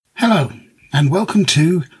Hello, and welcome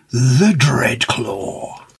to The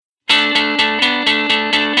Dreadclaw.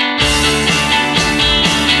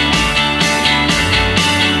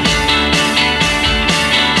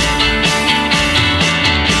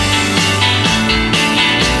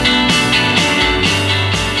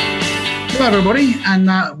 Hello, everybody,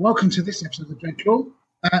 and welcome to this episode of The Dreadclaw.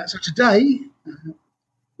 So today,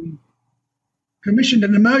 we commissioned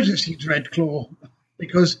an emergency Dreadclaw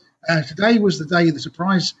because today was the day of the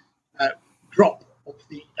surprise drop of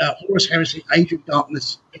the Horus Heresy Age of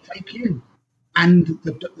Darkness FAQ and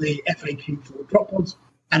the FAQ for drop pods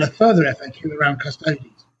and a further FAQ around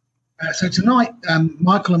custodies. So tonight,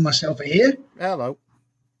 Michael and myself are here. Hello.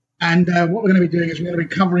 And what we're going to be doing is we're going to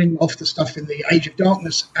be covering off the stuff in the Age of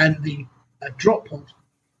Darkness and the drop pod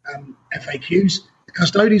FAQs. The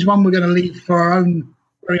custodies one we're going to leave for our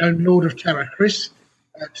very own Lord of Terror, Chris,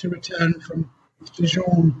 to return from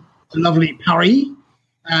Dijon, the lovely Paris,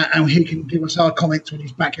 and he can give us our comments when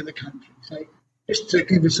he's back in the country. So just to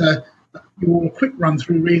give us a quick run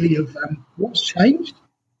through really of what's changed,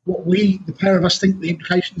 what the pair of us think the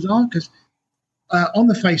implications are, because on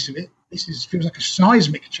the face of it, this feels like a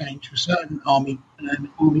seismic change for certain army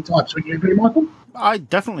types. Would you agree, Michael? I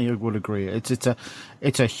definitely would agree.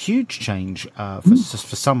 It's a huge change for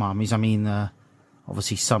some armies. I mean,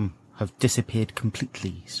 obviously some have disappeared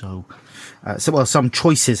completely. So some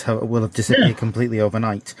choices will have disappeared completely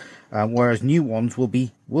overnight, whereas new ones will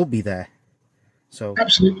be there. So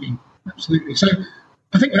absolutely. So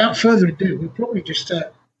I think without further ado, we'll probably just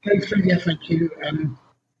go through the FAQ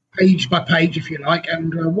page by page, if you like.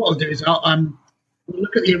 And what I'll do is we'll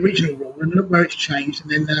look at the original rule and look where it's changed,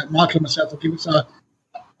 and then Michael and myself will give us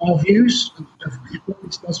our views of what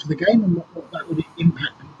this does for the game and what that would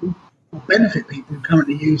impact people or benefit people who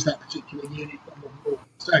currently use that particular unit on the board.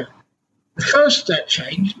 So the first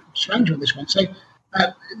change on this one. So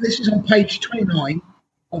this is on page 29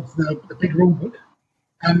 of the big rule book.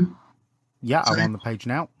 I'm on the page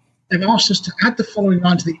now. They've asked us to add the following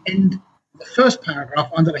line to the end of the first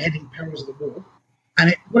paragraph under the heading Perils of the War.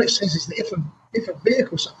 And what it says is that if a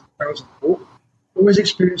vehicle suffers Perils of the War, always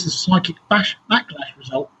experience the psychic backlash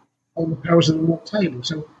result on the Perils of the War table.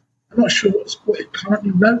 So I'm not sure what is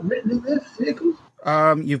currently written in there for vehicles.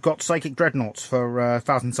 You've got psychic dreadnoughts for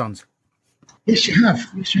Thousand Suns. Yes, you have.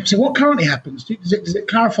 So what currently happens? Does it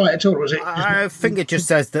clarify it at all? Or is it? I think it just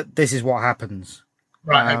says that this is what happens.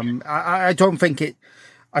 Right. Okay. I don't think it.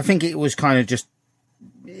 I think it was kind of just.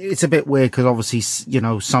 It's a bit weird because obviously,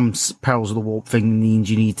 some Perils of the Warp thing means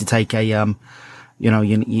you need to take a you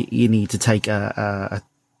need to take a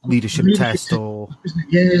leadership test or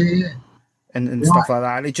and stuff like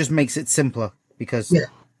that. And it just makes it simpler because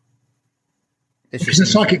it's just the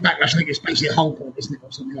psychic backlash. I think it's basically a hull point, isn't it,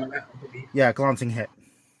 or something like that? I believe. Yeah, glancing hit.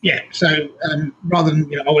 Yeah. So rather than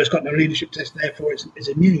it's got no leadership test, therefore it's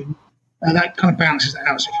immune. That kind of balances that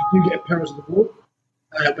out. So if you do get Perils of the Warp,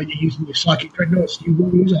 when you're using your psychic dreadnoughts, you will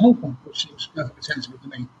lose a whole point, which seems perfectly sensible to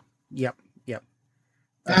me. Yep.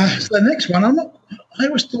 So the next one, I'm not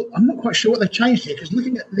quite sure what they've changed here, because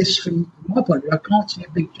looking at this from my point of view, I can't see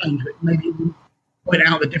a big change, but maybe you can point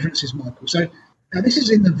out the differences, Michael. So this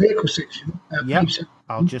is in the vehicle section.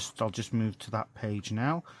 I'll just move to that page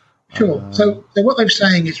now. Sure. So what they're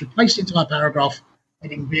saying is replace the entire paragraph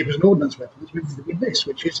heading vehicles and ordnance weapons with this,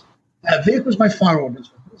 which is vehicles may fire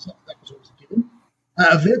ordnance weapons. That was always a given.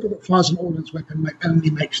 A vehicle that fires an ordnance weapon may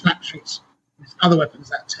only make snapshots with other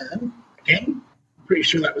weapons that turn. Again, I'm pretty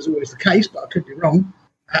sure that was always the case, but I could be wrong.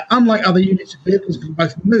 Unlike other units, vehicles can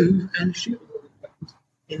both move and shoot with ordnance weapons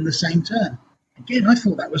in the same turn. Again, I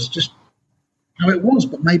thought that was just how it was,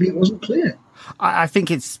 but maybe it wasn't clear. I think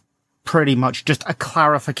it's pretty much just a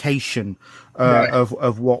clarification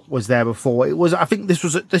of what was there before. It was. I think this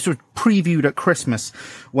was previewed at Christmas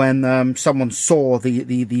when someone saw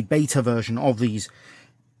the beta version of these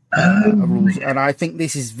rules, and I think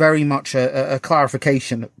this is very much a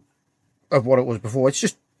clarification of what it was before. It's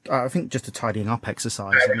just, I think, just a tidying up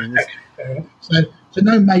exercise. I mean, so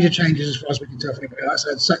no major changes as far as we can tell from anybody else.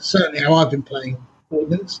 That's certainly how I've been playing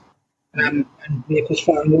ordnance and vehicles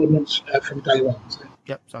firing ordnance from day one. So.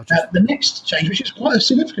 Yep. The next change, which is quite a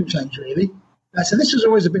significant change, really. So this has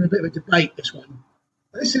always been a bit of a debate. This one.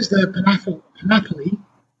 This is the Panoply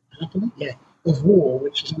of War,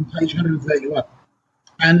 which is on page 131.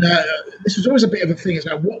 And this was always a bit of a thing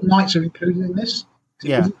about what knights are included in this.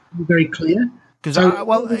 It wasn't very clear. Because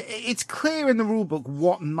it's clear in the rule book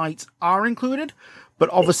what knights are included, but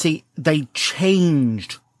obviously they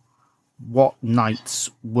changed what knights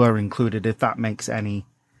were included. If that makes any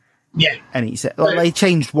sense. They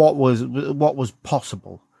changed what was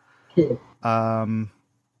possible. Sure.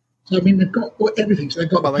 So, I mean, they've got everything. So they've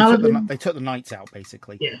got the Paladin. They took the Knights out,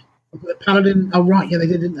 basically. Yeah. They put the Paladin. Oh, right. Yeah, they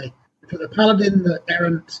did, didn't they? They put the Paladin, the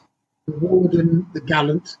Errant, the Warden, the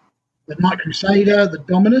Gallant, the Knight Crusader, the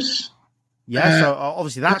Dominus. Yeah, so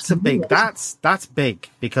obviously that's big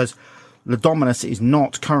because the Dominus is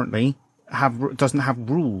not currently doesn't have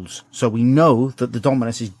rules. So we know that the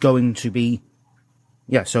Dominus is going to be...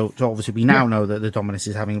 Yeah, so obviously we now know that the Dominus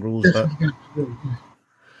is having rules. And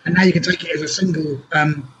now you can take it as a single...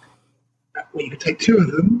 you could take two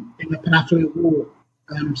of them in the Panoply of War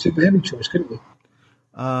Super Heavy choice, couldn't we?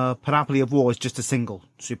 Panoply of War is just a single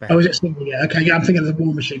Super Heavy. Oh, is it single? Yeah, okay. Yeah, I'm thinking of the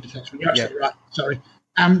War Machine detachment. You're absolutely right. Sorry.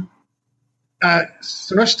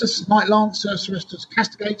 Cerestus Knight Lancer, Cerestus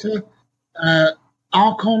Castigator,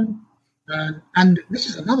 Archon, and this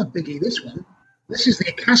is another biggie, this one. This is the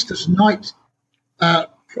Acastus Knight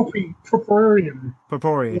Proporium.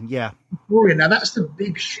 Yeah. Proporium. Now, that's the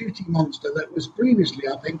big shooting monster that was previously,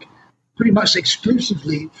 I think, pretty much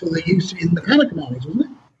exclusively for the use in the Mechanicum armies, wasn't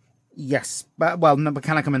it? Yes. But, well, the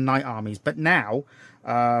Mechanicum and Knight armies. But now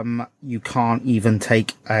you can't even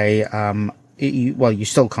take you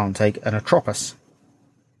still can't take an Atropos.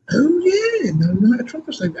 Oh, yeah. No,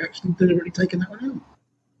 Atropos, they've actually deliberately taken that one out.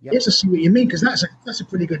 Yep. Yes, I see what you mean, because that's a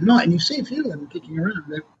pretty good knight, and you see a few of them kicking around.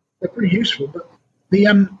 They're pretty useful, but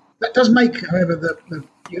that does make, however,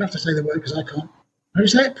 you'd have to say the word because I can't. How do you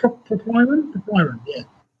say it? Propyrium? Propyrium, yeah.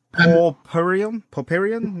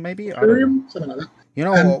 Porphyrion, maybe. Porphyrium, something like that. You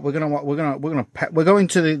know what? We're going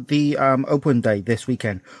to the open day this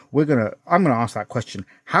weekend. I'm gonna ask that question.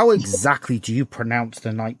 How exactly do you pronounce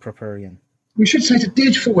the Knight Propyrion? We should say to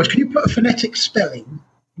Dig Forward, can you put a phonetic spelling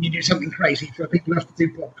when you do something crazy for people who have to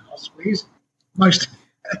do podcasts, please? Most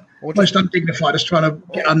undignified is trying to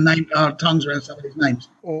get our tongues around some of these names.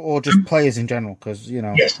 Or just players in general, because,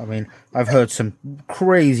 yes. I mean, I've heard some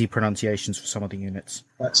crazy pronunciations for some of the units.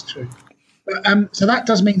 That's true. But, so that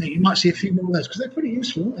does mean that you might see a few more of those, because they're pretty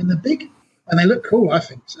useful, and they're big, and they look cool, I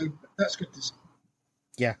think. So that's good to see.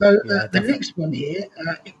 Yeah. So the next one here,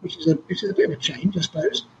 which is a bit of a change, I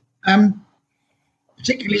suppose,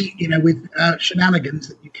 particularly, with shenanigans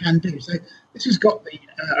that you can do. So this has got the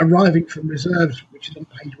arriving from reserves, which is on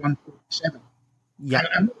page 147. Yeah.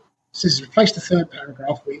 It says, replace the third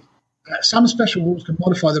paragraph with, some special rules can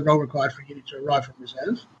modify the role required for a unit to arrive from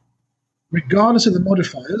reserve. Regardless of the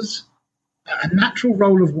modifiers, a natural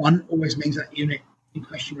roll of 1 always means that unit in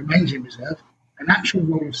question remains in reserve. A natural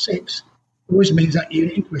roll of 6 always means that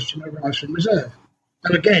unit in question arrives from reserve.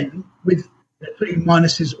 So again, with putting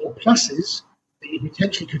minuses or pluses that you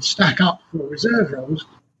potentially could stack up for reserve rolls,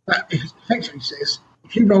 that effectively says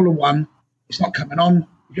if you roll a 1, it's not coming on.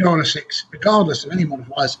 If you roll a 6, regardless of any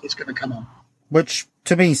modifiers, it's going to come on. Which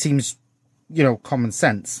to me seems, common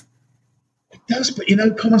sense. It does, but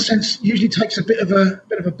common sense usually takes a bit of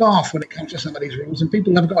a bath when it comes to some of these rules, and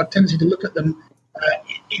people have got a tendency to look at them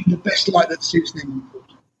in the best light that suits them.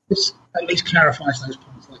 This at least clarifies those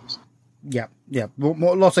points, like you said. Yeah.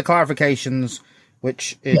 Lots of clarifications,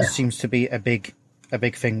 which seems to be a big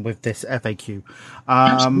thing with this FAQ.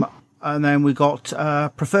 And then we got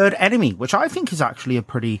preferred enemy, which I think is actually a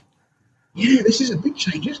pretty... Yeah, this is a big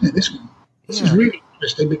change, isn't it, this one? This is really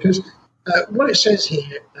interesting because what it says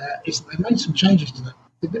here is that they made some changes to that.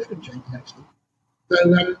 Significant changes, actually. So, I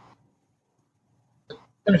don't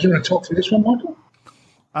know if you want to talk through this one, Michael?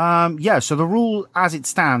 So the rule as it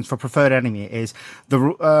stands for preferred enemy is the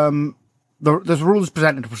rule is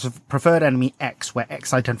presented to preferred enemy X, where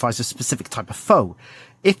X identifies a specific type of foe.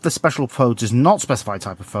 If the special foe does not specify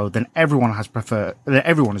type of foe, then everyone is preferred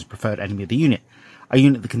enemy of the unit. A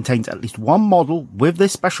unit that contains at least one model with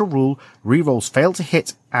this special rule rerolls fail to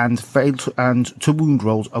hit and to wound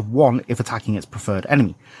rolls of 1 if attacking its preferred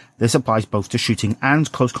enemy. This applies both to shooting and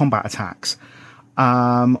close combat attacks.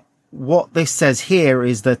 What this says here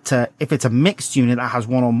is that if it's a mixed unit that has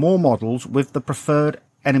one or more models with the preferred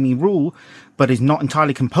enemy rule, but is not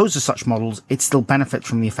entirely composed of such models, it still benefits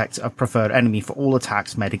from the effect of preferred enemy for all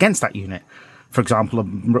attacks made against that unit. For example, a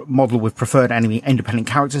model with preferred enemy independent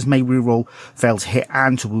characters may reroll fail to hit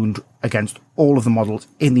and to wound against all of the models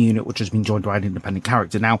in the unit which has been joined by an independent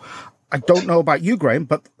character. Now, I don't know about you, Graham,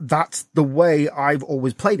 but that's the way I've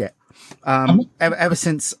always played it. Ever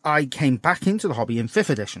since I came back into the hobby in 5th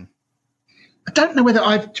edition. I don't know whether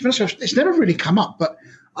to be honest, it's never really come up, but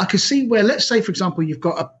I can see where, let's say, for example, you've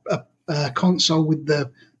got a console with the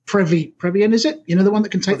Previan, is it? The one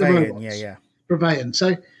that can take Prevayan, the robots. Yeah. Prevayan.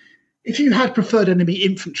 So if you had preferred enemy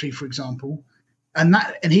infantry, for example, and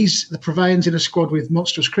he's the Prevayan's in a squad with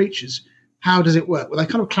monstrous creatures, how does it work? Well, they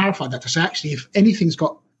kind of clarified that to say, actually, if anything's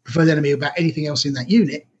got preferred enemy about anything else in that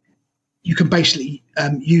unit, you can basically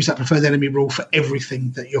use that preferred enemy rule for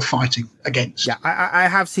everything that you're fighting against. Yeah, I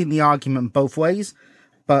have seen the argument both ways,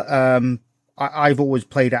 but I've always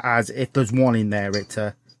played it as if there's one in there,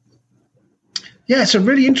 Yeah, it's a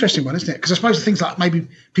really interesting one, isn't it? Because I suppose the things like maybe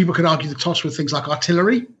people could argue the toss with things like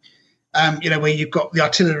artillery, where you've got the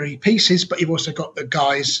artillery pieces, but you've also got the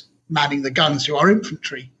guys manning the guns who are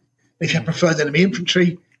infantry. If you have preferred enemy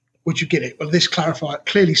infantry, would you get it? Well, this clarifier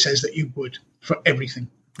clearly says that you would for everything.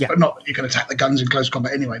 Yeah. But not that you can attack the guns in close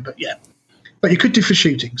combat anyway, but yeah. But you could do for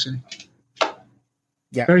shooting, so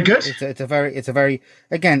yeah, very good. It's a very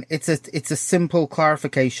again, it's a simple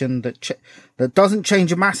clarification that doesn't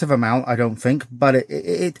change a massive amount, I don't think, but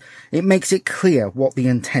it makes it clear what the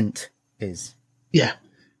intent is. Yeah,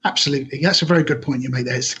 absolutely. That's a very good point you made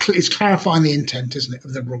there. It's clarifying the intent, isn't it,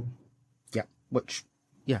 of the rule? Yeah, which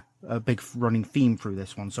a big running theme through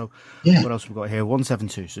this one. So yeah. What else we got here?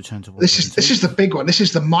 172. So turn to 172. This is the big one. This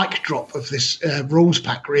is the mic drop of this rules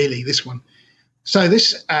pack, really. This one. So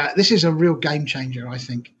this is a real game changer, I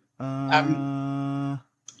think.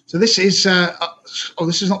 So this is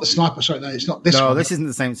this is not the sniper. Sorry, no, it's not this one. No, this isn't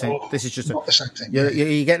the same thing. This is just not the same thing.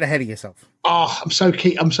 You're getting ahead of yourself. Oh, I'm so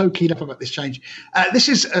keyed up about this change. This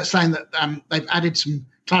is saying that they've added some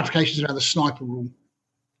clarifications around the sniper rule,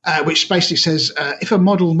 which basically says if a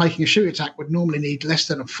model making a shoot attack would normally need less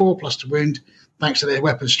than a 4+ to wound, thanks to their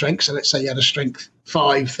weapon strength. So let's say you had a strength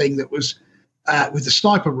 5 thing that was with the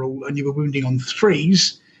sniper rule, and you were wounding on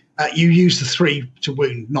 3s. You use the 3 to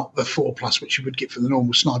wound, not the 4+, which you would get for the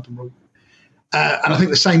normal sniper rule. And I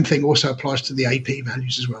think the same thing also applies to the AP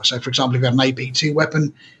values as well. So, for example, if you have an AP2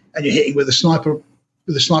 weapon and you're hitting with a sniper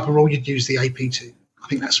rule, you'd use the AP2. I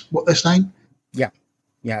think that's what they're saying.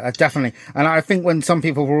 Yeah, definitely. And I think when some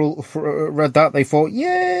people read that, they thought,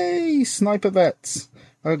 "Yay, sniper vets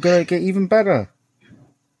are going to get even better."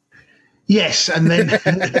 Yes, and then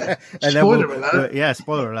spoiler alert. Yeah,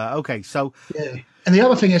 spoiler alert. Okay, so yeah. And the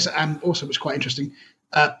other thing is, also was quite interesting,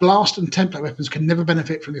 blast and template weapons can never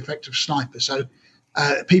benefit from the effect of sniper. So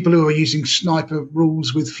people who are using sniper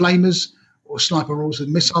rules with flamers or sniper rules with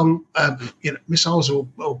missiles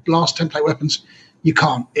or blast template weapons, you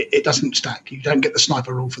can't. It doesn't stack. You don't get the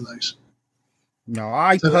sniper rule for those. No,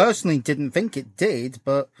 I personally didn't think it did,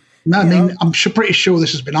 but... No, I mean, I'm pretty sure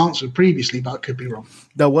this has been answered previously, but I could be wrong.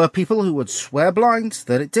 There were people who would swear blind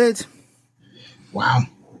that it did. Wow.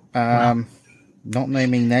 Not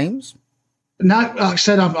naming names. No, like I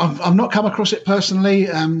said, I've not come across it personally.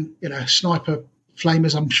 Sniper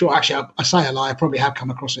flamers, I'm sure. Actually, I say a lie. I probably have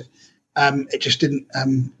come across it. It just didn't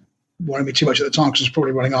worry me too much at the time because I was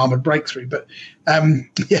probably running Armored Breakthrough. But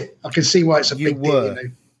yeah, I can see why it's a big deal.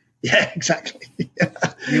 Yeah, exactly.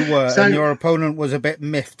 You were, and your opponent was a bit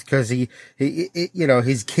miffed because he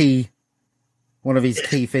his key, one of his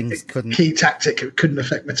key things key tactic couldn't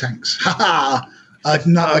affect my tanks. Ha ha!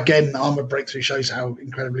 No, again, Armored Breakthrough shows how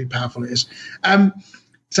incredibly powerful it is.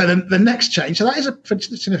 So the next change, so that is a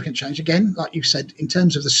significant change. Again, like you said, in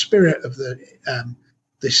terms of the spirit of the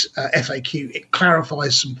this FAQ, it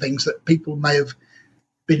clarifies some things that people may have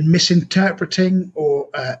been misinterpreting or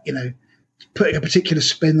putting a particular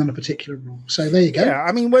spin on a particular rule. So there you go. Yeah,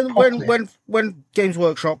 I mean, when Games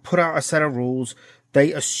Workshop put out a set of rules,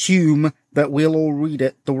 they assume that we'll all read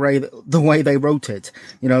it the way they wrote it.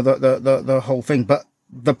 The whole thing. But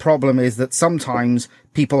the problem is that sometimes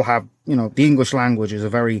people have, the English language is a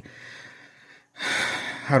very,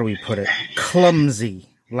 how do we put it, clumsy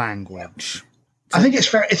language. I think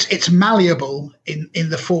it's malleable in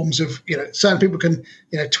the forms of, certain people can,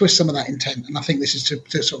 twist some of that intent. And I think this is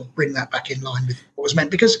to sort of bring that back in line with what was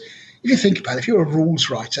meant. Because if you think about it, if you're a rules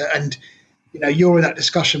writer and, you're in that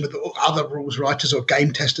discussion with other rules writers or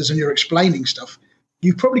game testers and you're explaining stuff,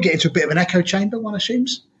 you probably get into a bit of an echo chamber, one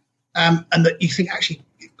assumes. And that you think, actually,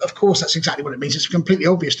 of course, that's exactly what it means. It's completely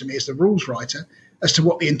obvious to me as the rules writer as to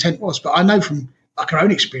what the intent was. But I know from our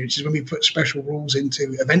own experiences when we put special rules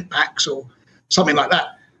into event packs or something like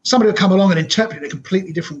that, somebody will come along and interpret it in a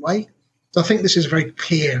completely different way. So I think this is very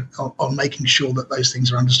clear on making sure that those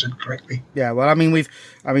things are understood correctly. Yeah, well,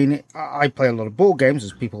 I play a lot of board games,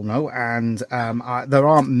 as people know, and there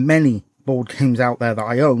aren't many board games out there that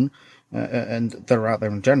I own, and that are out there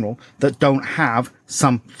in general, that don't have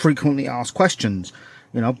some frequently asked questions.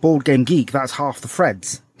 Board Game Geek, that's half the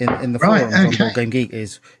threads in the forums on Board Game Geek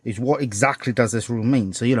is what exactly does this rule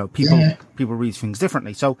mean? So, people read things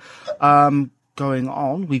differently. So, going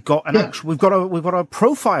on, we've got a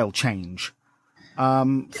profile change. Go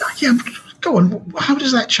on. How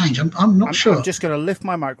does that change? I'm not sure. I'm just going to lift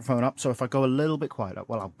my microphone up. So if I go a little bit quieter,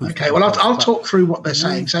 I'll talk through what they're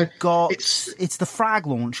saying. So it's the frag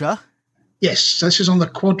launcher. Yes, so this is on the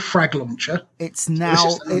quad frag launcher. It's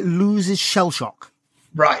now, it loses shell shock.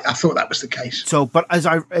 Right, I thought that was the case. So, but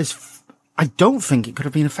I don't think it could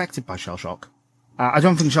have been affected by shell shock. I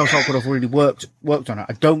don't think shell shock would have really worked on it.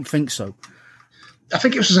 I don't think so. I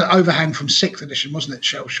think it was an overhang from 6th edition, wasn't it,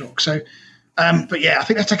 shell shock? So, but yeah, I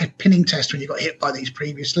think they take a pinning test when you got hit by these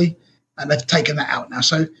previously, and they've taken that out now.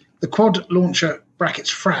 So the quad launcher brackets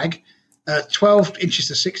frag, 12 inches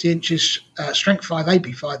to 60 inches, strength 5, AP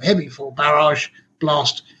 5, heavy 4, barrage,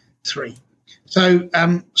 blast 3. So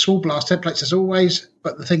small blast templates as always,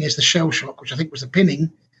 but the thing is the shell shock, which I think was the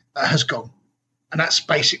pinning, has gone. And that's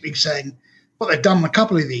basically saying what they've done on a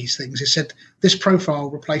couple of these things is said this profile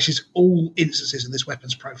replaces all instances of this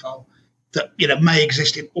weapons profile that may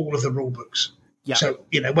exist in all of the rule books. Yeah. So,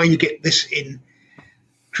 where you get this in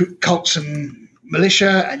Cults and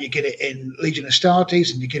Militia, and you get it in Legion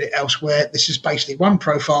Astartes, and you get it elsewhere. This is basically one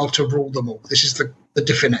profile to rule them all. This is the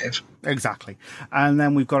definitive. Exactly. And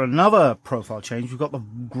then we've got another profile change. We've got the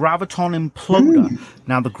Graviton Imploder.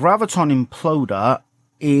 Now, the Graviton Imploder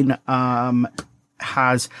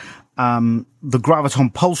has the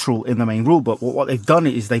Graviton Pulse rule in the main rule book. What they've done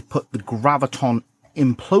is they've put the Graviton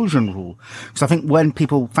Implosion rule. Because I think when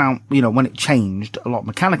people found, when it changed, a lot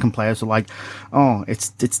of Mechanicum players are like, oh, it's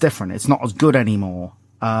different. It's not as good anymore.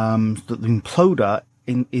 The Imploder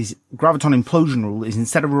is Graviton Implosion rule is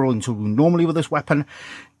instead of rolling to wound normally with this weapon,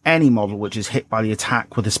 any model which is hit by the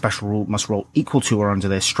attack with a special rule must roll equal to or under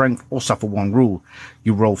their strength or suffer 1 rule.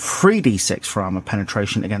 You roll 3d6 for armor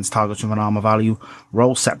penetration against targets with an armor value.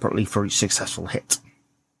 Roll separately for each successful hit.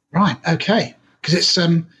 Right. Okay. Because it's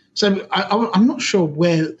So I'm not sure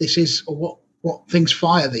where this is or what things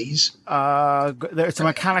fire these. It's a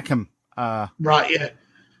Mechanicum. Right, yeah.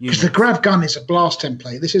 Because the Grav Gun is a blast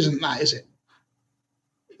template. This isn't that, is it?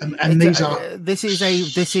 And these are. This is a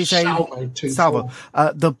salvo.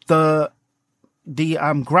 The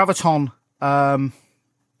Graviton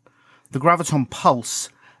the Graviton Pulse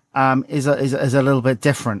is a little bit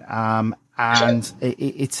different. And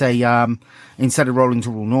it's instead of rolling to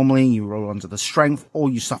rule normally, you roll under the strength, or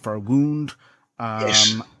you suffer a wound,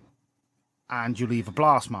 yes. And you leave a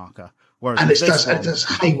blast marker. Whereas and it does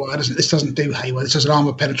haywire, doesn't it? This doesn't do haywire. This has an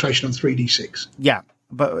armor penetration on 3d6. Yeah,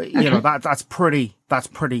 but that's pretty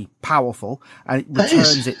powerful, and it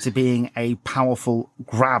returns it to being a powerful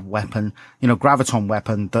grab weapon, Graviton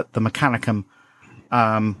weapon that the Mechanicum,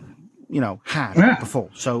 had before.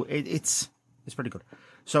 So it's pretty good.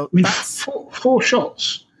 So that's four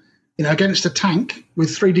shots, against a tank with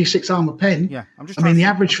 3d6 armor pen. Yeah, the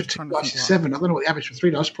average for 2 dice is 7. I don't know what the average for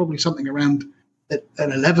 3 dice. Probably something around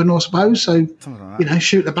an 11, I suppose. So like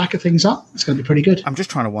shoot the back of things up. It's going to be pretty good. I'm just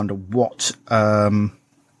trying to wonder what on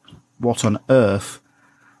earth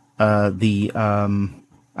and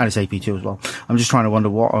it's AP2 as well. I'm just trying to wonder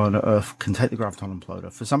what on earth can take the Graviton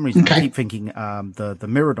Imploder. For some reason, I keep thinking the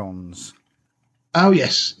Myrmidons. Oh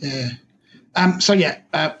yes, yeah.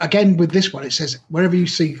 Again with this one, it says wherever you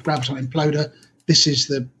see Graviton Imploder, this is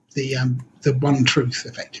the one truth.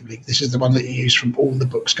 Effectively, this is the one that you use from all the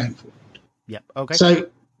books going forward. Yep. Okay. So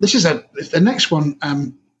this is the next one.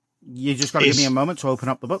 You just got to give me a moment to open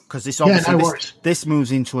up the book because this obviously this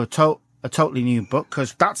moves into a totally new book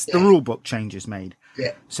because that's the rule book changes made.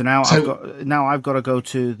 Yeah. So I've got to go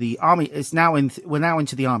to the army. We're now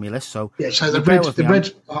into the army list. So yeah. So the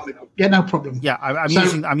red army. Yeah, no problem. Yeah,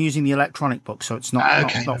 I'm using the electronic book, so it's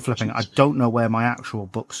not flipping. I don't know where my actual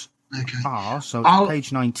books are. So it's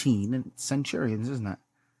page 19, and it's Centurions, isn't it?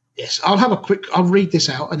 Yes. I'll read this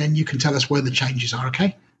out, and then you can tell us where the changes are.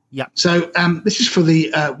 Okay. Yeah. So this is for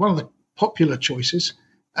the one of the popular choices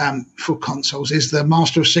for consoles is the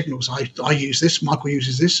Master of Signals. I use this. Michael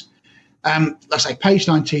uses this. Let's say page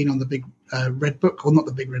 19 on the big red book, or not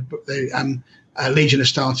the big red book, the Legion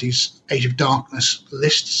Astartes Age of Darkness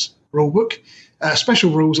lists rulebook.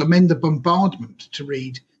 Special rules amend the bombardment to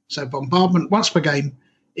read. So bombardment once per game,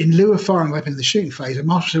 in lieu of firing a weapon in the shooting phase, a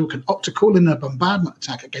Master Signal can opt to call in a bombardment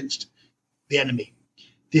attack against the enemy.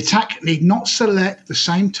 The attack need not select the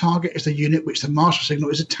same target as the unit which the Master Signal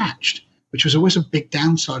is attached, which was always a big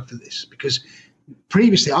downside for this because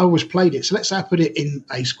previously I always played it. So let's say I put it in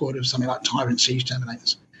a squad of something like Tyrant Siege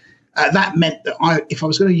Terminators. That meant that if I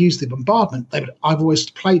was going to use the bombardment, I've always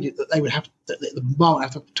played it that they would have the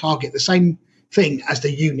bombardment have to target the same thing as the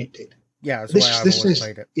unit did. Yeah, that's why I've always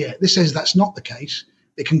played it. Yeah, this says that's not the case.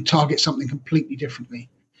 It can target something completely differently.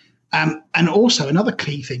 And also another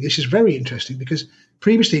key thing. This is very interesting because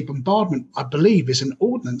previously bombardment, I believe, is an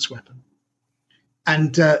ordnance weapon.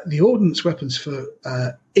 And the ordnance weapons for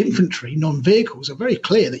infantry, non-vehicles, are very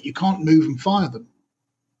clear that you can't move and fire them.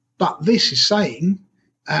 But this is saying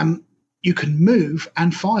you can move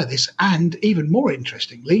and fire this, and even more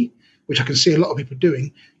interestingly, which I can see a lot of people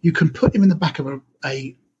doing, you can put him in the back of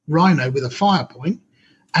a Rhino with a fire point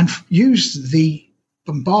and use the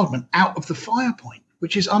bombardment out of the fire point,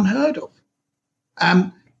 which is unheard of.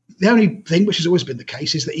 The only thing, which has always been the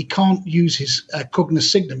case, is that he can't use his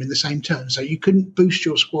Cognos Signum in the same turn. So you couldn't boost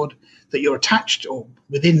your squad that you're attached or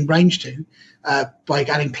within range to by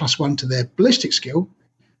adding +1 to their ballistic skill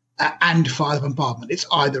and fire the bombardment. It's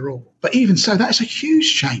either or. But even so, that's a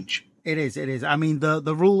huge change. It is. I mean,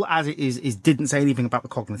 the rule as it is didn't say anything about the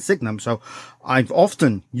Cognos Signum. So I've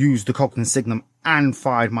often used the Cognos Signum and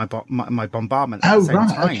fired my bombardment at the same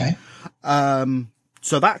time. Okay.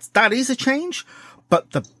 So that is a change,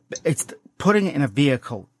 but it's putting it in a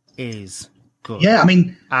vehicle is good. Yeah, I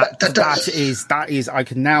mean that is I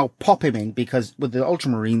can now pop him in, because with the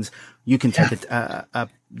Ultramarines you can take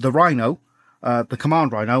the Rhino, the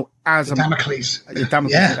command Rhino as the Damocles.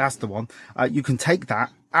 Damocles, that's the one. You can take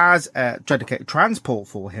that as a dedicated transport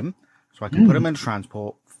for him, so I can put him in a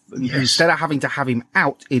transport instead of having to have him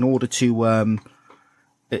out in order to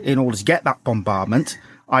get that bombardment.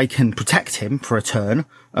 I can protect him for a turn,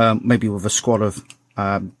 maybe with a squad of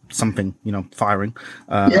something, firing,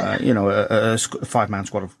 a 5-man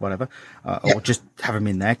squad of whatever, or just have him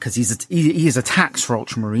in there, because he is a tax for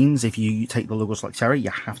Ultramarines. If you take the Lugos Lecteri, you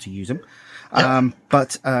have to use him.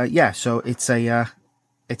 So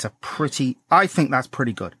it's a pretty, I think that's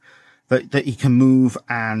pretty good that he can move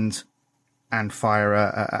and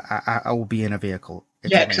fire or be in a vehicle.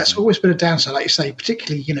 Because that's always been a downside, like you say,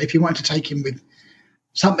 particularly, if you wanted to take him with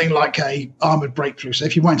something like a armoured breakthrough. So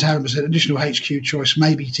if you wanted to have him as an additional HQ choice,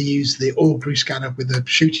 maybe to use the Augury scanner with the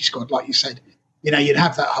shooty squad, like you said, you'd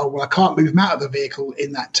have that whole, well, I can't move him out of the vehicle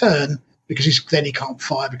in that turn because then he can't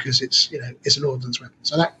fire because it's an ordnance weapon.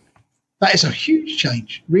 So that is a huge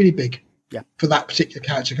change, really big for that particular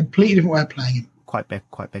character. Completely different way of playing him. Quite big.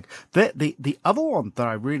 The other one that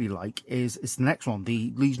I really like is the next one,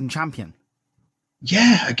 the Legion Champion.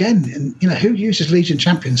 Yeah, again, and who uses Legion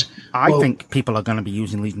Champions? I think people are going to be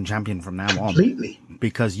using Legion Champion from now completely. On,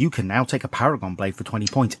 because you can now take a Paragon Blade for 20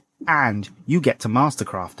 points, and you get to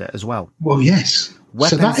Mastercraft it as well. Well, yes.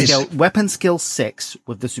 Weapon skill 6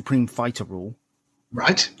 with the Supreme Fighter rule,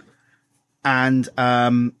 right? And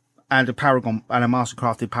a Paragon and a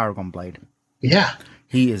Mastercrafted Paragon Blade. Yeah,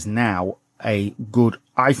 he is now I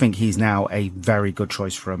think he's now a very good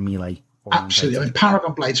choice for a melee. Absolutely. I mean,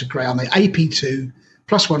 Paragon Blades are great, aren't they? AP2,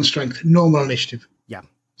 +1 strength, normal initiative. Yeah.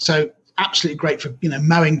 So absolutely great for,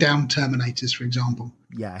 mowing down Terminators, for example.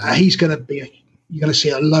 Yeah. He's going to you're going to see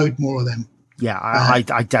a load more of them. Yeah,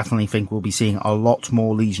 I definitely think we'll be seeing a lot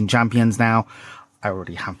more Legion Champions now. I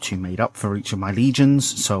already have 2 made up for each of my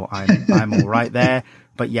Legions, so I'm all right there.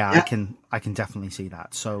 But yeah, I can definitely see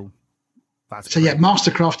that. So that's great.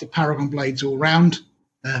 Mastercrafted Paragon Blades all round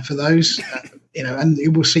for those. And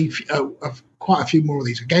you will see quite a few more of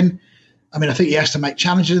these. Again, I mean, I think he has to make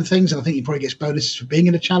challenges and things, and I think he probably gets bonuses for being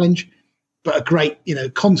in a challenge. But a great,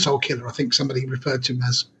 console killer, I think somebody referred to him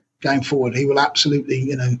as going forward. He will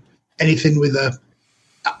absolutely, anything with a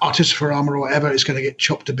Artificer armor or whatever is going to get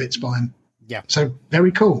chopped to bits by him. Yeah. So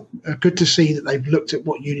very cool. Good to see that they've looked at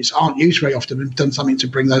what units aren't used very often and done something to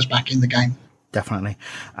bring those back in the game. Definitely.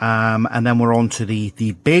 And then we're on to the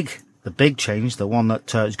big change, the one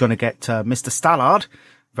that is going to get Mr. Stallard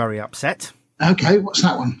very upset. Okay, what's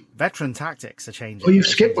that one? Veteran tactics are changing. Oh, you've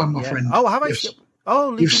skipped one, my friend. Oh, have I?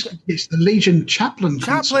 It's the Legion Chaplain.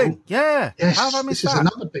 Yeah. Yes, How have I missed this that?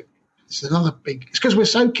 This is another big. It's because we're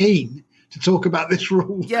so keen to talk about this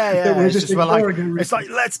rule. Yeah. It's like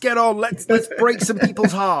let's get on. Let's break some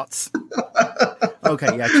people's hearts.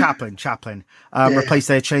 Okay, yeah, Chaplain. Replace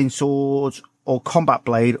their chainswords or combat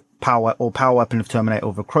blade power weapon of Terminator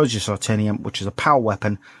over Crozius Arcanium, which is a power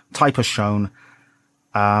weapon. Type as shown.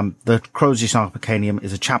 The Crozius Arcanium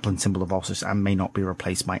is a chaplain symbol of Ossus and may not be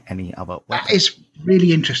replaced by any other weapon. That is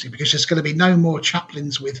really interesting because there's going to be no more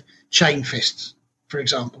chaplains with chain fists, for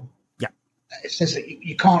example. Yeah. It says that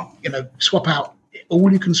you can't, swap out.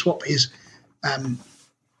 All you can swap his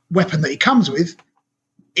weapon that he comes with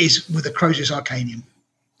is with a Crozius Arcanium.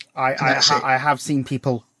 I have seen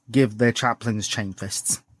people give their chaplains chain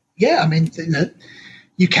fists. Yeah, I mean,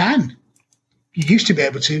 you can. You used to be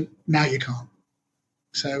able to, now you can't.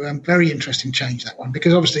 So very interesting change, that one,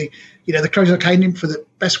 because obviously, the Crozius Arcanium for the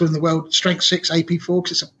best one in the world, strength 6, AP4,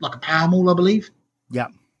 because it's like a power maul, I believe. Yeah.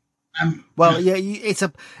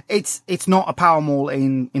 It's not a power maul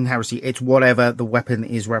in Heresy. It's whatever the weapon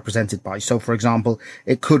is represented by. So, for example,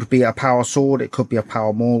 it could be a power sword, it could be a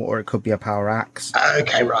power maul, or it could be a power axe.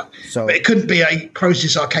 Okay, right. So, but it couldn't be a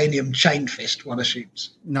Crozius Arcanium chain fist, one assumes.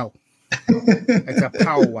 No. It's a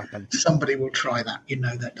power weapon. Somebody will try that. You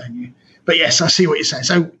know that, don't you? But yes, I see what you're saying.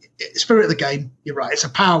 So, spirit of the game, you're right. It's a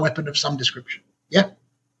power weapon of some description. Yeah?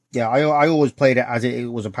 Yeah, I always played it as it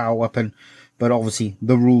was a power weapon, but obviously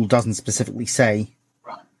the rule doesn't specifically say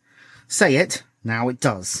it. Now it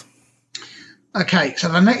does. Okay, so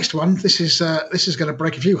the next one, this is going to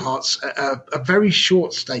break a few hearts. A very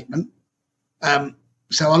short statement.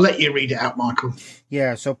 So I'll let you read it out, Michael.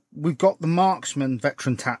 Yeah, so we've got the marksman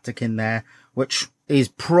veteran tactic in there, which is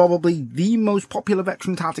probably the most popular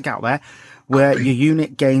veteran tactic out there, where your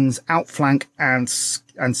unit gains outflank and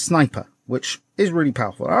sniper, which is really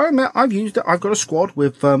powerful. I've used it. I've got a squad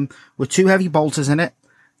with 2 heavy bolters in it,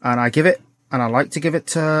 and I like to give it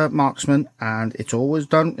to marksman, and it's always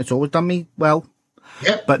done me well.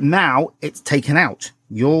 Yep. But now it's taken out.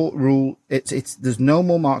 Your rule, there's no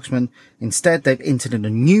more marksman. Instead, they've entered in a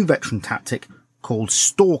new veteran tactic called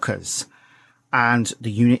stalkers, and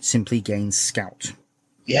the unit simply gains scout.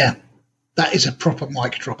 Yeah, that is a proper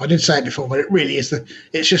mic drop. I did say it before, but it really is.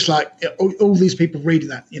 It's just like all these people reading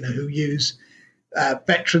that, who use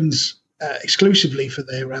veterans exclusively for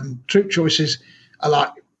their troop choices are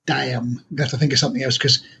like, damn, I'm going to have to think of something else,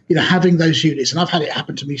 because, having those units, and I've had it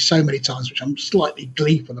happen to me so many times, which I'm slightly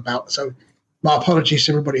gleeful about. So my apologies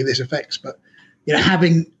to everybody this affects, but,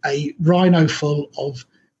 having a rhino full of,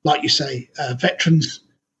 like you say, veterans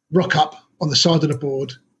rock up on the side of the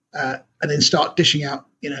board and then start dishing out,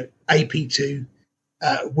 AP2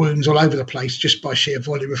 wounds all over the place just by sheer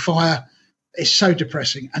volume of fire is so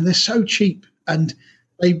depressing. And they're so cheap, and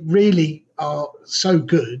they really are so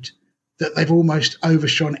good that they've almost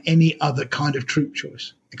overshone any other kind of troop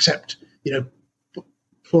choice, except,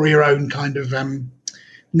 for your own kind of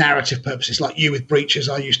narrative purposes. Like you with breaches,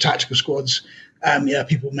 I use tactical squads.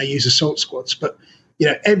 People may use assault squads, but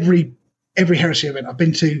every heresy event I've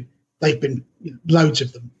been to, they've been loads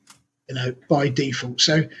of them, by default.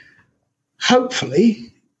 So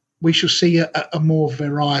hopefully we shall see a more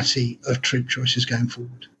variety of troop choices going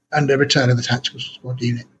forward, and a return of the tactical squad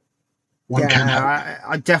unit.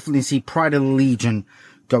 I definitely see Pride of the Legion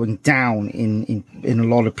going down in a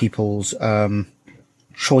lot of people's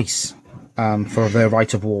choice for their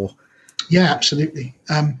right of war. Yeah, absolutely.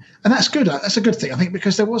 And that's good. That's a good thing, I think,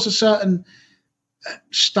 because there was a certain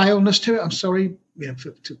staleness to it. I'm sorry,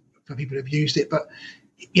 for people who've used it, but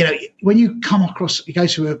when you come across, you go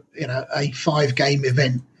to a 5-game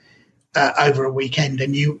event over a weekend,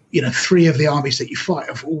 and 3 of the armies that you fight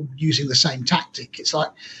are all using the same tactic. It's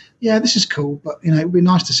like, yeah, this is cool, but it would be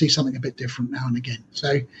nice to see something a bit different now and again.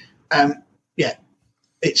 So,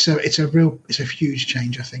 it's a huge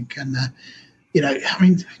change, I think. And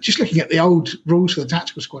just looking at the old rules for the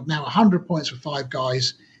tactical squad now, 100 points for 5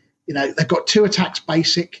 guys. They've got 2 attacks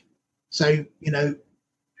basic, so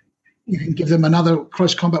you can give them another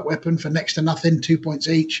close combat weapon for next to nothing, 2 points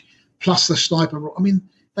each, plus the sniper. I mean,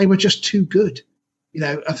 they were just too good.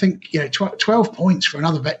 I think 12 points for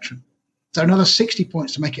another veteran. So another 60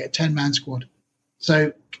 points to make it a 10-man squad.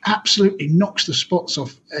 So absolutely knocks the spots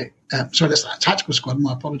off. Sorry, that's that tactical squad.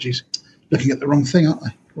 My apologies. Looking at the wrong thing, aren't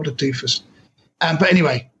I? What a doofus. But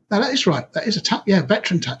anyway, no, that is right. That is a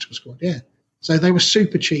veteran tactical squad, yeah. So they were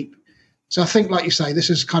super cheap. So I think, like you say, this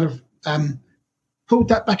has kind of pulled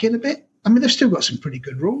that back in a bit. I mean, they've still got some pretty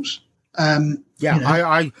good rules. I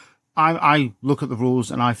look at the rules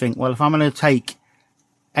and I think, well, if I'm going to take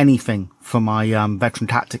anything for my veteran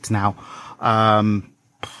tactics now,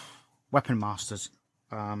 Weapon Masters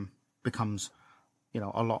becomes,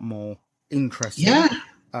 a lot more interesting. Yeah,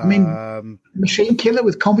 I mean, Machine Killer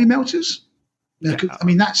with combi melters. Yeah. I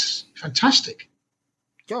mean, that's fantastic.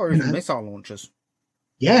 Or even missile launchers.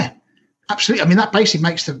 Yeah, absolutely. I mean, that basically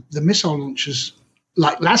makes the missile launchers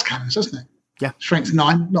like las cannons, doesn't it? Yeah. Strength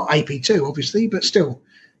 9, not AP2,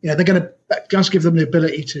 that does give them the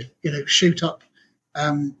ability to, shoot up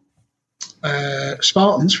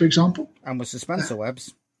Spartans, for example. And with suspensor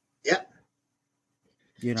webs.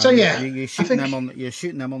 Yeah. So you're shooting them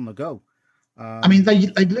on the go. I mean, they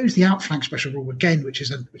lose the outflank special rule again, which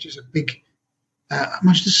is a big.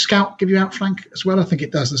 Does Scout give you outflank as well? I think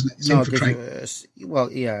it does, doesn't it? It's infiltrate.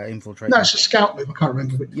 Infiltrate. No, it's a Scout move. I can't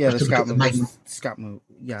remember. The Scout move. Scout move.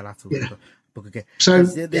 Yeah, I'll have to look at the book again. So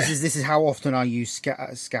this is how often I use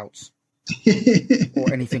scouts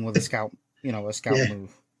or anything with a scout. A scout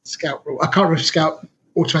move. Scout rule. I can't remember if Scout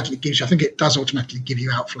automatically gives you. I think it does automatically give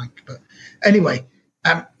you outflank. But anyway,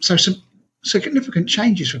 so some significant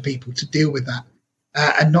changes for people to deal with that,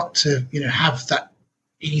 and not to have that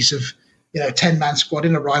ease of 10-man squad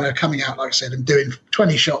in a Rhino coming out, like I said, and doing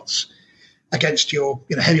 20 shots against your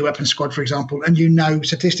heavy weapon squad, for example, and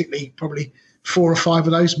statistically probably 4 or 5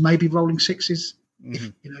 of those may be rolling 6s,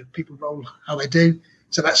 if people roll how they do.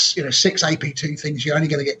 So that's 6 AP2 things. You're only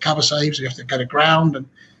going to get cover saves. You have to go to ground, and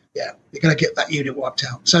you're going to get that unit wiped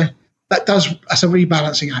out. So that's a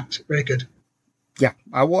rebalancing act. Very good. Yeah,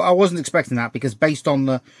 I wasn't expecting that, because based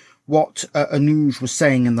on what Anuj was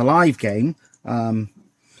saying in the live game,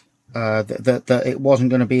 that it wasn't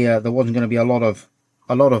going to be there wasn't going to be a lot of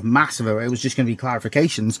massive. It was just going to be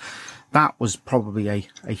clarifications. That was probably a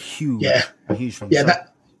huge thing. Yeah,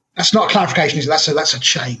 that's not a clarification. That's a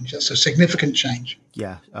change. That's a significant change.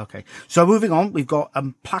 Yeah. Okay. So moving on, we've got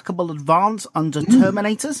Implacable Advance under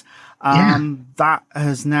Terminators. That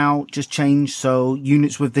has now just changed. So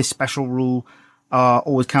units with this special rule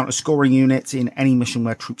always count as scoring units in any mission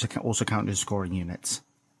where troops are also counted as scoring units.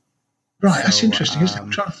 Right. That's interesting, isn't it?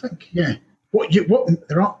 I'm trying to think. Yeah.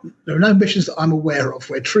 There are no missions that I'm aware of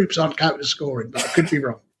where troops aren't counted as scoring, but I could be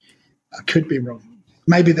wrong.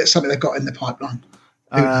 Maybe that's something they've got in the pipeline.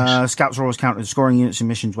 Scouts are always counted as scoring units in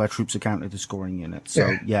missions where troops are counted as scoring units.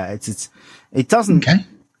 So it doesn't. Okay.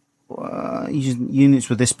 Units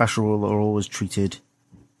with this special rule are always treated.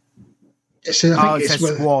 It says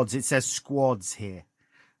squads. It says squads here.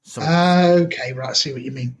 So okay, right. I see what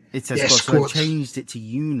you mean. It says squads. So they've changed it to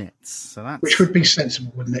units. So which would be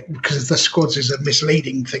sensible, wouldn't it? Because the squads is a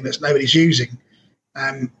misleading thing that nobody's using.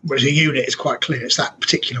 Whereas a unit is quite clear. It's that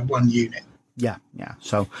particular one unit. Yeah.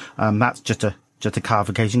 So that's just a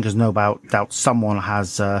clarification, because no doubt someone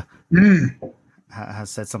has said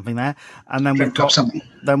something there. And then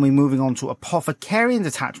we're moving on to Apothecarian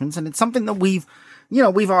detachments, and it's something that we've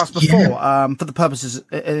asked before. For the purposes,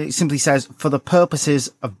 it simply says, for the purposes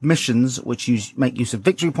of missions which make use of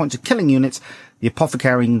victory points of killing units, the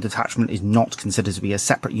Apothecarian detachment is not considered to be a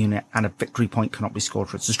separate unit, and a victory point cannot be scored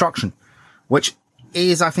for its destruction, which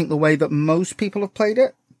is, I think, the way that most people have played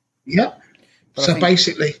it. Yeah. So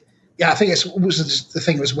basically, I think the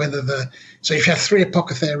thing was whether so if you have 3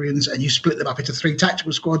 Apothecarians and you split them up into 3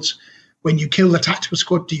 tactical squads, when you kill the tactical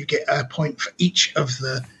squad, do you get a point for each of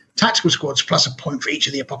the tactical squads plus a point for each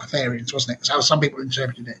of the Apothecarians, wasn't it? That's how some people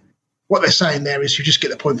interpreted it. What they're saying there is you just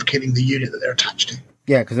get the point for killing the unit that they're attached to.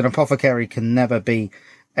 Yeah, because an Apothecary can never be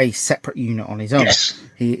a separate unit on his own. Yes.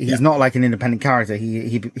 He's not like an independent character.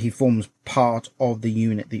 He forms part of the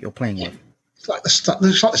unit that you're playing with. It's like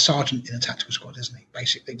the sergeant in a tactical squad, isn't he?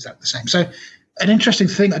 Basically, exactly the same. So, an interesting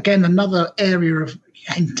thing, again, another area of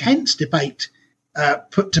intense debate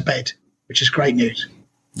put to bed, which is great news.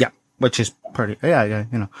 Yeah, which is pretty. Yeah.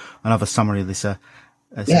 Another summary of this.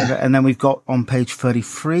 And then we've got on page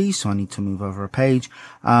 33. So I need to move over a page.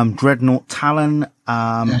 Dreadnought Talon.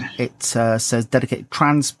 It says dedicated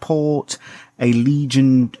transport, a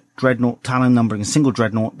Legion Dreadnought Talon numbering a single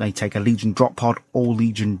Dreadnought. They take a Legion drop pod or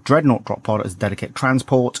Legion Dreadnought drop pod as dedicated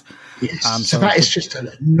transport. Yes. So that is just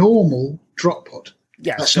a normal drop pod.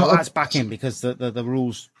 Yeah, that's back in because the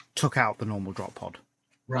rules took out the normal drop pod.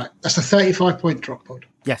 Right. That's a 35-point drop pod.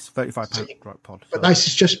 Yes, 35-point drop pod. But this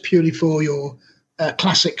is just purely for your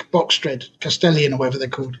classic box dread, Castellian or whatever they're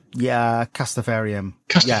called. Yeah, Castafarian.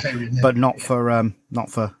 But not for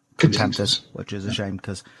Contemptors, which is a shame,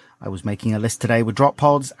 because I was making a list today with drop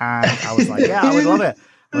pods, and I was like, I would love it.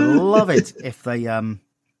 I would love it if they get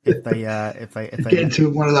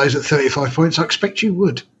into one of those at 35 points. I expect you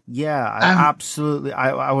would. Yeah, absolutely.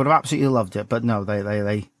 I would have absolutely loved it, but no,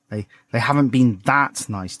 they haven't been that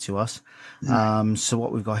nice to us. No. So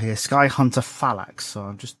what we've got here, Sky Hunter Phalanx. So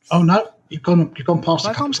I'm just. Oh no, you've gone past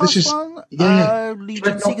a couple. This is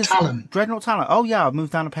Dreadnought Talon. Dreadnought Talon. Oh yeah, I've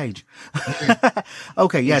moved down a page.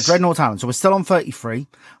 Okay, yes. Dreadnought Talon. So we're still on 33.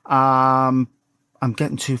 I'm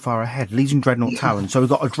getting too far ahead. Legion Dreadnought Talon. So we've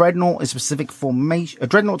got a Dreadnought, a specific formation. A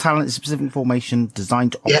Dreadnought Talon is a specific formation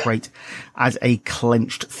designed to operate as a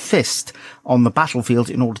clenched fist on the battlefield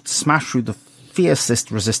in order to smash through the fiercest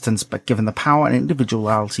resistance, but given the power and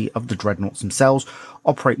individuality of the Dreadnoughts themselves,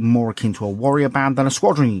 operate more akin to a warrior band than a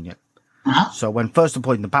squadron unit. So when first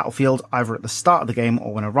deployed in the battlefield, either at the start of the game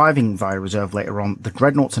or when arriving via reserve later on, the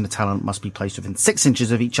Dreadnoughts and the Talon must be placed within 6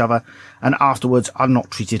 inches of each other, and afterwards are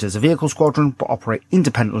not treated as a vehicle squadron, but operate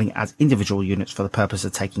independently as individual units for the purpose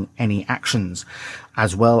of taking any actions,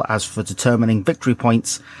 as well as for determining victory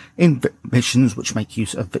points in missions which make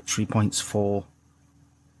use of victory points for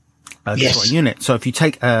a destroying unit. So if you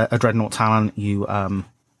take a Dreadnought Talon, you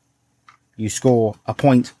score a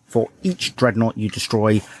point for each Dreadnought you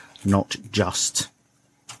destroy, not just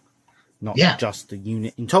the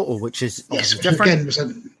unit in total, which is different. Again,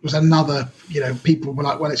 was another, people were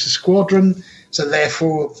like, well, it's a squadron, so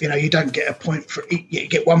therefore, you don't get a point for each, you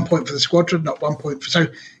get 1 point for the squadron, not 1 point for. So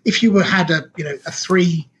if you had a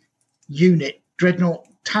 3-unit Dreadnought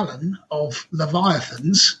Talon of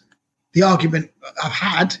Leviathans, the argument I've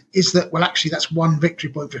had is that, well, actually, that's one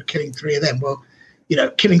victory point for killing 3 of them. Well,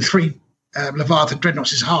 killing 3 Leviathan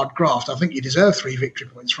Dreadnoughts is hard graft. I think you deserve 3 victory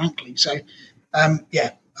points, frankly. So,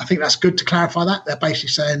 I think that's good to clarify that. They're basically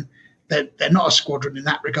saying they're not a squadron in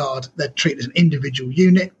that regard. They're treated as an individual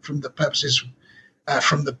unit from the purposes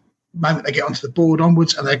from the moment they get onto the board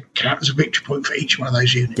onwards, and they count as a victory point for each one of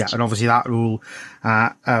those units. Yeah, and obviously that rule,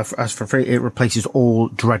 as for free, it replaces all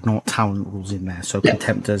Dreadnought talent rules in there. So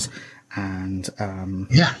Contemptors and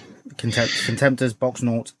Contemptors,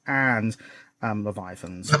 Boxnauts, and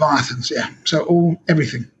Leviathans. So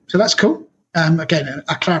everything. So that's cool. Again,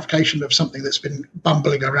 a clarification of something that's been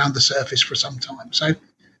bumbling around the surface for some time. So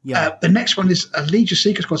the next one is Legion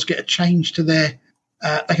Seeker Squads get a change to their.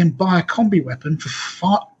 They can buy a combi weapon for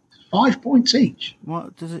 5 points each.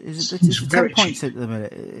 What does it? Is it? It's 10 points at the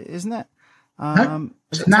minute, isn't it? No.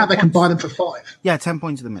 So now they can buy them for 5. Yeah, 10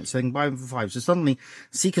 points at the minute. So they can buy them for 5. So suddenly,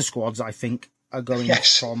 Seeker Squads, I think, are going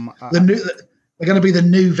from they're going to be the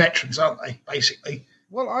new veterans, aren't they? Basically.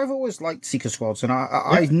 Well, I've always liked Seeker Squads, and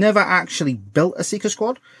I've never actually built a Seeker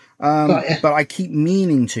Squad, but I keep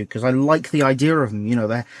meaning to, because I like the idea of them.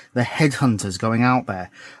 They're headhunters going out there.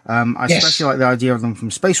 I especially like the idea of them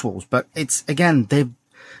from Space Wolves, but it's, again,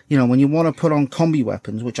 when you want to put on combi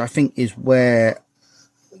weapons, which I think is where,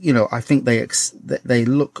 I think they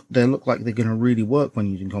look like they're going to really work when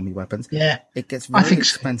using combi weapons. Yeah. It gets very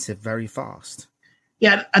expensive very fast.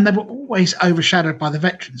 Yeah, and they were always overshadowed by the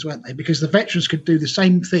veterans, weren't they? Because the veterans could do the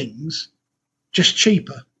same things, just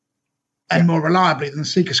cheaper and more reliably than the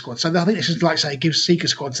Seeker Squad. So I think this is, like say, gives Seeker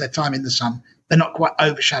Squads their time in the sun. They're not quite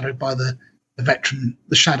overshadowed by the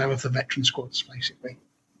shadow of the veteran squads, basically.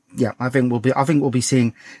 Yeah, I think we'll be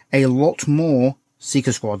seeing a lot more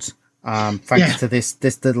Seeker Squads, thanks to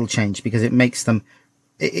this little change, because it makes them,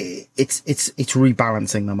 it's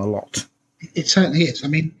rebalancing them a lot. It certainly is. I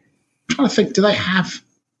mean, I'm trying to think, do they have,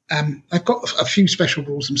 they've got a few special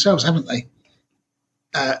rules themselves, haven't they?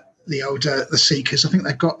 The Seekers, I think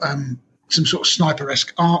they've got some sort of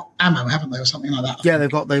sniper-esque ammo, haven't they, or something like that? Yeah,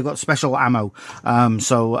 they've got special ammo.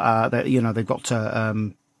 They've got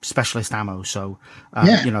specialist ammo. So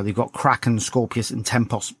they've got Kraken, Scorpius, and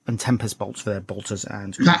Tempest bolts for their bolters.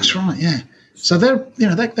 And that's right. Yeah. So they're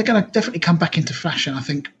going to definitely come back into fashion, I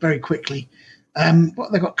think, very quickly.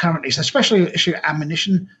 What they've got currently, so special issue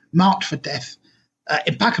ammunition, marked for death,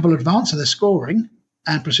 impeccable advance of their scoring,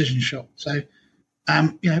 and precision shot. So,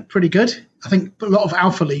 pretty good. I think a lot of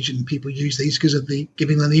Alpha Legion people use these because of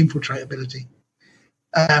giving them the infiltrate ability,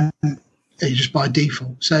 just by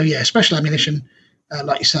default. So special ammunition,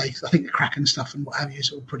 like you say, I think the Kraken stuff and what have you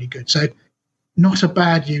is all pretty good. So, not a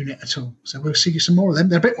bad unit at all. So we'll see some more of them.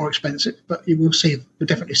 They're a bit more expensive, but we'll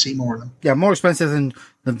definitely see more of them. Yeah, more expensive than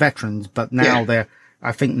the veterans, but now they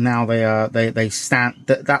stand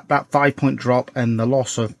that 5 point drop, and the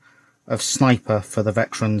loss of sniper for the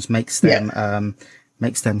veterans makes them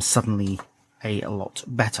suddenly a lot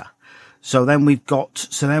better. So then now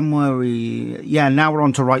we're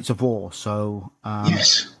on to Rights of War. So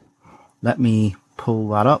let me pull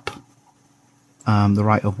that up. The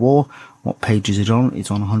Right of War. What page is it on?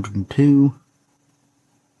 It's on 102.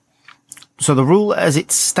 So the rule as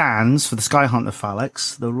it stands for the Skyhunter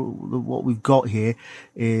Phalanx, what we've got here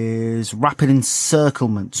is rapid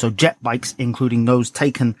encirclement. So jet bikes, including those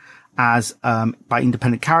taken as by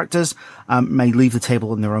independent characters, may leave the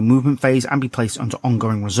table in their own movement phase and be placed under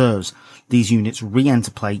ongoing reserves. These units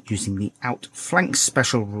re-enter play using the outflank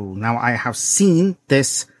special rule. Now, I have seen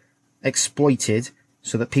this exploited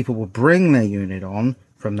so that people will bring their unit on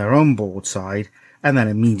from their own board side and then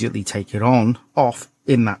immediately take it off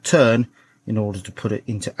in that turn in order to put it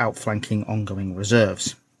into outflanking ongoing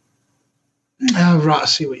reserves. Oh, right. I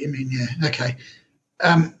see what you mean. Yeah. Okay.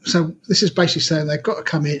 So this is basically saying they've got to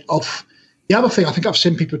come in off. The other thing I think I've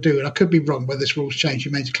seen people do, and I could be wrong where this rule's changed,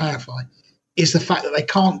 you may need to clarify, is the fact that they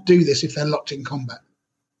can't do this if they're locked in combat.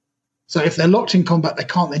 So if they're locked in combat, they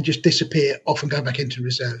can't then just disappear off and go back into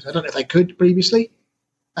reserves. I don't know if they could previously.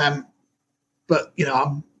 But,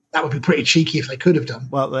 that would be pretty cheeky if they could have done.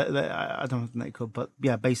 Well, I don't think they could, but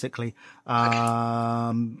yeah, basically.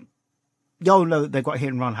 No, they've got hit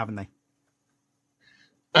and run, haven't they?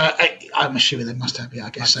 I'm assuming they must have, I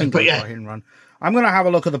guess so. But hit and run. I'm going to have a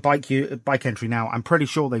look at the bike entry now. I'm pretty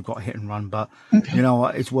sure they've got hit and run, but you know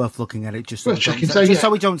what? It's worth looking at it just so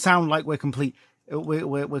we don't sound like we're complete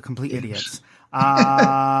idiots.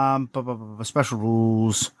 Special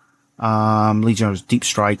rules. Legionnaires, deep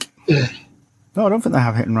strike. Yeah. No, I don't think they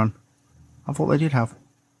have hit and run. I thought they did have.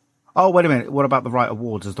 Oh, wait a minute. What about the Right of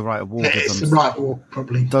War? Does the Right of War give them? It's the Right of War,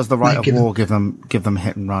 probably. Does the Right of War give them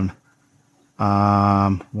hit and run?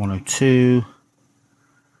 102.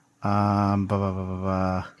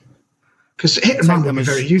 Because hit and run would be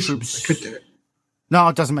very useful. They could do it. No,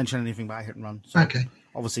 it doesn't mention anything about hit and run. So okay.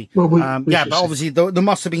 Obviously, well, but obviously there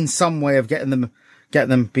must have been some way of getting them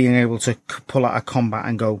being able to pull out a combat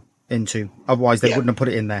and go into. Otherwise, they wouldn't have put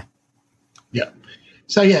it in there. Yeah.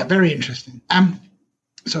 So yeah, very interesting.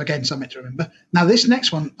 So again, something to remember. Now, this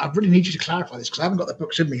next one, I really need you to clarify this because I haven't got the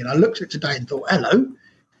books with me, and I looked at it today and thought, hello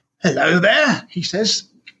there, he says,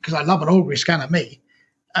 because I love an augury scanner, me.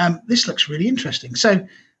 This looks really interesting. So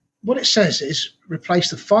what it says is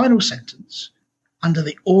replace the final sentence under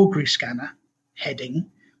the augury scanner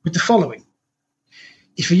heading with the following.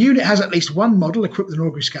 If a unit has at least one model equipped with an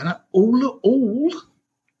augury scanner, all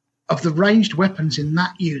of the ranged weapons in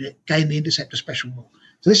that unit gain the Interceptor special rule.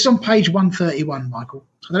 So this is on page 131, Michael.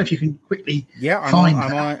 So I don't know if you can quickly find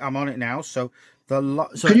that. I'm on it now. So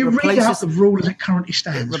can you read out the rule as it currently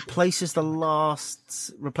stands? It replace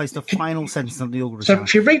the final sentence of the augury scanner. So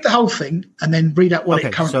if you read the whole thing and then read out what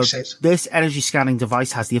it currently says. This energy scanning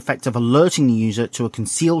device has the effect of alerting the user to a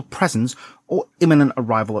concealed presence or imminent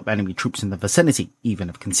arrival of enemy troops in the vicinity, even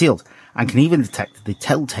if concealed, and can even detect the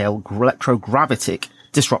telltale electrogravitic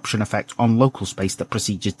disruption effect on local space that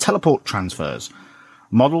precedes teleport transfers.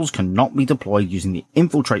 Models cannot be deployed using the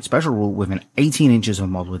infiltrate special rule within 18 inches of a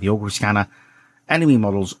model with the augury scanner. Enemy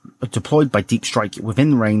models deployed by deep strike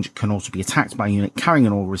within range can also be attacked by a unit carrying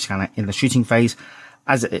an augury scanner in the shooting phase,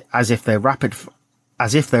 as if their rapid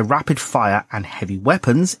fire and heavy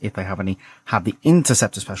weapons, if they have any, have the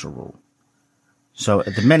interceptor special rule. So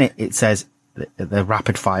at the minute it says the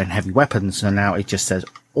rapid fire and heavy weapons, so now it just says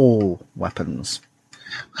all weapons.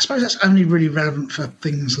 I suppose that's only really relevant for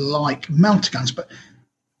things like melter guns, but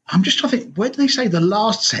I'm just trying to think, where do they say the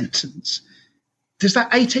last sentence? Does that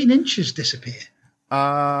 18 inches disappear?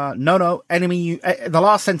 No. The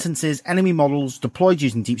last sentence is enemy models deployed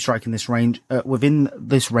using deep strike in this range, within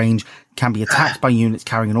this range can be attacked by units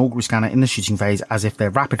carrying an augury scanner in the shooting phase as if their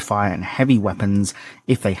rapid fire and heavy weapons,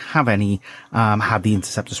 if they have any, have the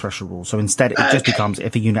interceptor special rule. So instead it just becomes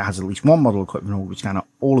if a unit has at least one model equipped with an augury scanner,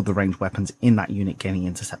 all of the ranged weapons in that unit gaining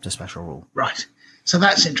interceptor special rule. Right. So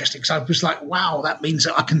that's interesting. So I was like, wow, that means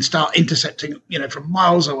that I can start intercepting, from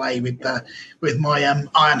miles away with my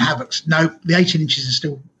Iron Havocs. No, the 18 inches is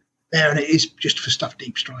still there, and it is just for stuff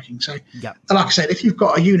deep striking. So, like I said, if you've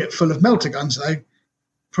got a unit full of melter guns, though,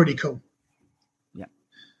 pretty cool. Yeah.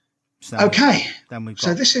 So, okay.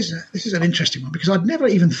 So this is an interesting one because I'd never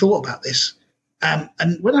even thought about this. And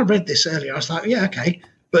when I read this earlier, I was like, yeah, okay.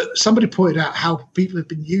 But somebody pointed out how people have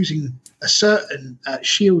been using a certain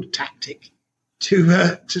shield tactic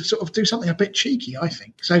to sort of do something a bit cheeky, I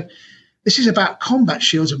think. So this is about combat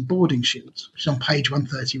shields and boarding shields, which is on page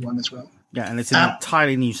 131 as well. Yeah, and it's an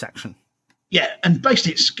entirely new section. Yeah, and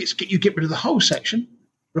basically you get rid of the whole section,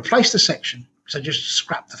 replace the section, so just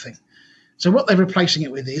scrap the thing. So what they're replacing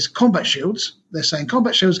it with is combat shields. They're saying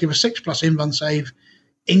combat shields give a 6+ invuln save,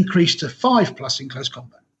 increase to 5+ in close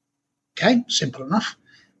combat. Okay, simple enough.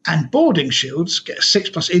 And boarding shields get a 6+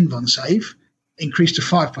 invuln save, increased to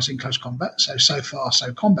 5+ in close combat, so far,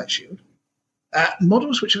 so combat shield.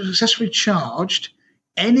 Models which have successfully charged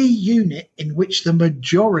any unit in which the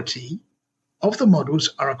majority of the models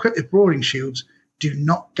are equipped with boarding shields do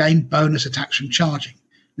not gain bonus attacks from charging.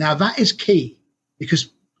 Now, that is key because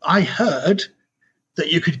I heard that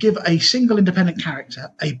you could give a single independent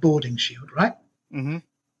character a boarding shield, right? Mm-hmm.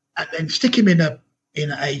 And then stick him in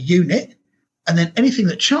a unit, and then anything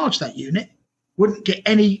that charged that unit wouldn't get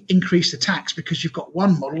any increased attacks because you've got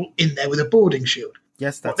one model in there with a boarding shield.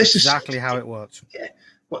 Yes, that's exactly how it works. Yeah,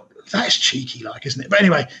 well, that's cheeky, isn't it? But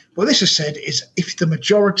anyway, what this has said is if the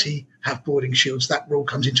majority have boarding shields, that rule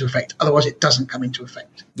comes into effect. Otherwise, it doesn't come into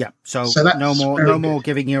effect. Yeah, so that's no more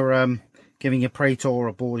giving your Praetor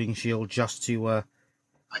a boarding shield just to.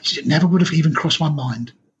 It never would have even crossed my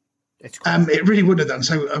mind. It's cool. It really would have done.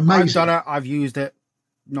 So amazing. I've done it. I've used it.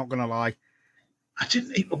 Not gonna lie. I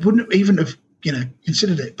wouldn't even have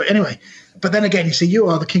considered it. But anyway, but then again, you see, you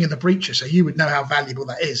are the king of the breacher, so you would know how valuable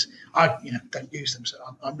that is. I don't use them, so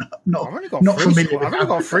I'm not familiar with. I've only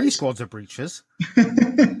got 3 squads of breachers.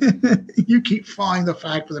 You keep flying the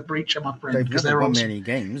flag for the breacher, my friend. They've never won many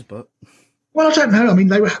games, but well, I don't know. I mean,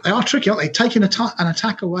 they are tricky, aren't they? Taking an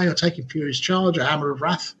attack away, or taking Furious Charge, or Hammer of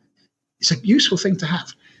Wrath. It's a useful thing to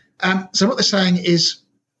have. So what they're saying is,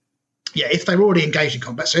 yeah, if they're already engaged in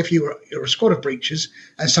combat, so if you're a squad of breachers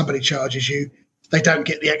and somebody charges you, they don't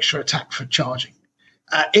get the extra attack for charging.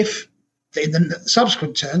 If in the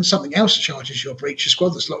subsequent turn something else charges your breacher squad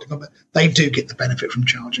that's locked in combat, they do get the benefit from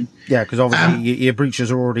charging. Yeah, because obviously your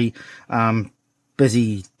breachers are already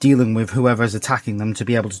busy dealing with whoever's attacking them to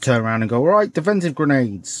be able to turn around and go, all right, defensive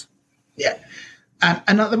grenades. Yeah.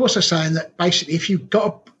 And they're also saying that basically, if you've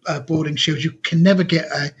got a boarding shield, you can never get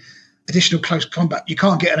a additional close combat. You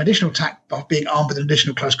can't get an additional attack by being armed with an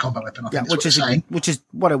additional close combat weapon. I think which is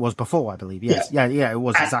what it was before, I believe. Yes, yeah, it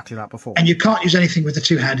was exactly that before. And you can't use anything with the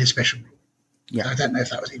two-handed special rule. Yeah, I don't know if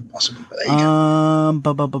that was even possible, but there you go.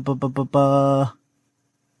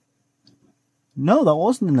 No, that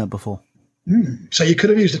wasn't in there before. So you could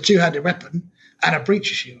have used a two-handed weapon and a breacher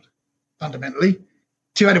shield. Fundamentally,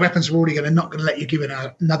 two-handed weapons are already not going to let you give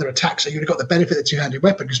another attack, so you'd have got the benefit of the two-handed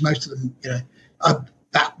weapon because most of them, are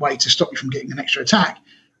that way to stop you from getting an extra attack,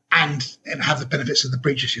 and have the benefits of the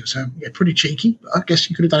breacher shield. So yeah, pretty cheeky, but I guess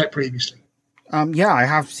you could have done it previously. I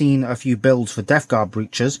have seen a few builds for Death Guard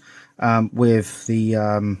breachers with the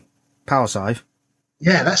power scythe.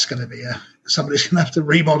 Yeah, that's going to be somebody's going to have to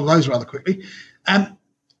remodel those rather quickly.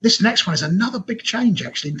 This next one is another big change.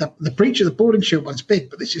 Actually, the breach of the boarding shield one's big,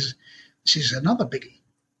 but this is another biggie.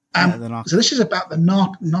 So this is about the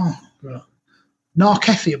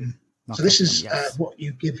Narkethium. So this is what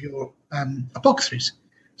you give your apothecaries.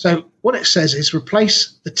 So what it says is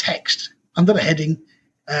replace the text under the heading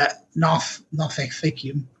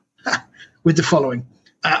Narkethium with the following.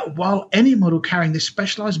 While any model carrying this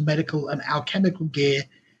specialized medical and alchemical gear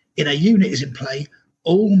in a unit is in play,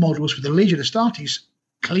 all models with the Legion Astartes,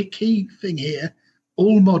 key thing here,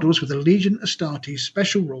 all models with the Legion Astartes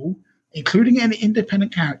special rule, including any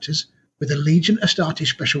independent characters with the Legion Astartes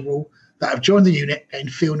special rule that have joined the unit, gain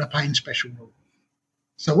Feel No Pain special rule.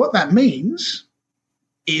 So what that means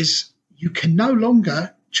is you can no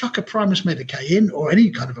longer chuck a Primus Medicae in, or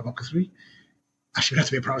any kind of apothecary, actually it would have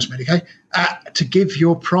to be a Primus Medicae, to give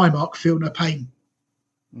your Primarch Feel No Pain.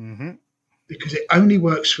 Mm-hmm. Because it only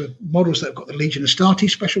works for models that have got the Legion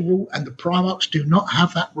Astartes special rule, and the Primarchs do not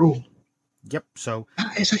have that rule. Yep. So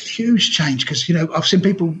that is a huge change because, I've seen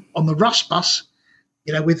people on the Rust bus,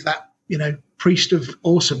 with that, Priest of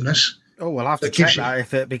Awesomeness. Oh, we'll have to check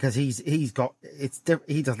that because he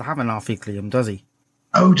doesn't have an Arthiclium, does he?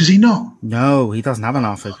 Oh, does he not? No, he doesn't have an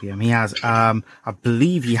Arthiclium. He has, I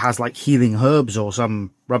believe he has like healing herbs or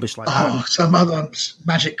some rubbish like that. Oh, some other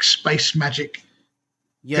space magic.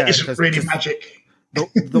 Yeah, it isn't really magic.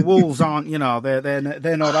 The wolves aren't,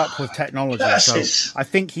 they're not up with technology. So I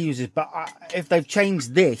think he uses. But if they've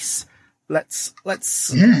changed this, let's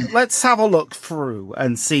have a look through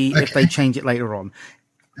and see if they change it later on.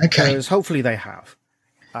 Okay. Because hopefully they have.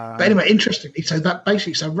 But anyway, interestingly, so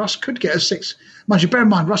Russ could get a 6. Mind you, bear in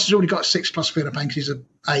mind, Russ has already got 6 plus Feel No Pain because he's a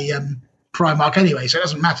Primarch anyway, so it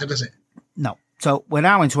doesn't matter, does it? No. So we're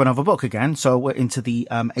now into another book again. So we're into the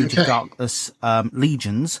Age of Darkness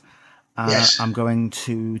Legions. Yes. I'm going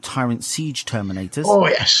to Tyrant Siege Terminators. Oh,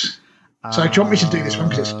 yes. So do you want me to do this one?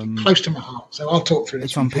 Because it's close to my heart. So I'll talk through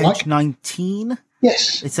this. It's on page 19.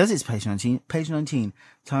 Yes. It says it's page 19. Page 19.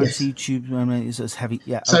 Tyrant Siege Terminators is heavy.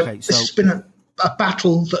 Yeah, so okay. This has been a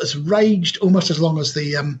battle that has raged almost as long as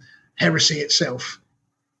the heresy itself.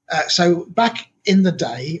 So back in the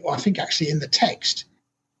day, or I think actually in the text,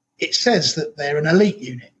 it says that they're an elite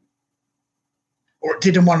unit, or it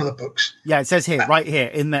did in one of the books. Yeah, it says here, right here,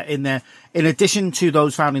 in addition to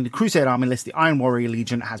those found in the Crusade Army list, the Iron Warrior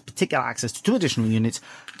Legion has particular access to 2 additional units: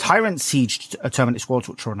 Tyrant Siege Terminator Squads,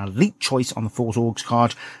 which are an elite choice on the Force Orgs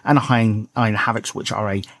card, and Iron Havocs, which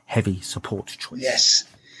are a heavy support choice. Yes.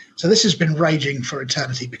 So this has been raging for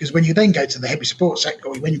eternity because when you then go to the heavy support sector,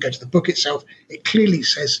 or when you go to the book itself, it clearly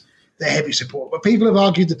says they're heavy support. But people have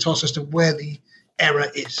argued the toss as to where the error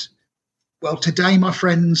is. Well, today, my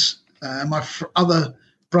friends, other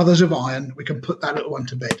brothers of iron, we can put that little one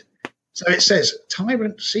to bed. So it says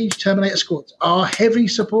Tyrant Siege Terminator Squads are heavy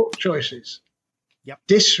support choices. Yep.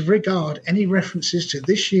 Disregard any references to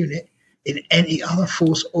this unit in any other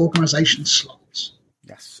force organization slots.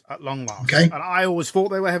 Yes, at long last. Okay. And I always thought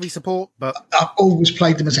they were heavy support, but I've always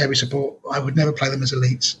played them as heavy support. I would never play them as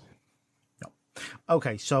elites. No.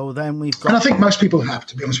 Okay, so then we've got... And I think most people have,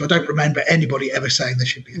 to be honest. I don't remember anybody ever saying they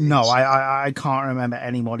should be elites. No, I can't remember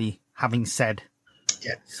anybody having said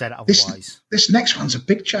otherwise. This next one's a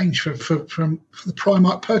big change from the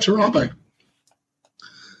Primarch Perturabo.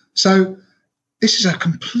 So this is a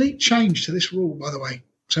complete change to this rule, by the way.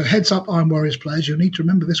 So heads up, Iron Warriors players, you'll need to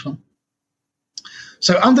remember this one.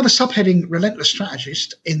 So under the subheading Relentless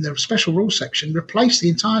Strategist, in the special rules section, replace the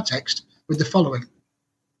entire text with the following.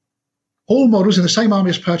 All models in the same army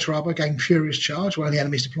as Perturabo gain Furious Charge while in the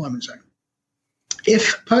enemy's deployment zone.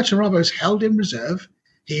 If Perturabo is held in reserve,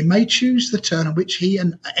 he may choose the turn on which he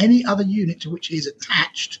and any other unit to which he is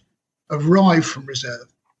attached arrive from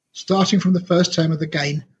reserve, starting from the first turn of the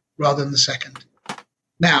game rather than the second.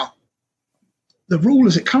 Now, the rule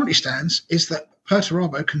as it currently stands is that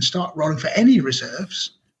Perturabo can start rolling for any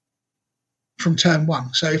reserves from turn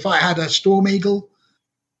one. So if I had a Storm Eagle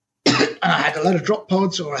and I had a load of drop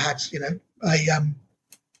pods, or I had,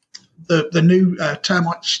 the new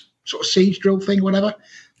termite sort of siege drill thing, whatever,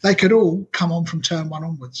 they could all come on from turn one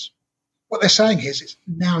onwards. What they're saying is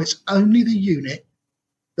now it's only the unit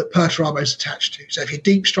that Perturabo is attached to. So if you're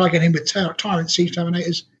deep striking in with Tyrant Siege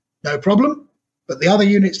Terminators, no problem. But the other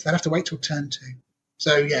units, they'll have to wait till turn two.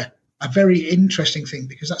 So, yeah, a very interesting thing,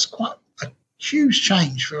 because that's quite a huge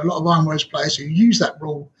change for a lot of Iron Warriors players who use that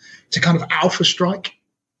rule to kind of alpha strike.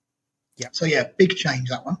 Yeah. So, yeah, big change,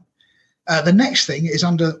 that one. The next thing is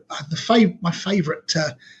under my favourite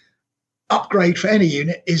upgrade for any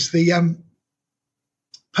unit is the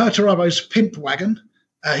Perturabo's Pimp Wagon,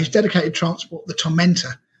 his dedicated transport, the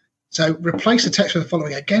Tormentor. So replace the text with the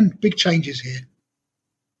following. Again, big changes here.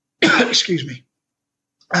 Excuse me.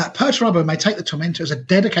 Perturabo may take the Tormentor as a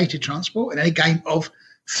dedicated transport in any game of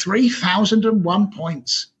 3,001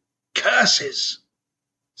 points. Curses.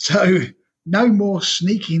 So no more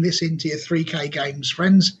sneaking this into your 3K games,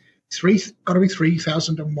 friends. Got to be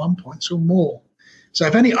 3,001 points or more. So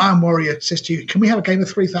if any Iron Warrior says to you, can we have a game of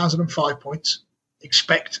 3,005 points?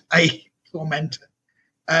 Expect a Tormentor.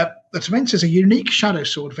 The Tormentor is a unique Shadow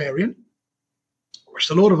Sword variant, which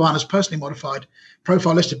the Lord of Iron has personally modified.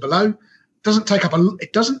 Profile listed below. It doesn't take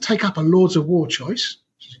up a Lords of War choice,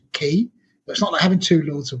 which is key. But it's not like having two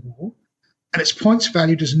Lords of War. And its points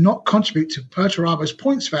value does not contribute to Perturabo's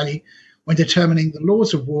points value when determining the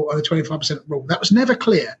Lords of War or the 25% rule. That was never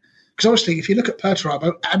clear. Because obviously, if you look at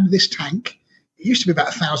Perturabo and this tank, it used to be about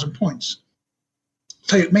 1,000 points.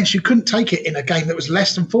 So it means you couldn't take it in a game that was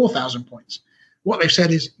less than 4,000 points. What they've said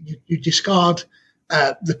is you discard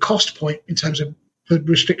the cost point in terms of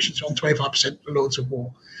restrictions on 25% for Lords of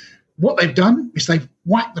War. What they've done is they've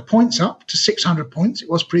whacked the points up to 600 points. It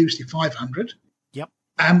was previously 500. Yep.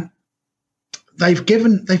 They've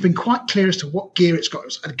been quite clear as to what gear it's got.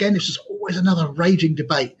 And again, this is always another raging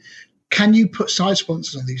debate. Can you put side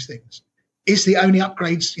sponsors on these things? Is the only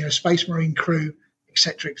upgrades, Space Marine crew,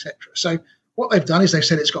 etc., etc. So what they've done is they've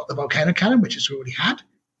said it's got the Volcano Cannon, which it's already had.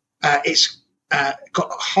 It's got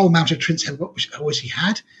a whole mounted Trince Headbutt, which it always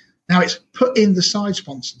had. Now it's put in the side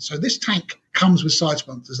sponsors. So this tank comes with side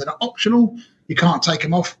sponsors. They're not optional. You can't take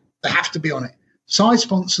them off. They have to be on it. Side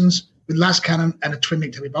sponsors with Las Cannon and a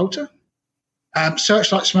twin-linked heavy bolter.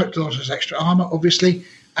 Searchlight Smoke Delivers extra armor, obviously.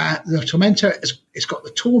 The Tormentor, it's got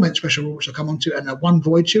the Torment special rule, which I'll come on to, and a one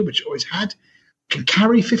Void Shield, which it always had. Can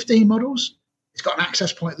carry 15 models. It's got an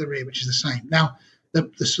access point at the rear, which is the same. Now,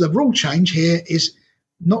 the rule change here is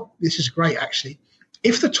not, this is great actually.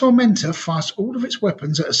 If the Tormentor fires all of its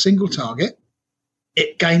weapons at a single target,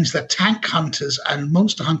 it gains the Tank Hunters and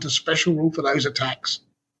Monster Hunters special rule for those attacks.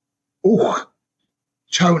 Oh,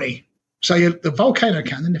 Tony. So the Volcano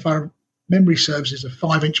Cannon, if our memory serves, is a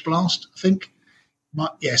 5-inch blast, I think.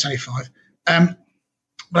 It's only 5.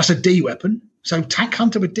 That's a D weapon. So Tank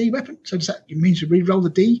Hunter with D weapon. So does that mean you re-roll the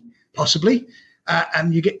D? Possibly.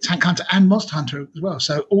 And you get Tank Hunter and Monster Hunter as well.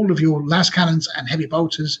 So all of your las cannons and heavy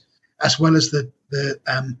bolters, as well as the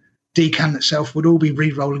D cannon itself, would all be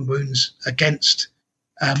re-rolling wounds against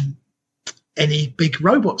any big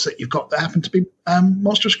robots that you've got that happen to be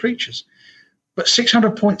monstrous creatures. But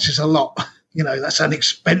 600 points is a lot. That's an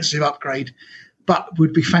expensive upgrade, but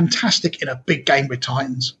would be fantastic in a big game with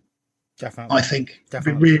Titans. Definitely. I think.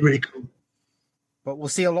 Definitely. It'd be really, really cool. But we'll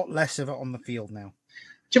see a lot less of it on the field now.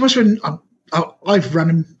 Do you know when I've run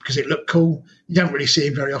him because it looked cool. You don't really see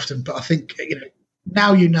him very often, but I think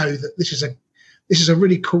now you know that this is a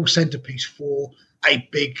really cool centerpiece for a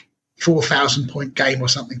big 4,000 point game or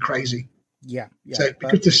something crazy. Yeah. So it'd be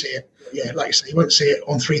good to see it. Yeah, like you say, you won't see it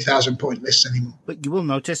on 3,000 point lists anymore. But you will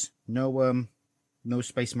notice no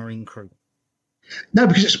Space Marine crew. No,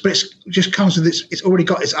 because it just comes with it's already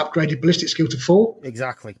got its upgraded ballistic skill to 4.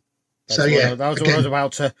 Exactly. That was what I was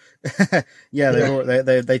about to.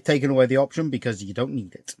 They've taken away the option because you don't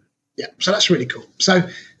need it. Yeah, so that's really cool. So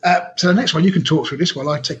the next one, you can talk through this while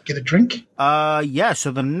I get a drink.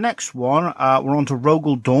 So the next one, we're on to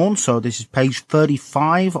Rogel Dawn. So this is page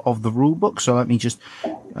 35 of the rulebook. So let me just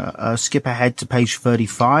skip ahead to page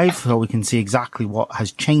 35 so we can see exactly what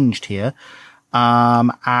has changed here.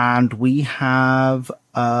 And we have,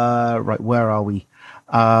 where are we?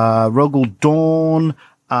 Rogel Dawn.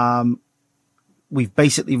 We've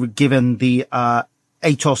basically given the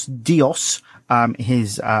Atos Dios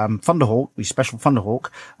his Thunderhawk, his special Thunderhawk,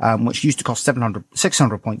 which used to cost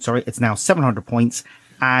 600 points. It's now 700 points,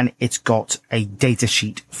 and it's got a data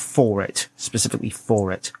sheet for it, specifically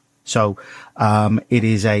for it. So it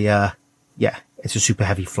is it's a super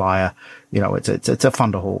heavy flyer. It's a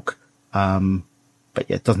Thunderhawk. but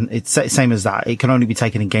yeah, it doesn't. It's same as that. It can only be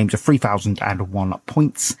taken in games of 3,001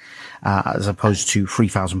 points, as opposed to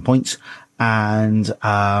 3,000 points. And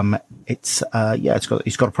he's got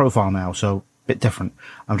a profile now, so a bit different.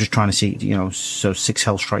 I'm just trying to see, so 6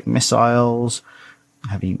 Hellstrike missiles,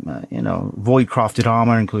 heavy, void crafted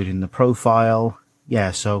armor, including the profile.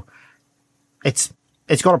 Yeah, so it's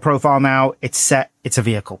got a profile now. It's set. It's a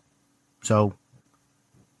vehicle, so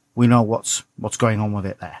we know what's going on with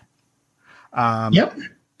it there. Yep.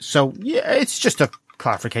 So yeah, it's just a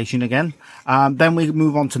clarification again. Then we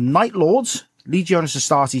move on to Night Lords. Legionis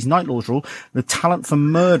Astartes Night Lords rule. The talent for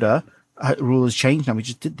murder rule has changed. Now, we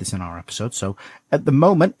just did this in our episode. So at the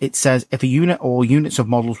moment, it says if a unit or units of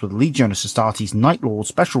models with Legionis Astartes Night Lords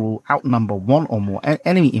special rule outnumber one or more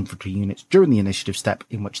enemy infantry units during the initiative step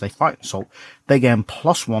in which they fight an assault, they gain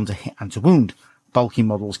 +1 to hit and to wound. Bulky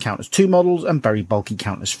models count as 2 models and very bulky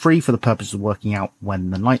count as 3 for the purpose of working out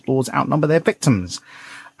when the Night Lords outnumber their victims.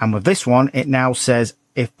 And with this one, it now says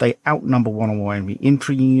if they outnumber one or more enemy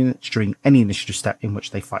infantry units during any initiative step in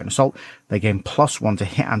which they fight an assault, they gain +1 to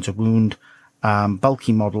hit and to wound.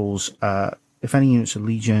 Bulky models, if any units of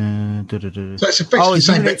Legion... So it's effectively the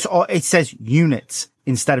same units, or it says units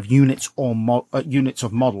instead of units or units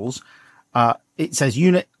of models. It says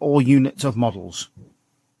unit or units of models.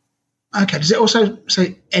 Okay, does it also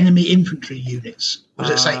say enemy infantry units? Or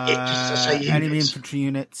does it say units? Enemy infantry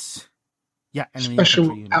units. Yeah, enemy special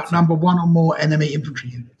infantry units, outnumber one or more enemy infantry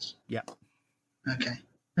units. Yeah. Okay.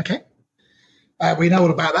 We know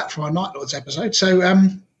all about that from our Night Lords episode. So,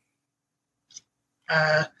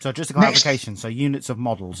 so just a clarification. So units of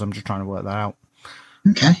models. I'm just trying to work that out.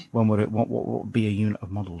 Okay. What would be a unit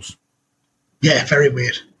of models? Yeah, very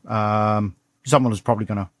weird. Someone is probably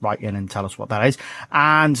going to write in and tell us what that is.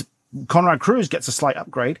 And Conrad Cruz gets a slight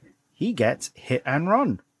upgrade. He gets hit and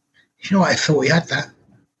run. You know what? I thought he had that.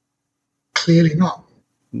 Clearly not.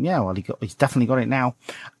 Yeah, well, he's definitely got it now.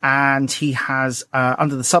 And he has,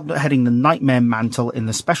 under the subheading, the Nightmare Mantle in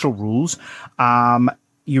the special rules,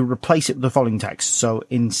 you replace it with the following text. So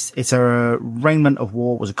it's a raiment of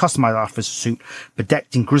war was a customized officer suit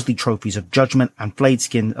bedecked in grisly trophies of judgment and flayed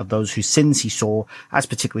skin of those whose sins he saw as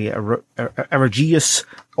particularly egregious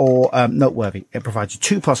or noteworthy. It provides a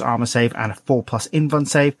 2+ armor save and a 4+ invuln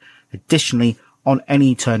save. Additionally, on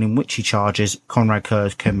any turn in which he charges, Conrad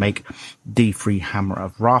Kurz can make D3 Hammer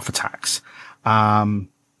of Wrath attacks.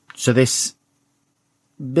 So this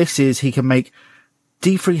is, he can make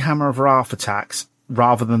D3 Hammer of Wrath attacks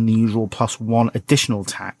rather than the usual +1 additional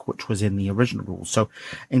attack, which was in the original rules. So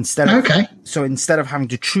instead of having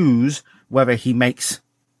to choose whether he makes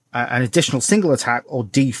an additional single attack or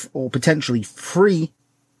potentially 3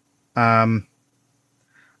 Hammer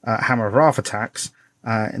of Wrath attacks,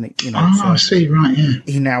 I see, right, yeah.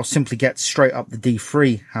 He now simply gets straight up the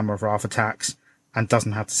D3 Hammer of Wrath attacks and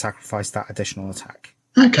doesn't have to sacrifice that additional attack.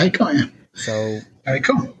 Okay, got you. So very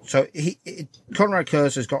cool. So Conrad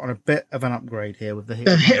Kurz has got on a bit of an upgrade here with the hit.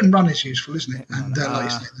 The hit and run is useful, isn't it? And like you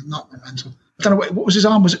say, the Nightmare Mantle. I don't know what was his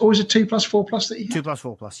arm. Was it always a 2+, 4+ that he had?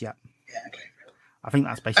 2+, 4+, yeah. Yeah, okay. I think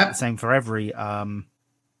that's basically the same for every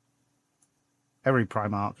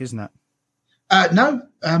Primarch, isn't it? No.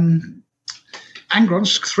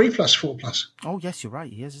 Angron's 3+, 4+. Oh yes, you're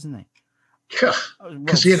right. He is, isn't he?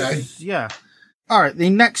 Because Yeah. All right. The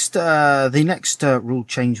next rule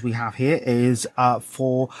change we have here is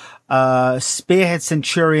for Spearhead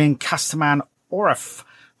Centurion Castaman Orif,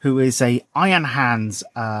 who is a Iron Hands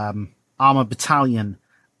armor battalion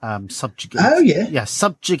subjugator. Oh yeah,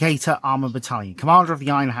 subjugator armor battalion, commander of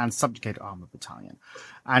the Iron Hands subjugator armor battalion,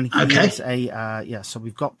 and he is a So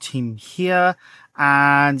we've got him here.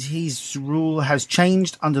 And his rule has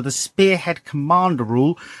changed under the Spearhead Commander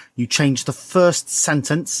rule. You change the first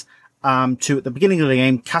sentence to at the beginning of the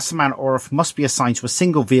game, Castaman Orif must be assigned to a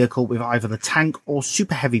single vehicle with either the tank or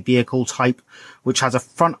super heavy vehicle type, which has a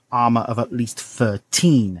front armor of at least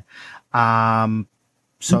 13. So at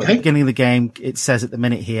the beginning of the game, it says at the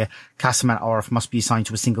minute here, Castaman Orif must be assigned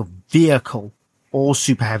to a single vehicle or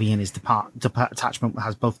super heavy in his detachment that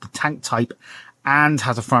has both the tank type and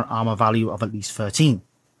has a front armor value of at least 13.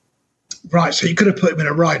 Right, so you could have put him in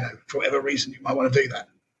a Rhino for whatever reason. You might want to do that.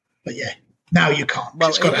 But yeah, now you can't.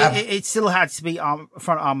 Well, it still had to be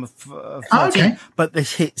front armor 13, but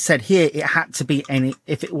it said here it had to be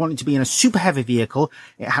if it wanted to be in a super heavy vehicle,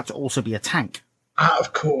 it had to also be a tank.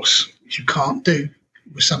 Of course, which you can't do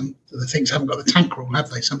with some of the things haven't got the tank rule, have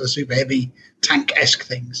they? Some of the super heavy tank-esque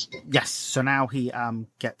things. Yes, so now he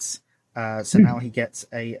gets... now he gets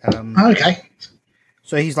a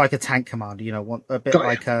So he's like a tank commander, a bit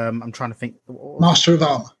like I'm trying to think. Master of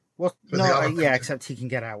Armor. What? No, except he can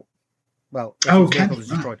get out. Well, if his vehicle is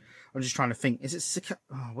destroyed. I'm just trying to think. Is it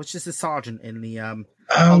which is the sergeant in the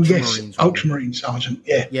Ultramarines? Ultramarine sergeant.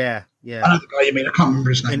 Yeah. Yeah. I know the guy you mean. I can't remember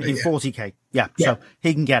his name. In 40k. Yeah. So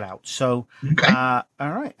he can get out. So okay. All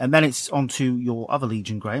right, and then it's on to your other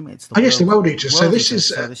Legion, Graham. It's the the World Eaters. So this is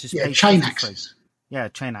chain 53. axes. Yeah,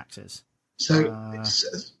 chain axes. So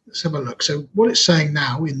let's have a look. So what it's saying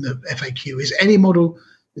now in the FAQ is any model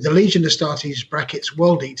with the Legion Astartes brackets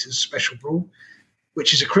World Eaters special rule,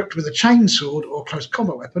 which is equipped with a chain sword or close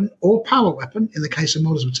combat weapon or power weapon, in the case of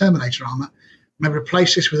models with Terminator armor, may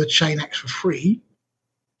replace this with a chain axe for free,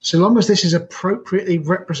 so long as this is appropriately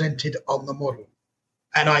represented on the model.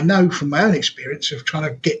 And I know from my own experience of trying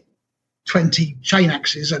to get 20 chain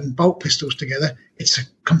axes and bolt pistols together, it's a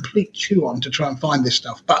complete chew-on to try and find this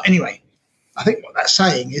stuff. But anyway, I think what that's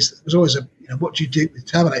saying is there's always what do you do with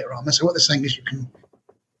Terminator armor? So what they're saying is you can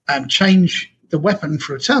change the weapon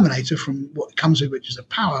for a Terminator from what it comes with, which is a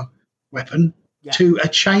power weapon, to a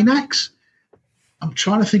chain axe. I'm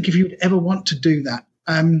trying to think if you would ever want to do that.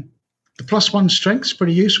 The +1 strength is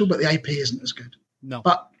pretty useful, but the AP isn't as good. No.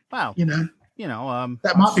 But, wow.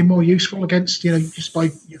 That might be more useful against, just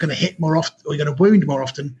by you're going to hit more often or you're going to wound more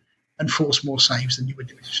often and force more saves than you would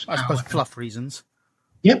do with just I suppose fluff reasons.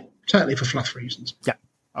 Yep, totally for fluff reasons. Yeah.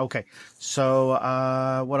 Okay.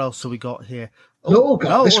 So what else have we got here?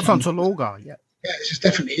 Lorgar. What's on to Lorgar? Yeah. Yeah, this is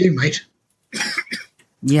definitely you, mate.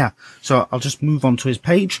 Yeah. So I'll just move on to his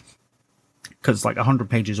page because it's like 100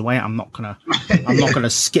 pages away. I'm not gonna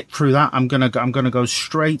skip through that. I'm gonna go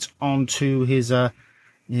straight on to his I'm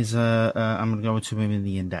gonna go into him in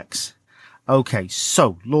the index. Okay,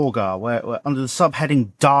 so Lorgar, we're under the subheading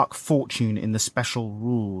Dark Fortune in the special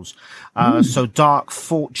rules. So Dark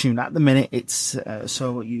Fortune at the minute, it's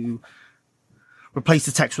so you replace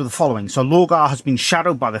the text with the following. So Lorgar has been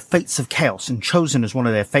shadowed by the fates of chaos and chosen as one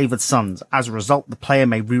of their favored sons. As a result, the player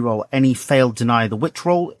may reroll any failed deny the witch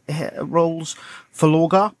rolls for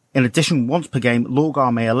Lorgar. In addition, once per game,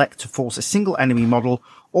 Lorgar may elect to force a single enemy model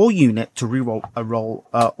or unit to reroll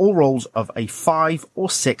all rolls of a 5 or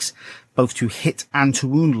 6, both to hit and to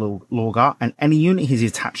wound Lorgar and any unit he's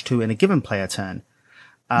attached to in a given player turn.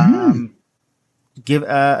 Note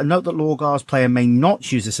that Lorgar's player may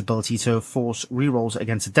not use this ability to force rerolls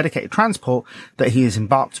against a dedicated transport that he has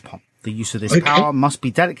embarked upon. The use of this power must be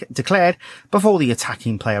declared before the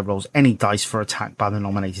attacking player rolls any dice for attack by the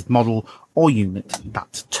nominated model or unit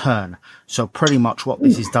that turn. So pretty much what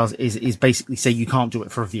this does is basically say you can't do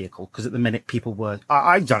it for a vehicle, because at the minute people were...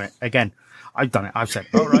 I've done it again. I've done it. I've said,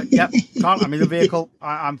 all right, yep, can't. I'm in the vehicle.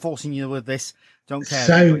 I'm forcing you with this. Don't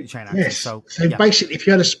care. So basically, if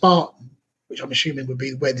you had a Spartan, which I'm assuming would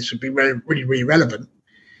be where this would be really, really relevant,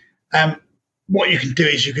 what you can do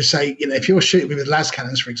is you can say, if you're shooting me with las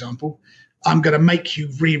cannons, for example, I'm going to make you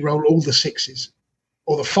re-roll all the 6s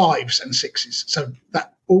or the 5s and 6s. So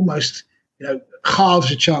that almost, halves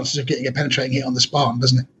your chances of getting a penetrating hit on the Spartan,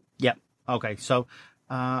 doesn't it? Yep. Okay. So,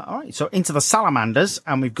 all right. So into the Salamanders,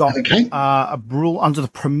 and we've got a rule under the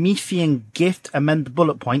Promethean gift. Amend the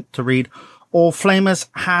bullet point to read: all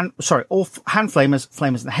hand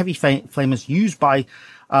flamers, and heavy flamers used by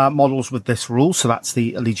models with this rule. So that's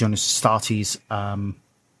the Legionis Astartes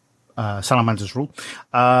Salamanders rule.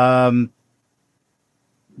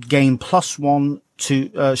 Gain +1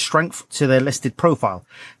 to strength to their listed profile.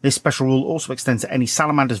 This special rule also extends to any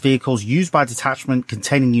Salamanders vehicles used by a detachment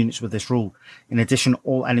containing units with this rule. In addition,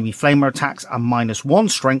 all enemy flamer attacks are -1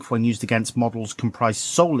 strength when used against models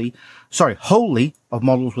comprised wholly of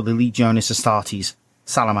models with the Legionis Astartes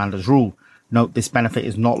Salamanders rule. Note this benefit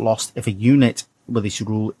is not lost if a unit with this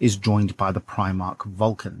rule is joined by the Primarch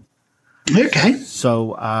Vulcan. Okay.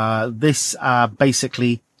 So this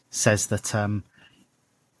basically says that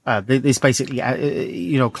this basically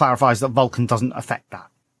clarifies that Vulcan doesn't affect that.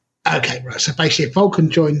 Okay, right. So basically, if Vulcan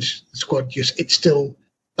joins the squad, it's still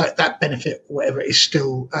that benefit, or whatever, is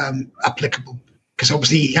still applicable, because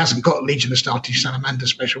obviously he hasn't got Legion Astartes Salamander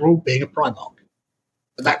special rule, being a Primarch.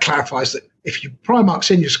 But that clarifies that if you Primarch's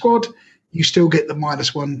in your squad, you still get the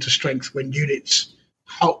 -1 to strength when units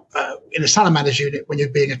in a Salamander's unit when you're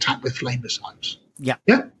being attacked with flame missiles. Yeah.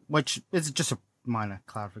 Yeah. Which is just a minor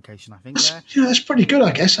clarification, I think. That's pretty good,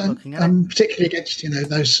 I guess. Particularly against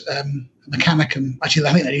those mechanic and actually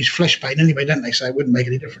I think they use Fleshbane anyway, don't they? So it wouldn't make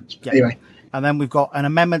any difference. But anyway. And then we've got an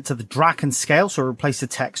amendment to the Draken scale, so replace the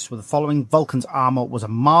text with the following: Vulcan's armor was a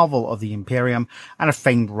marvel of the Imperium and a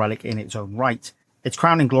famed relic in its own right. Its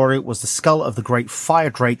crowning glory was the skull of the great fire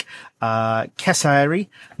drake, Kessari,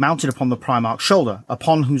 mounted upon the Primarch's shoulder,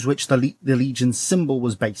 upon which the Legion's symbol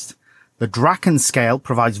was based. The Draken scale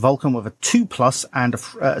provides Vulcan with a 2+ and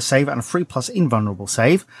a save and a 3+ invulnerable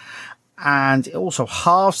save. And it also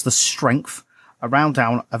halves the strength a round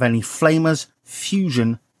down of any flamers,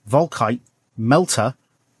 fusion, volkite, melter,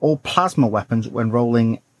 or plasma weapons when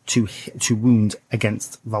rolling to wound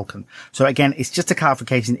against Vulcan. So again, it's just a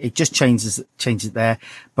clarification. It just changes there.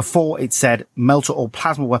 Before it said melter or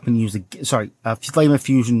plasma weapon used, flamer,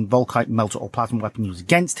 fusion, volkite, melter, or plasma weapon used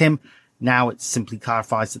against him. Now it simply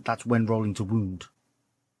clarifies that that's when rolling to wound.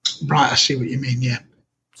 Right, I see what you mean. Yeah,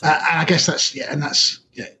 I guess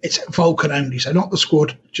it's Vulcan only, so not the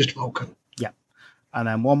squad, just Vulcan. Yeah, and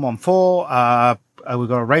then 114. We've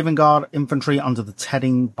got a Raven Guard infantry under the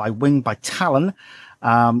heading by wing by Talon.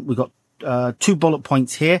 We've got 2 bullet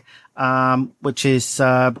points here, which is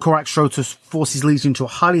Korak Strotus forces Legion to a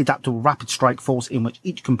highly adaptable rapid strike force in which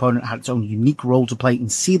each component had its own unique role to play in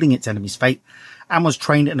sealing its enemy's fate and was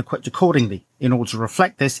trained and equipped accordingly. In order to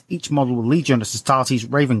reflect this, each model with Legion Astartes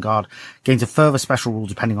Raven Guard gains a further special rule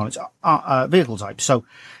depending on its vehicle type. So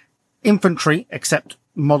infantry, except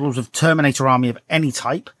models of Terminator army of any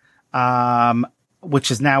type, which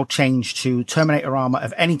has now changed to Terminator armor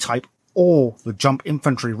of any type or the jump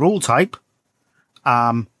infantry rule type,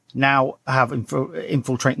 now have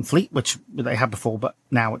infiltrating fleet, which they had before, but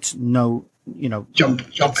now it's no, jump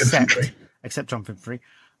infantry. Except jump infantry.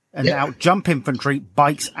 And now jump infantry,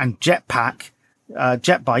 bikes, and jet bikes,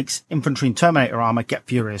 infantry and Terminator armor get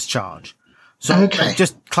Furious Charge. So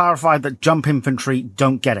just clarify that jump infantry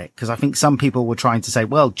don't get it, because I think some people were trying to say,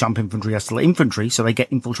 well, jump infantry are still infantry, so they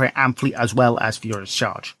get infiltrate and fleet as well as Furious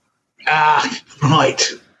Charge. Right.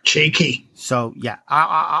 Cheeky. So yeah,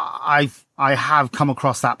 I have come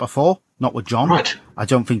across that before, not with John. Right. I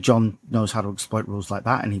don't think John knows how to exploit rules like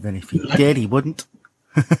that, and even if he did, he wouldn't.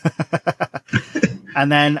 And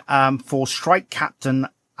then for Strike Captain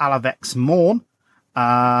Alavex Morn,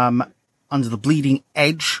 under the Bleeding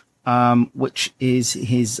Edge, which is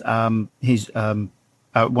his one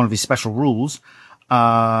of his special rules.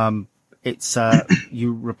 It's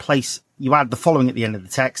you add the following at the end of the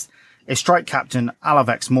text. A Strike Captain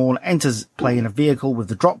Alavex Morn enters play in a vehicle with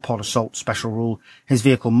the Drop Pod Assault special rule. His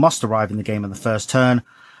vehicle must arrive in the game on the first turn.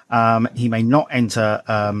 He may not enter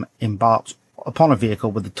embarked upon a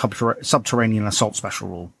vehicle with the Subterranean Assault special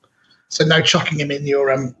rule. So no chucking him in your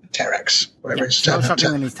Terex, whatever it's no chucking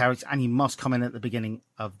him in his Terex, and he must come in at the beginning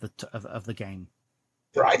of the game.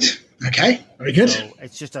 Right. Okay. Very good. So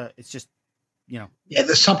it's just Yeah,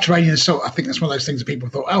 the Subterranean Assault. I think that's one of those things that people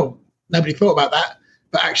thought, oh, nobody thought about that.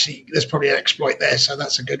 But actually, there's probably an exploit there, so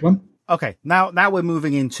that's a good one. Okay, now we're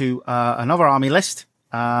moving into another army list,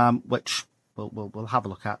 which we'll have a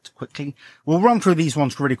look at quickly. We'll run through these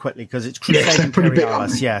ones really quickly because it's Crusade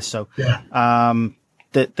Imperialis. Yeah, so we've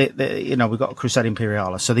got Crusade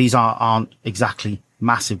Imperialis. So these aren't exactly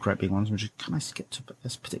massive, great big ones. Can I skip to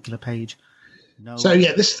this particular page? No. So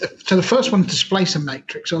yeah, so the first one, Displacer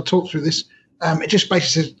Matrix. I'll talk through this. It just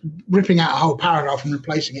basically says ripping out a whole paragraph and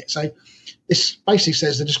replacing it. So this basically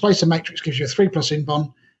says the Displacer Matrix gives you a 3+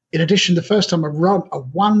 invuln. In addition, the first time a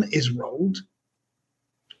 1 is rolled,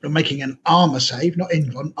 you're making an armor save, not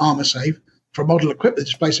invuln, armor save, for a model equipped with the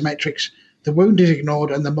Displacer Matrix. The wound is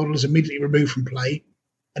ignored and the model is immediately removed from play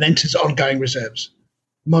and enters ongoing reserves.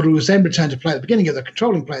 The model is then returned to play at the beginning of the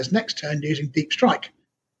controlling player's next turn using Deep Strike.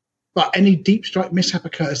 But any Deep Strike mishap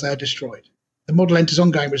occurs, they are destroyed. The model enters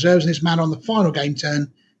ongoing reserves, and this mana on the final game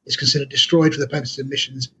turn is considered destroyed for the purposes of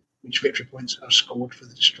missions, which victory points are scored for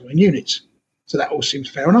the destroying units. So that all seems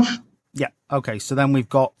fair enough. Yeah. Okay. So then we've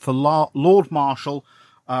got for Lord Marshal,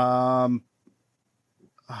 I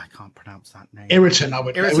can't pronounce that name. Iritan, I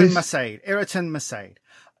would go with. Iritan Masaid.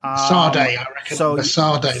 Masade, I reckon. So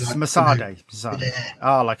Masade. Masade. Yeah.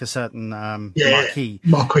 Oh, like a certain Marquis.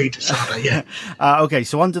 Marquis de Sade, yeah. Okay,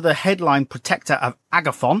 so under the headline Protector of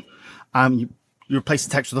Agathon, you replace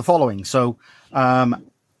the text with the following. So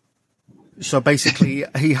basically,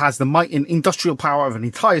 he has the might and industrial power of an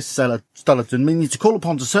entire stellar dominion to call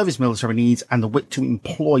upon to serve his military needs and the wit to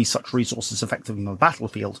employ such resources effectively on the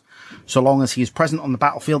battlefield. So long as he is present on the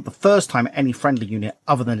battlefield the first time any friendly unit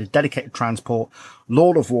other than a dedicated transport,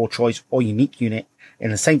 Lord of War choice, or unique unit in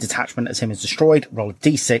the same detachment as him is destroyed, roll a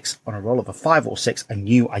d6. On a roll of a 5 or 6, a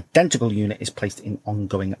new identical unit is placed in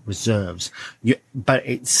ongoing reserves. But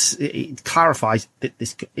it clarifies that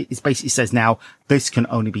it basically says now this can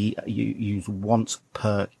only be used once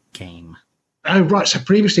per game. Oh, right. So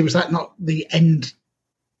previously, was that not the end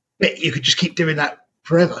bit? You could just keep doing that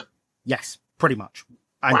forever? Yes, pretty much.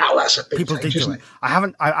 And wow, that's a big people change, did do isn't it.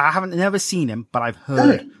 I haven't never seen him, but I've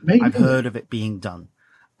heard of it being done.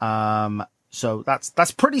 So that's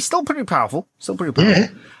still pretty powerful. Yeah.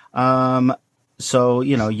 So,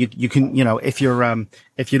 you can, if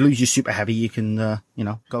you lose your super heavy, you can,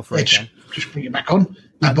 go for it again. Just bring it back on.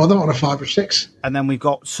 No bother on a 5 or 6. And then we've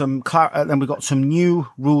got some new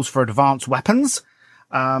rules for advanced weapons.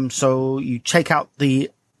 So you check out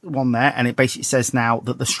the one there, and it basically says now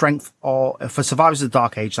that the strength for survivors of the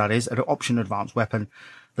Dark Age, that is, an option advanced weapon,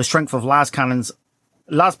 the strength of las cannons,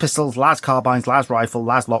 las pistols, las carbines, las rifle,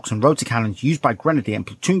 las locks, and rotary cannons used by grenadier and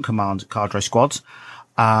platoon command cadre squads,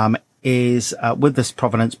 is with this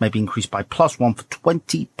provenance may be increased by +1 for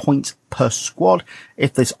 20 points per squad.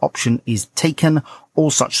 If this option is taken, all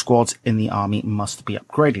such squads in the army must be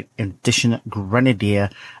upgraded. In addition, grenadier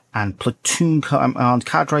and platoon command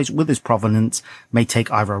cadres with this provenance may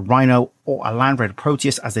take either a Rhino or a Land Raider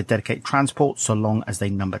Proteus as their dedicated transport, so long as they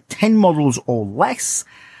number 10 models or less.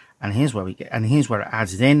 And here's where it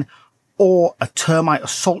adds it in, or a termite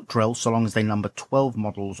assault drill, so long as they number 12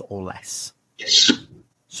 models or less. Yes.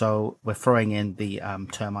 So we're throwing in the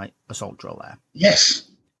termite assault drill there. Yes.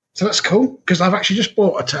 So that's cool, because I've actually just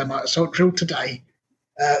bought a termite assault drill today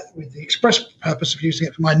with the express purpose of using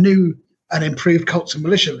it for my new and improved cults and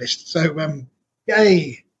militia list. So,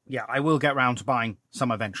 yay. Yeah, I will get round to buying some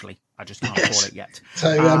eventually. I just can't afford it yet.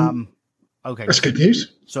 So, okay. That's good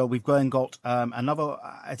news. So we've got another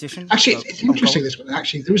addition. Actually, it's interesting, this one.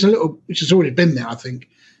 Actually, there was a little, which has already been there, I think,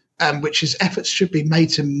 which is efforts should be made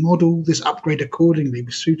to model this upgrade accordingly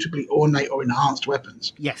with suitably ornate or enhanced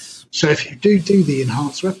weapons. Yes. So if you do the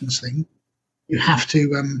enhanced weapons thing, you have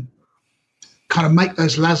to kind of make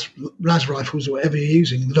those las rifles or whatever you're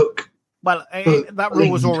using look. Well, that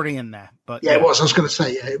rule was already in there, but yeah, it was. I was going to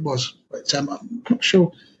say, yeah, it was. But I'm not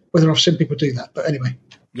sure whether I've seen people do that. But anyway.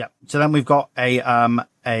 Yeah. So then we've got a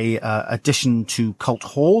addition to Cult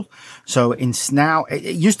Hall. So now it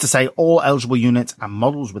used to say all eligible units and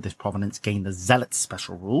models with this provenance gain the Zealot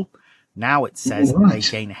special rule. Now it says they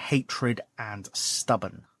gain Hatred and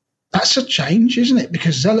Stubborn. That's a change, isn't it?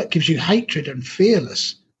 Because Zealot gives you Hatred and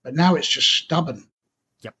Fearless, but now it's just Stubborn.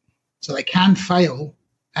 Yep. So they can fail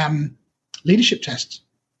leadership tests,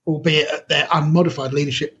 albeit their unmodified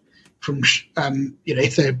leadership from,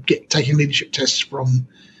 if they're taking leadership tests from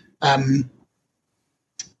in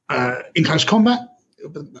close combat.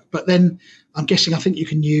 But then I think you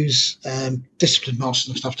can use discipline masters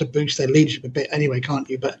and stuff to boost their leadership a bit anyway, can't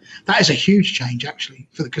you? But that is a huge change, actually,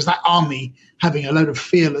 because that army having a load of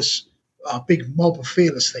fearless, big mob of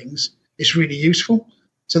fearless things is really useful.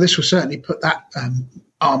 So this will certainly put that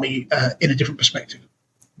army in a different perspective.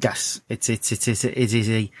 Yes, it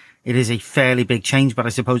is a fairly big change, but I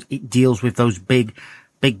suppose it deals with those big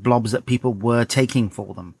blobs that people were taking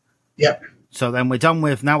for them. Yep. So then we're done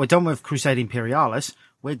with Crusade Imperialis.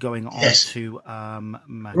 We're going on to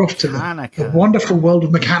Mechanica. We're off to the wonderful world of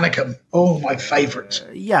Mechanicum. Oh, my favourite.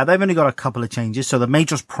 Yeah, they've only got a couple of changes. So the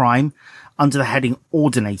Majoris Prime under the heading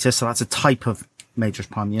Ordinator. So that's a type of Majoris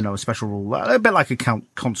Prime, a special rule, a bit like a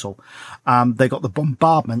console. They got the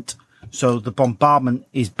Bombardment. So the Bombardment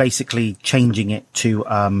is basically changing it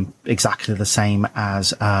to exactly the same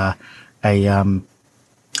as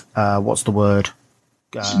what's the word?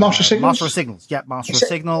 Master of Signals? Master of Signals. Yeah, Master of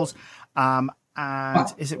Signals. And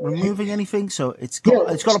is it removing anything? So it's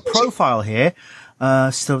got a profile here.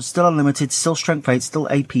 Still unlimited, still strength 8, still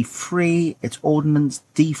AP free. It's ordnance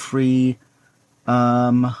D3.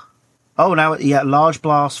 Large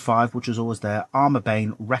blast 5, which was always there. Armor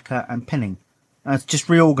Bane, Wrecker, and Pinning. It's just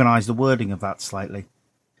reorganised the wording of that slightly.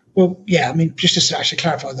 Well, yeah, I mean, just to actually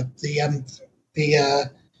clarify,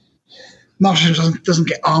 the Master doesn't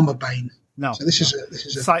get Armor Bane. No. So this is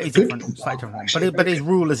a slightly different. But his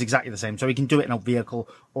rule is exactly the same. So he can do it in a vehicle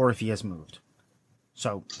or if he has moved.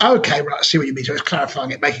 So okay, right. I see what you mean. So it's clarifying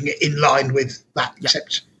it, making it in line with that,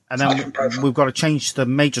 except and then we've got to change the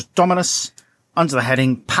Majoris Dominus under the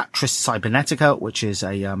heading Patris Cybernetica, which is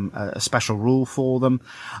a special rule for them.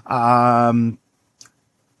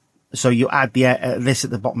 So you add this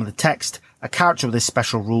at the bottom of the text. A character with this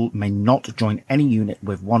special rule may not join any unit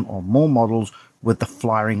with one or more models with the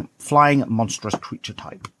flying monstrous creature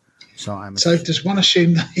type. So does one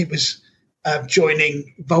assume that he was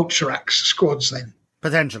joining Vulturax squads then?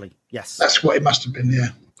 Potentially, yes. That's what it must have been, yeah.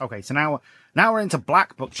 Okay, so now we're into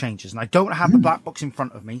Black Book changes, and I don't have the Black Books in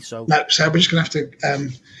front of me, so... No, so we're just going to have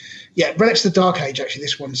to... Relics of the Dark Age, actually,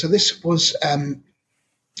 this one. So this was...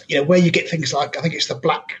 where you get things like, I think it's the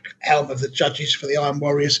Black Helm of the Judges for the Iron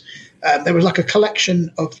Warriors. There was like a collection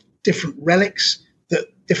of different relics that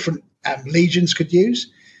different legions could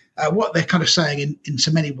use. What they're kind of saying in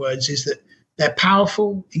so many words is that they're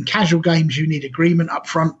powerful. In casual games, you need agreement up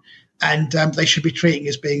front, and they should be treating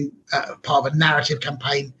as being part of a narrative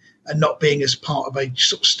campaign and not being as part of a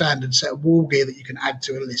sort of standard set of war gear that you can add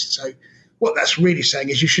to a list. So what that's really saying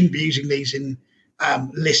is you shouldn't be using these in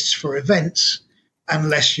lists for events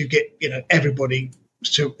unless you get everybody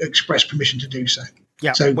to express permission to do so.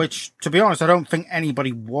 Yeah, so, which, to be honest, I don't think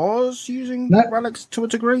anybody was using relics to a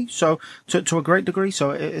degree, so to a great degree, so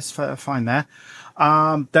it's fine there.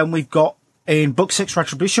 Then we've got, in Book 6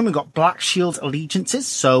 Retribution, we've got Black Shield's allegiances.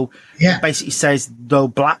 So it basically says, though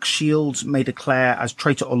Black Shields may declare as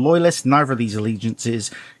traitor or loyalist, neither of these allegiances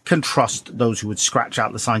can trust those who would scratch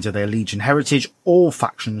out the signs of their Legion heritage. All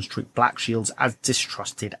factions treat Black Shields as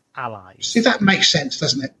distrusted allies. See, that makes sense,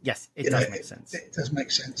 doesn't it? Yes, it does make sense. It does make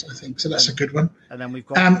sense, I think. So that's a good one. And then we've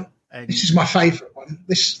got... this is my favourite one.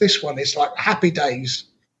 This one is like happy days.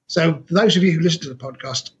 So for those of you who listen to the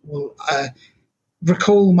podcast will...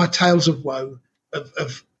 recall my tales of woe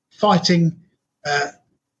of fighting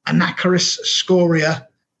Anacharis Scoria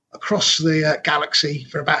across the galaxy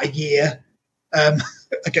for about a year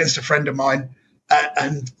against a friend of mine,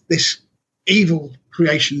 and this evil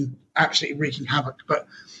creation absolutely wreaking havoc. But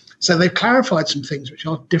so they've clarified some things which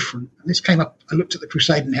are different, and this came up. I looked at the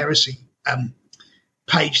Crusade and Heresy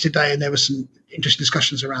page today, and there were some interesting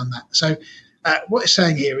discussions around that. So what it's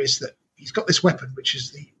saying here is that he's got this weapon, which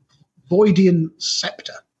is the Voidian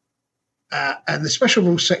Scepter, and the special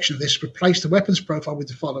rules section of this replaced the weapons profile with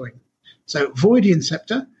the following. So Voidian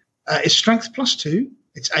Scepter is strength +2,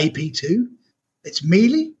 it's AP2, it's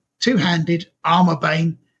melee, two-handed, armor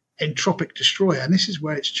bane, entropic destroyer, and this is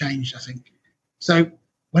where it's changed, I think. So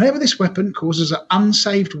whenever this weapon causes an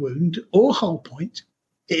unsaved wound or hull point,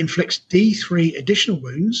 it inflicts D3 additional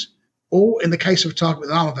wounds, or in the case of a target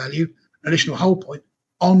with armor value, an additional hull point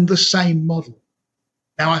on the same model.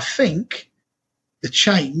 Now, I think the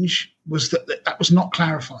change was that was not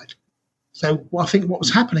clarified. So I think what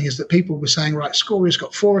was happening is that people were saying, right, Scoria's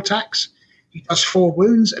got 4 attacks, he does 4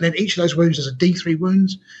 wounds, and then each of those wounds has a D3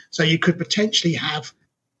 wounds. So you could potentially have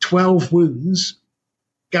 12 wounds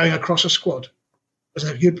going across a squad.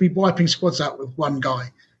 So you'd be wiping squads out with one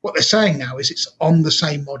guy. What they're saying now is it's on the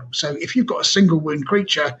same model. So if you've got a single wound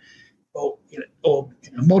creature or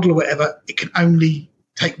model or whatever, it can only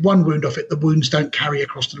take 1 wound off it. The wounds don't carry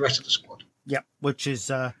across to the rest of the squad. Yeah, which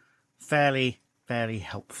is fairly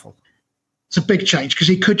helpful. It's a big change because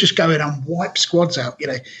he could just go in and wipe squads out.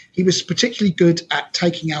 He was particularly good at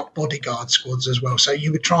taking out bodyguard squads as well. So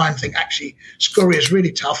you would try and think, actually, Scoria is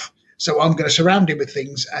really tough, so I'm going to surround him with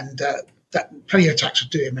things, and that plenty of attacks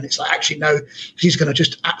would do him. And it's like, actually, no, he's going to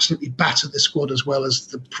just absolutely batter the squad as well as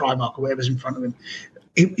the Primarch or whatever's in front of him.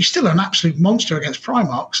 He's still an absolute monster against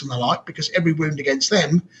Primarchs and the like, because every wound against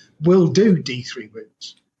them will do D3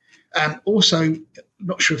 wounds. Also,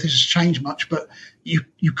 not sure if this has changed much, but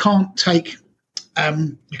you can't take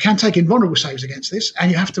you can take invulnerable saves against this,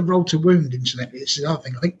 and you have to roll to wound. Incidentally, this is the other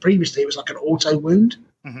thing. I think previously it was like an auto wound.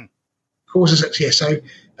 Mm-hmm. Causes it, yeah. So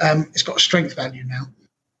it's got a strength value now.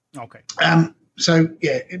 Okay. So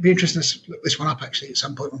yeah, it'd be interesting to look this one up actually at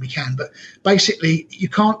some point when we can. But basically, you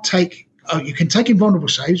can't take. You can take invulnerable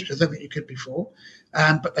saves, which I don't think you could before,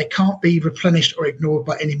 but they can't be replenished or ignored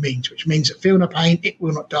by any means, which means that Feel No Pain, It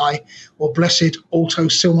Will Not Die, or Blessed Auto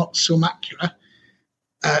Silmacula,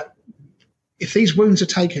 if these wounds are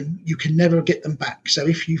taken, you can never get them back. So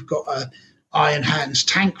if you've got a Iron Hands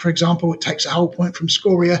tank, for example, it takes a hull point from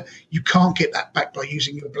Scoria, you can't get that back by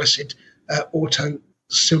using your Blessed Auto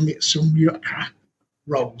Silmacula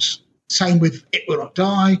rolls. Same with It Will Not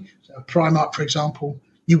Die, so Primarch, for example,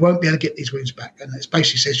 you won't be able to get these wounds back. And it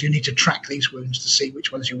basically says you need to track these wounds to see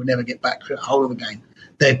which ones you will never get back for the whole of the game.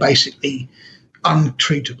 They're basically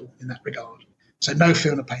untreatable in that regard. So no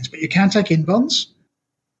Feel No Pains. But you can take invulns,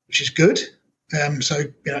 which is good. So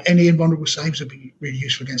any invulnerable saves would be really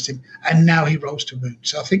useful against him. And now he rolls to wound.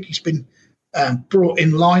 So I think he's been brought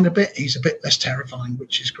in line a bit. He's a bit less terrifying,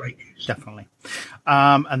 which is great news. Definitely.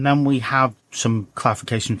 And then we have some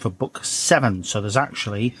clarification for Book 7. So there's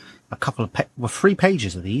actually a couple of 3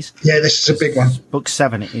 pages of these. Yeah, this is a big one. Book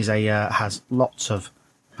 7 is has lots of,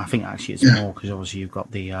 I think actually it's more, because obviously you've got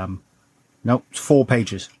the, it's 4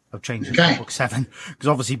 pages of changes to Book 7. Because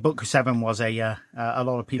obviously Book 7 was a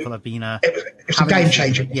lot of people have been, it's a game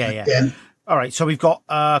changer. Yeah. All right. So we've got,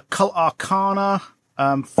 Cult Arcana,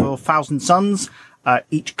 for Thousand Suns.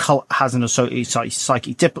 Each cult has an associated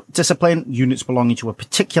psychic discipline. Units belonging to a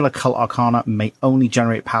particular cult arcana may only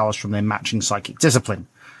generate powers from their matching psychic discipline.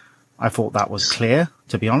 I thought that was clear,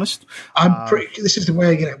 to be honest. This is the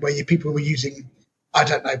way where people were using, I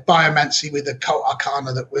don't know, biomancy with the cult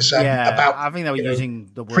arcana that was about. I think they were using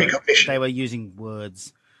the word. They were using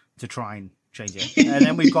words to try and change it. And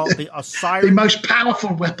then we've got the Osiren, the most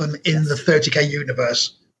powerful weapon in the 30k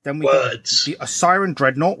universe. Then we got the Osiren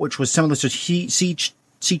Dreadnought, which was similar to Siege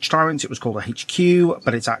Siege Tyrants. It was called a HQ,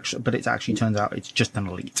 but it's actually turns out it's just an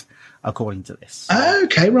elite, according to this.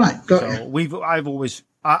 Okay, right, got it. I've always,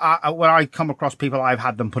 when I come across people, I've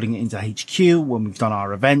had them putting it into HQ when we've done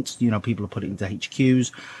our events. People have put it into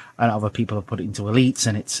HQs, and other people have put it into elites,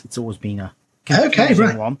 and it's always been a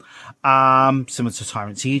confusing one. Similar to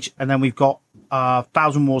Tyrant Siege, and then we've got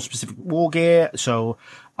 1,000 War specific war gear. So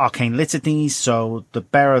Arcane Litanies. So the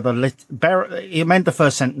bearer of it meant the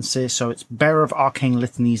first sentences. So it's bearer of Arcane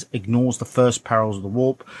Litanies ignores the first perils of the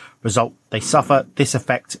warp. Result, they suffer. This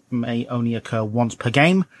effect may only occur once per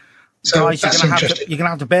game. So guys, you're gonna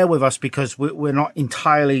have to bear with us because we're not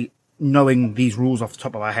entirely knowing these rules off the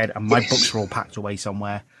top of our head, and my books are all packed away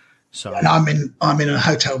somewhere. So and I'm in a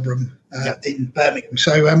hotel room in Birmingham.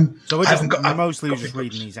 So we're mostly just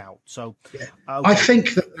reading these out. So okay. I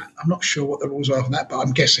think that I'm not sure what the rules are on that, but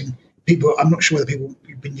I'm guessing I'm not sure whether people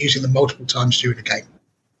have been using them multiple times during the game.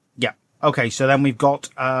 Yeah. Okay. So then we've got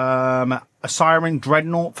Osiris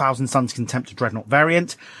Dreadnought, Thousand Suns Contemptor Dreadnought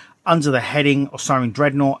variant. Under the heading Osiris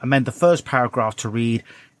Dreadnought, amend the first paragraph to read: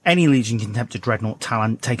 any Legion Contemptor Dreadnought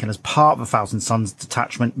talent taken as part of a Thousand Suns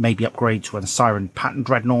detachment may be upgraded to an Osiris Pattern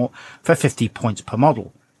Dreadnought for 50 points per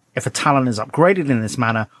model. If a talent is upgraded in this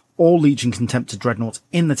manner, all Legion Contemptor Dreadnoughts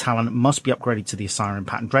in the talent must be upgraded to the Osiris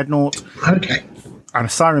Pattern Dreadnought. Okay. An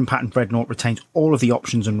Osiris Pattern Dreadnought retains all of the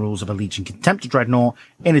options and rules of a Legion Contemptor Dreadnought,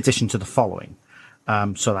 in addition to the following.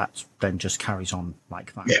 So that then just carries on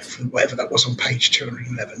like that. Yeah, whatever that was on page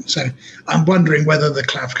 211. So I'm wondering whether the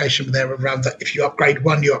clarification there around that if you upgrade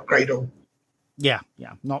one, you upgrade all. Yeah,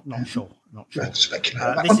 not sure. Not sure.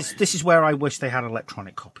 This is where I wish they had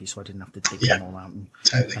electronic copies, so I didn't have to dig them all out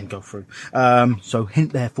and go through. So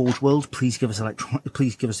hint there, Forge World, please give us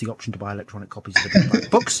the option to buy electronic copies of the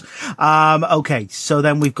books. Okay, so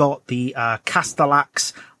then we've got the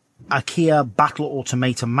Castellax Akia Battle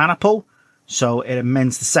Automaton Maniple. So it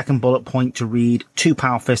amends the second bullet point to read 2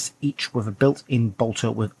 Power Fists, each with a built-in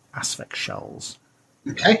bolter with aspect shells.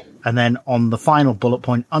 Okay. And then on the final bullet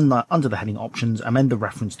point under the heading options, amend the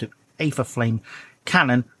reference to Aether Flame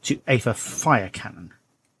Cannon to Aether Fire Cannon.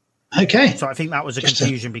 Okay. So I think that was a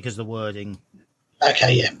confusion because the wording.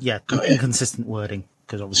 Okay, yeah. Yeah, inconsistent wording.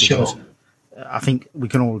 Because obviously I think we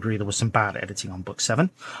can all agree there was some bad editing on book 7.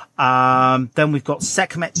 Then we've got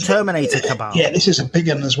Sekhmet Terminator Cabal. Yeah, this is a big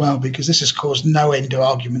one as well because this has caused no end of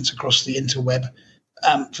arguments across the interweb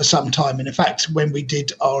for some time. And in fact, when we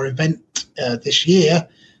did our event this year,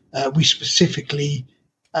 we specifically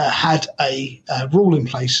had a rule in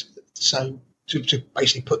place. So to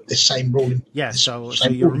basically put this same rule in. Yeah, so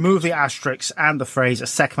you remove the asterisks and the phrase, a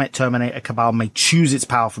Sekhmet Terminator Cabal may choose its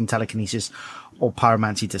power from telekinesis or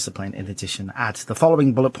pyromancy discipline. In addition, add the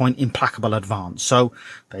following bullet point: implacable advance. So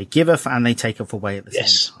they giveth and they taketh away at the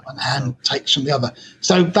same time. One hand takes from the other.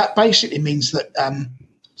 So that basically means that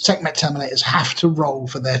Sekhmet Terminators have to roll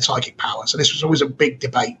for their psychic power. So this was always a big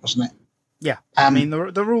debate, wasn't it? Yeah. I mean,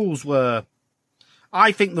 the rules were...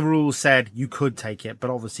 I think the rules said you could take it, but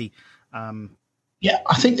obviously... Yeah,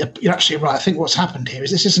 I think that you're actually right. I think what's happened here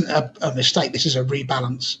is this isn't a mistake. This is a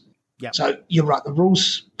rebalance. Yeah. So you're right. The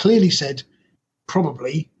rules clearly said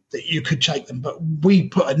probably that you could take them, but we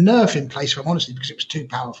put a nerf in place, if I'm honest, because it was too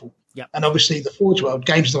powerful. Yeah. And obviously the Forge World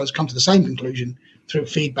Games Designers come to the same conclusion through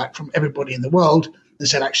feedback from everybody in the world and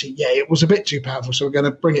said, actually, yeah, it was a bit too powerful, so we're going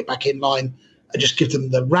to bring it back in line and just give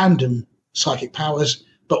them the random psychic powers,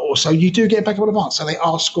 but also you do get back up in advance. So they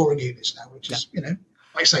are scoring units now, which is, like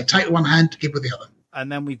I say, take with one hand, give with the other. And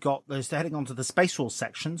then we've got those heading on to the Space Wars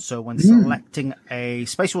section. So when selecting a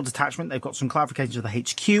Space War detachment, they've got some clarifications of the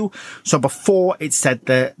HQ. So before it said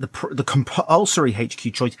the compulsory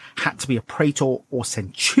HQ choice had to be a Praetor or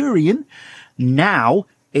Centurion. Now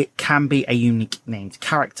it can be a unique named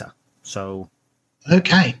character. So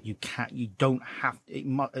okay, you don't have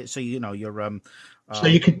so you're so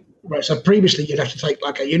you could so previously you'd have to take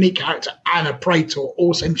like a unique character and a Praetor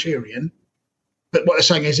or Centurion. But what they're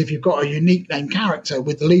saying is if you've got a unique name character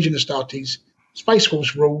with the Legion Astartes Space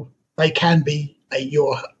Force rule, they can be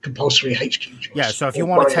your compulsory HQ choice. Yeah, so if you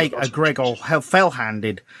want to take a Gregor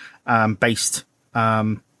Fell-handed based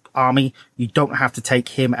army, you don't have to take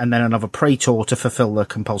him and then another Praetor to fulfill the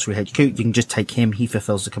compulsory HQ. You can just take him, he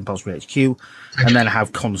fulfills the compulsory HQ, and then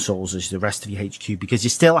have consoles as the rest of your HQ, because you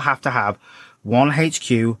still have to have one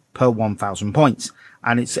HQ per 1,000 points.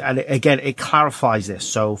 And again, it clarifies this.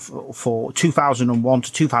 So for 2001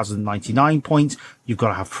 to 2099 points, you've got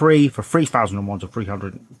to have 3. For 3001 to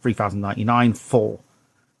 3099, 4.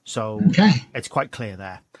 So it's quite clear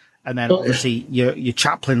there. And then obviously your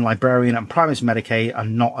chaplain, librarian, and Primus Medicae are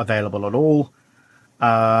not available at all.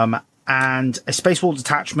 And a Space War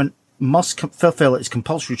detachment must fulfill its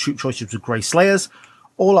compulsory troop choices with Grey Slayers,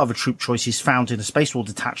 All other troop choices found in a Space War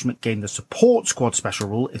detachment gain the support squad special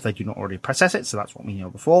rule if they do not already possess it. So that's what we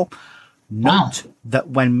know before. Note that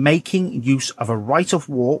when making use of a right of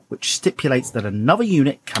war, which stipulates that another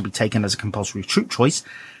unit can be taken as a compulsory troop choice,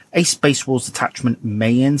 a Space Wars detachment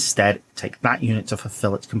may instead take that unit to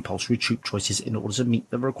fulfill its compulsory troop choices in order to meet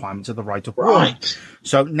the requirements of the right of war. Right.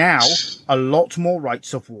 So now a lot more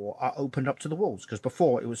rights of war are opened up to the walls, because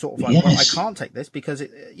before it was sort of like, well, I can't take this because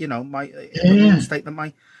the rules state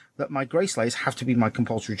that my Grey Slayers have to be my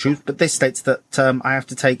compulsory troops, but this states that I have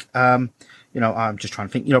to take I'm just trying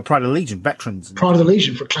to think, Pride of the Legion, veterans. Pride of the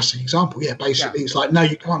Legion, for a classic example. Yeah, basically, It's like, no,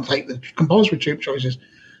 you can't take the compulsory troop choices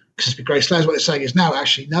because the Grey Slayers. What they're saying is, no,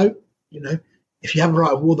 actually, no. If you have a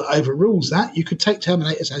right of war that overrules that, you could take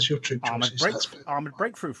Terminators as your troop choices. Armoured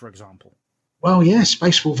Breakthrough, for example. Well, yeah,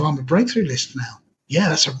 Space Wolf Armoured Breakthrough list now. Yeah,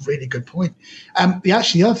 that's a really good point. The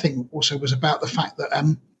other thing also was about the fact that, I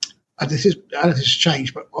don't know if this has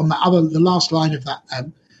changed, but on the last line of that,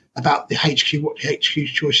 about the HQ, what HQ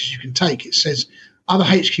choices you can take. It says other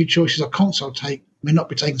HQ choices or console take may not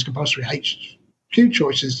be taken as compulsory HQ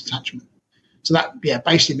choices detachment. So that,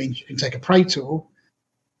 basically means you can take a Praetor,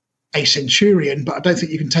 a Centurion, but I don't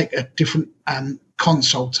think you can take a different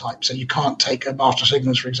console type. So you can't take a Master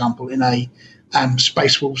Signals, for example, in a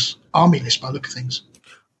Space Wolves army list by the look of things.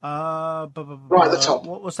 Right at the top.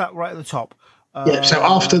 What was that right at the top? So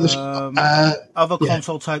after the other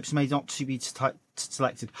console types may not to be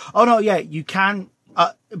selected. Oh no, you can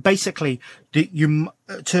basically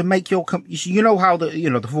to make your how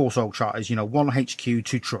the Force org chart is 1 HQ 2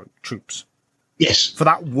 troops. Yes. For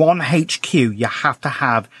that 1 HQ, you have to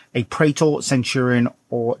have a Praetor, Centurion,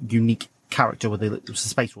 or unique character with the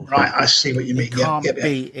Space Wolf. Right, I see what you mean.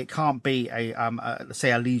 It can't be a let's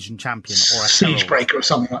say a Legion champion or a Siege Breaker or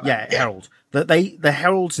something like that. Herald. The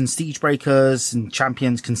Heralds and Siege Breakers and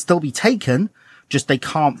champions can still be taken, just they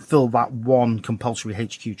can't fill that one compulsory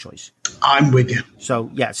HQ choice. I'm with you.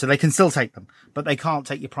 So so they can still take them, but they can't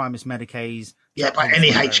take your Primus Medicaes. Yeah, by any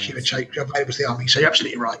HQ available to the army. So you're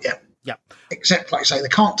absolutely right. Yeah. Yeah. Except, like I say, they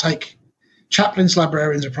can't take chaplains,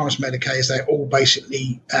 librarians, and Primus Medicaes. They're all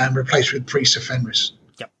basically replaced with priests of Fenris.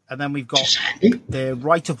 Yep. And then we've got the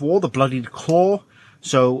Right of War, the Bloodied Claw.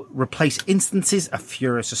 So replace instances of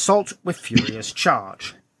Furious Assault with Furious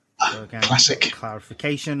Charge. So again, classic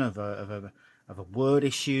clarification of a word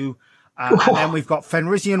issue. And then we've got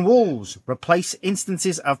Fenrisian Walls. Replace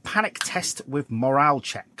instances of Panic Test with Morale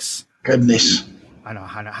Checks. Goodness. I know.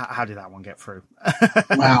 How did that one get through?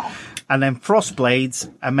 Wow. And then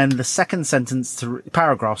Frostblades, amend the second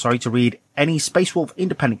paragraph to read, any Space Wolf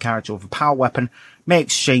independent character with a power weapon may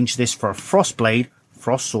exchange this for a Frostblade,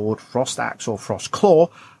 Frost Sword, Frost Axe, or Frost Claw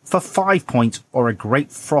for 5 points, or a Great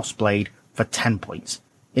Frostblade for 10 points.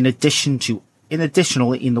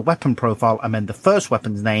 Additionally, in the weapon profile, amend the first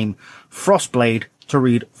weapon's name, Frostblade, to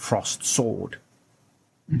read Frost Sword.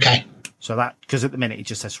 Okay. So that, because at the minute it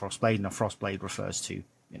just says Frostblade, and a Frostblade refers to,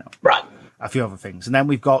 right, a few other things. And then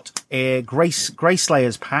we've got a Grey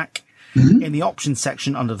Slayers pack. Mm-hmm. In the options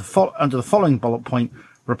section under the following bullet point,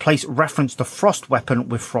 replace reference to Frost weapon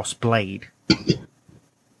with Frostblade.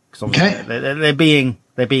 Okay. They're being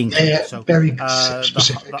so very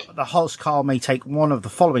specific. The Housecarl may take one of the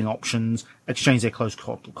following options: exchange their close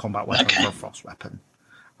combat weapon for a Frost weapon.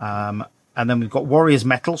 And then we've got Warriors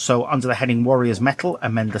Metal. So under the heading Warriors Metal,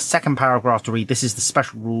 amend the second paragraph to read, this is the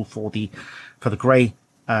special rule for the Grey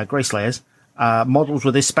Slayers. Models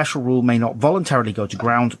with this special rule may not voluntarily go to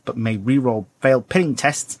ground, but may reroll failed pinning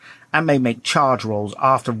tests and may make charge rolls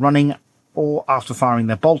after running or after firing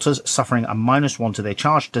their bolters, suffering a -1 to their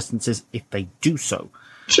charge distances if they do so.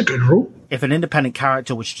 It's a good rule. If an independent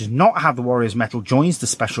character which does not have the Warriors Metal joins the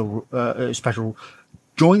special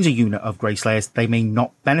joins a unit of Grey Slayers, they may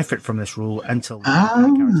not benefit from this rule until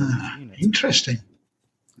interesting.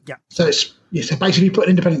 Yeah. So so basically, you put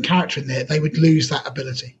an independent character in there, they would lose that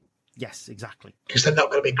ability. Yes, exactly. Because they're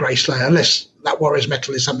not going to be Grey Slayer unless that Warriors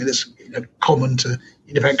Metal is something that's common to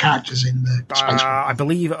independent characters in the space. I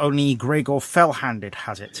believe only Gregor Fellhanded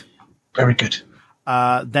has it. Very good.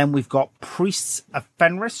 Then we've got Priests of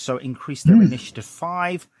Fenris, so increase their initiative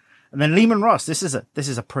 5. And then Leman Russ, this is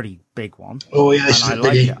a pretty big one. Oh yeah, this is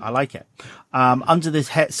I like it. Under this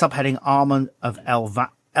subheading Armor of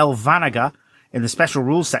Elvanaga, in the special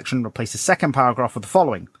rules section, replace the second paragraph with the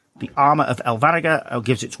following. The Armor of Elvanaga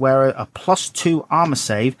gives its wearer a +2 armor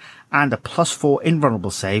save and a +4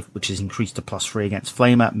 invulnerable save, which is increased to +3 against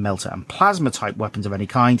Flamer, Melter, and Plasma type weapons of any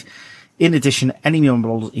kind. In addition, enemy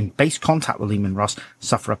models in base contact with Leman Russ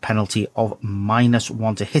suffer a penalty of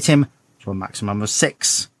 -1 to hit him, to a maximum of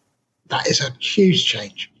 6. That is a huge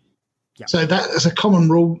change. Yeah. So that is a common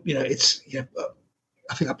rule. It's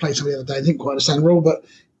I think I played some the other day. I didn't quite understand the rule, but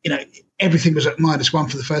everything was at -1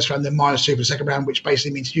 for the first round, then -2 for the second round, which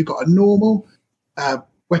basically means you got a normal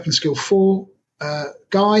weapon skill 4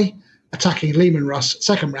 guy attacking Leman Russ.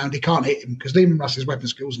 Second round, he can't hit him because Leman Russ's weapon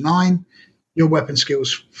skill's 9. Your weapon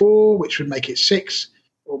skill's 4, which would make it 6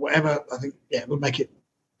 or whatever. I think, it would make it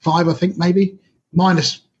 5, I think, maybe.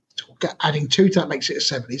 Adding 2 to that makes it a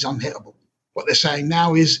 7. He's unhittable. What they're saying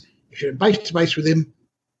now is if you're in base-to-base with him,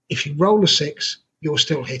 if you roll a 6, you're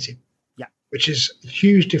still hitting. Yeah. Which is a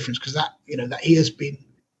huge difference because that he has been,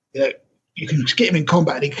 you can get him in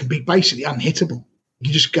combat and he can be basically unhittable.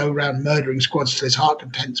 You just go around murdering squads till his heart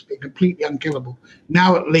contents, being completely unkillable.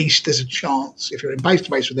 Now at least there's a chance, if you're in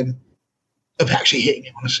base-to-base with him, of actually hitting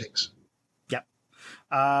him on a 6.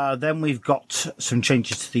 Then we've got some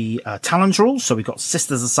changes to the Talons rules. So we've got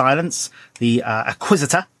Sisters of Silence, the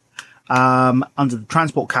Acquisitor. Under the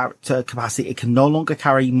transport character capacity, it can no longer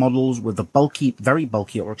carry models with the bulky, very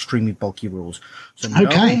bulky, or extremely bulky rules. So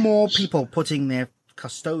no more people putting their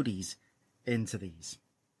Custodes into these.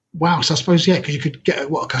 Wow, so I suppose, because you could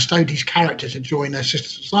get a Custodes character to join a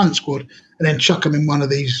Sisters of Silence squad and then chuck them in one of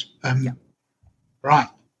these. Right.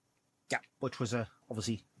 Yeah, which was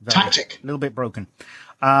obviously tactic. A little bit broken.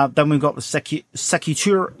 Then we've got the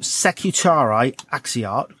Secutari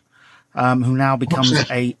Axiart, who now becomes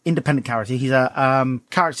a independent character. He's a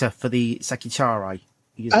character for the Secutari.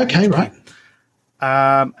 Okay, right.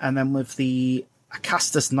 And then with the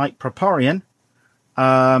Acastus Knight Preparian,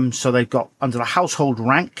 so they've got under the household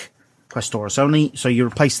rank, Questoris only. So you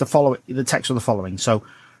replace the text with the following. So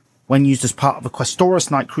when used as part of a Questoris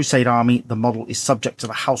Knight Crusade army, the model is subject to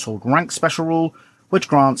the household rank special rule, which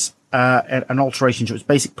grants an alteration to its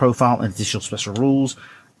basic profile and additional special rules,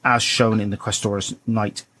 as shown in the Questoris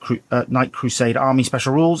Knight Crusade Army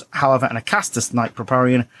special rules. However, an Acastus Knight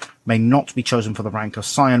Preparian may not be chosen for the rank of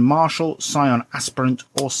Scion Marshal, Scion Aspirant,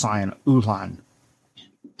 or Scion Ulan.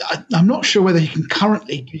 I'm not sure whether he can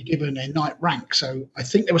currently be given a knight rank, so I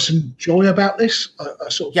think there was some joy about this.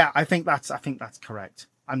 I think that's correct.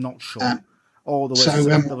 I'm not sure. Or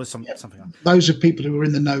there was something else. Those of people who are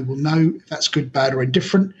in the know will know if that's good, bad, or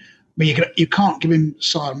indifferent. I mean, you can't give him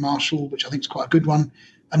Scion Marshal, which I think is quite a good one.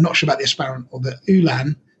 I'm not sure about the Aspirant or the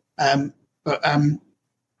Ulan, that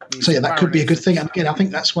could be a good thing. And again, I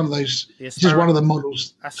think that's one of those. This is one of the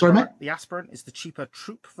models. Sorry, mate? The Aspirant is the cheaper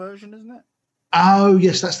troop version, isn't it? Oh,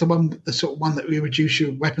 yes, that's the sort of one that we reduce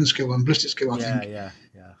your weapon skill and ballistic skill, I think. Yeah.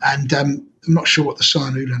 And I'm not sure what the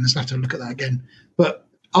Scion Ulan is. I'll have to look at that again. But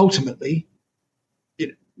ultimately,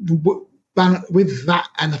 with that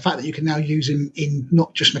and the fact that you can now use him in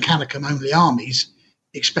not just Mechanicum only armies,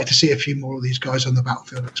 expect to see a few more of these guys on the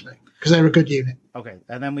battlefield, because they're a good unit. Okay,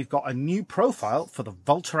 and then we've got a new profile for the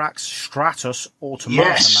Voltarax Stratus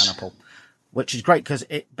Automata Maniple, which is great because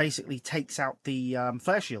it basically takes out the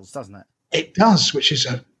flare shields, doesn't it? It does, which is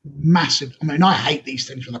a massive. I mean, I hate these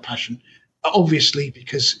things with a passion, obviously,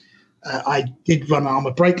 because I did run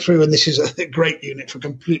Armor Breakthrough, and this is a great unit for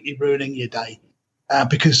completely ruining your day.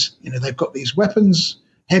 Because they've got these weapons,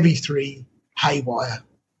 heavy 3, haywire,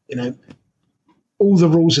 all the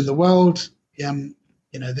rules in the world. They're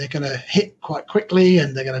going to hit quite quickly,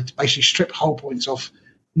 and they're going to basically strip hull points off,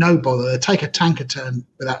 no bother. They take a tanker turn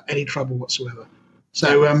without any trouble whatsoever.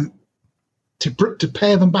 So to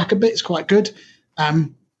pair them back a bit is quite good. Like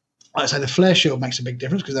I say, the flare shield makes a big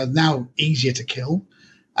difference because they're now easier to kill.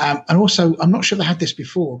 And also, I'm not sure they had this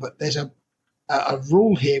before, but there's a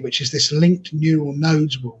rule here, which is this linked neural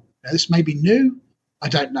nodes rule. Now, this may be new. I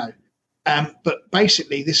don't know. But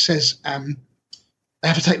basically, this says they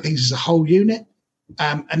have to take things as a whole unit.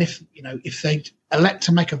 And if they elect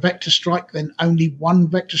to make a vector strike, then only one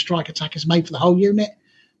vector strike attack is made for the whole unit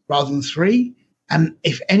rather than 3. And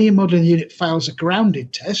if any model in the unit fails a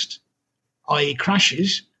grounded test, i.e.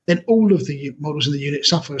 crashes, then all of the models in the unit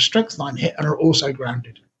suffer a strength 9 hit and are also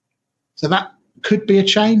grounded. So that could be a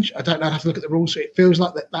change. I don't know. I'd have to look at the rules. So it feels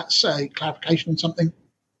like that's a clarification on something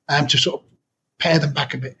to sort of pair them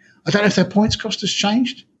back a bit. I don't know if their points cost has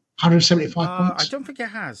changed. 175 points. I don't think it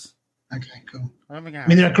has. Okay, cool. I don't think it has. I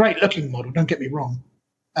mean, they're a great looking model. Don't get me wrong.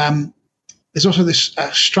 There's also this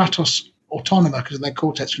Stratos Autonoma because of their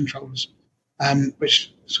Cortex controllers,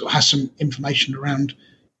 which sort of has some information around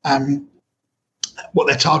what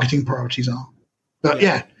their targeting priorities are. But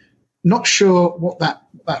yeah, not sure what that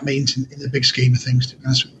means in the big scheme of things, to be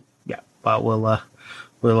honest with you. Yeah, but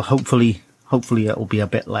we'll hopefully it'll be a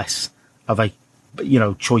bit less of a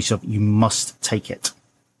choice of you must take it.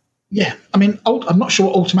 Yeah, I mean, I'm not sure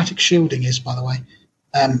what automatic shielding is, by the way.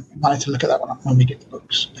 Might have to look at that one up when we get the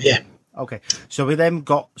books. But yeah. Okay, so we then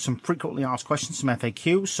got some frequently asked questions, some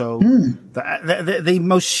FAQ. So the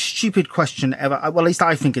most stupid question ever. Well, at least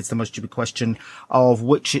I think it's the most stupid question of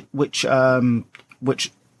which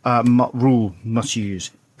rule must you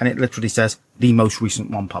use, and it literally says the most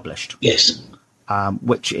recent one published. Yes.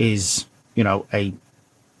 Which is it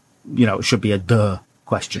should be a duh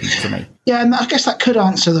question to me. Yeah, and I guess that could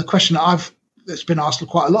answer the question that's been asked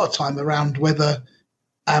quite a lot of time around whether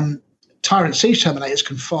Tyrant Siege Terminators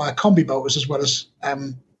can fire combi bolters as well as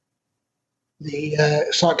the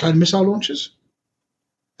Cyclone missile launchers.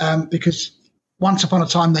 Because once upon a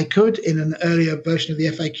time they could in an earlier version of the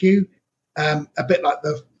FAQ, a bit like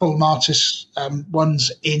the full Martis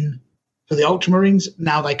ones for the Ultramarines.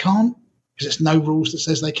 Now they can't because there's no rules that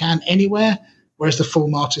says they can anywhere, whereas the full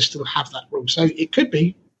Martis still have that rule. So it could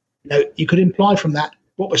be, you could imply from that,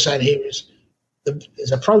 what we're saying here is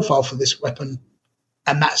there's a profile for this weapon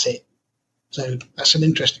and that's it. So that's an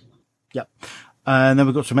interesting one. Yep. And then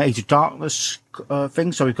we've got some Age of Darkness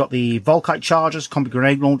things. So we've got the Volkite Chargers, combi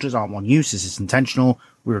grenade launchers aren't one use. This is intentional.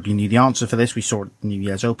 We already knew the answer for this. We saw it at New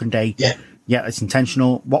Year's Open Day. Yeah, it's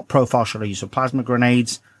intentional. What profile should I use for plasma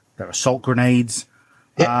grenades? They're assault grenades.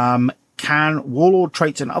 Yeah. Can Warlord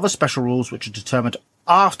traits and other special rules which are determined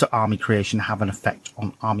after army creation have an effect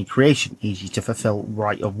on army creation? Easy to fulfill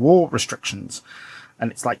right of war restrictions.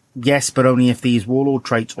 And it's like, yes, but only if these Warlord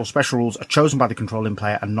traits or special rules are chosen by the controlling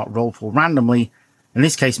player and not rolled for randomly. In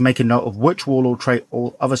this case, make a note of which Warlord trait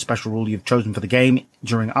or other special rule you've chosen for the game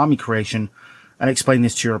during army creation and explain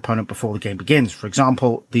this to your opponent before the game begins. For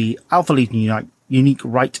example, the Alpha Legion unique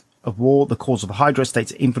right of war, the cause of the Hydra,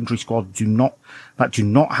 states that infantry squads do not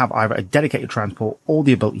have either a dedicated transport or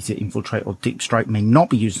the ability to infiltrate or deep strike may not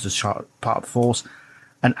be used as part of the force.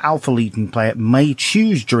 An Alpha Legion player may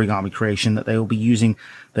choose during army creation that they will be using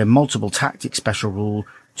their multiple tactics special rule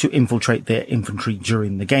to infiltrate their infantry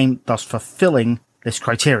during the game, thus fulfilling this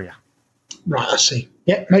criteria. Right, I see.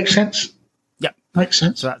 Yeah, makes sense. Yep. Makes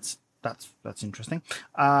sense. So that's interesting.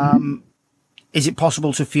 Is it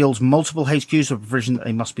possible to field multiple HQs with provision that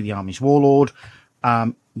they must be the army's warlord?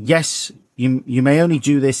 Yes, you may only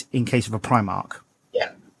do this in case of a Primarch.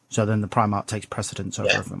 Yeah. So then the Primarch takes precedence over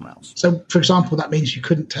everyone else. So, for example, that means you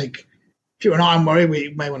couldn't take, if you're an Iron Warrior,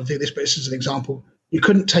 we may want to do this, but this is an example. You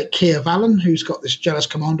couldn't take Keir Valen, who's got this Jealous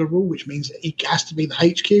Commander rule, which means that he has to be the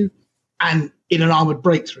HQ, and in an Armoured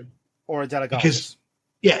Breakthrough. Or a Delegatus.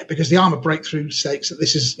 Because the Armoured Breakthrough states that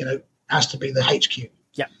this is, has to be the HQ.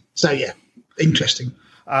 Yeah. So, yeah, interesting.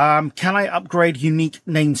 Can I upgrade unique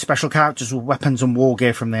named special characters with weapons and war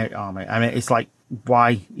gear from their army? I mean, it's like,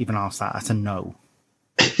 why even ask that? That's a no.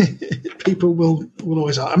 People will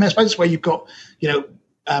always ask. I mean, I suppose it's where you've got,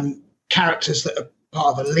 characters that are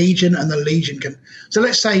part of a legion, and the legion can. So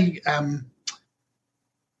let's say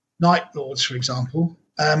Night Lords, for example,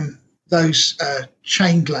 those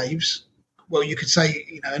chain glaives. Well, you could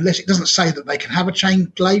say, unless it doesn't say that they can have a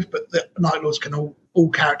chain glaive, but the Night Lords can all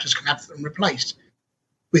characters can have them replaced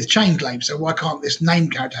with chain glaives. So why can't this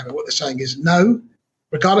named character have it? What they're saying is no,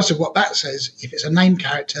 regardless of what that says, if it's a named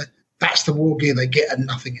character, that's the war gear they get and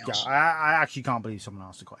nothing else. Yeah, I actually can't believe someone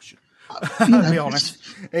asked the question. I'll be honest.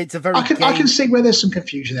 It's a very. I can see where there's some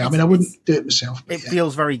confusion there. I mean, I wouldn't do it myself. It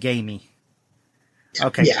feels very gamey. Yeah.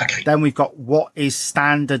 Okay. Yeah, okay. Then we've got what is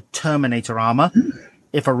standard Terminator armor.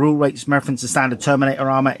 If a rule references standard Terminator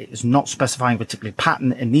armor, it is not specifying a particular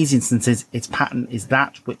pattern. In these instances, its pattern is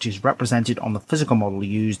that which is represented on the physical model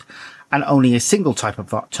used, and only a single type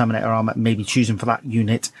of Terminator armor may be chosen for that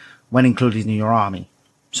unit when included in your army.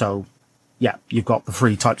 So, yeah, you've got the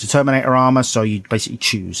 3 types of Terminator armor, so you basically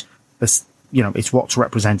choose this. It's what's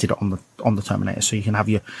represented on the Terminator. So you can have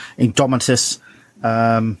your Indomitus,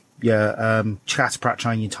 your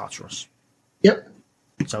Chhatrapati, and your Tartarus. Yep.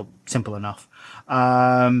 So simple enough.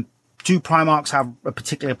 Do Primarchs have a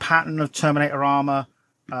particular pattern of Terminator armor?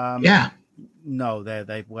 No,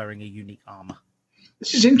 they're wearing a unique armor.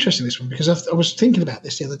 This is interesting, this one, because I was thinking about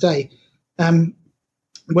this the other day.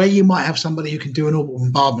 Where you might have somebody who can do an orbital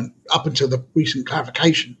bombardment up until the recent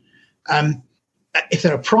clarification. If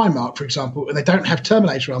they're a Primarch, for example, and they don't have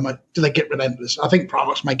Terminator armor, do they get Relentless? I think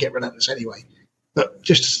Primarchs may get Relentless anyway, but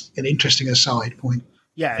just an interesting aside point.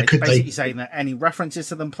 Yeah, it's basically saying that any references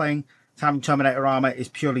to them playing having Terminator armor is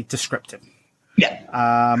purely descriptive.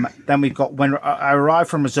 Yeah. Then we've got, when I arrive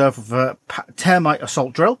from reserve with a Termite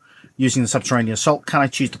assault drill using the subterranean assault, can I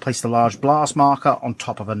choose to place the large blast marker on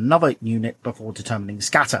top of another unit before determining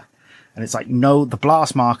scatter? And it's like, no, the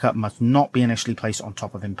blast marker must not be initially placed on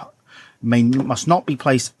top of must not be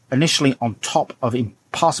placed initially on top of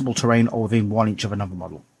impassable terrain or within 1 inch of another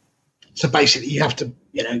model. So basically, you have to,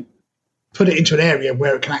 put it into an area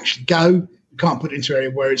where it can actually go. You can't put it into an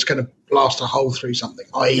area where it's going to blast a hole through something,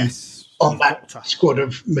 i.e. Yes. on that squad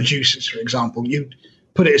of Medusas, for example. You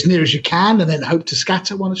put it as near as you can and then hope to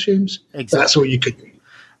scatter, one assumes. Exactly. So that's all you could do.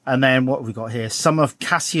 And then what have we got here? Some of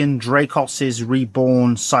Cassian Dracos'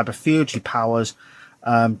 reborn cyberfury powers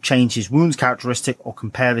change his wounds characteristic or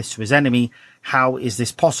compare this to his enemy. How is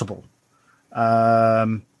this possible?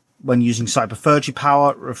 When using cyberfury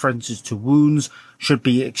power, references to wounds should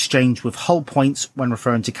be exchanged with hull points when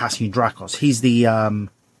referring to Cassian Dracos. He's the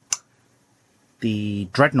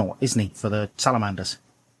dreadnought, isn't he, for the salamanders?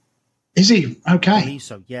 Is he? Okay. I believe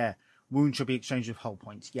so, yeah. Wounds should be exchanged with hull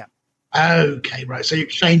points, yeah. Okay, right. So you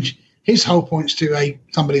exchange his hull points to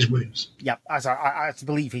somebody's wounds. Yeah, as I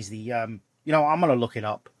believe he's the, I'm going to look it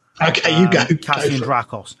up. Okay, you go. Cassian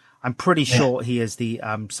Dracos. I'm pretty sure he is the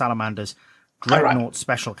Salamander's dreadnought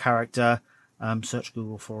special character. Search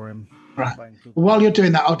Google for him. Right. While you're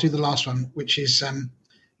doing that, I'll do the last one, which is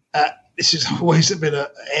this has always been an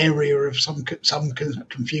area of some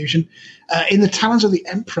confusion. In the Talons of the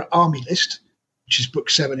Emperor Army list, which is Book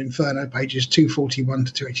 7 Inferno, pages 241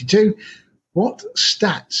 to 282, what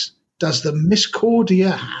stats does the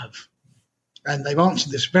Miscordia have? And they've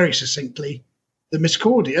answered this very succinctly. The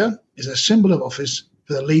Miscordia is a symbol of office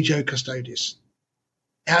for the Legio Custodes.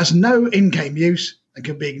 It has no in-game use and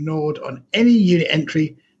can be ignored on any unit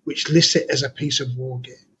entry which lists it as a piece of war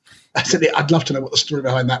gear. I'd love to know what the story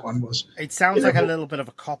behind that one was. It sounds like a little bit of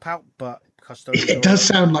a cop-out, but Custodes... It does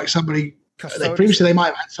sound like somebody... Previously, they might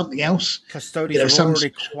have had something else. Custodes are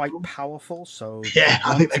already quite powerful, so... Yeah,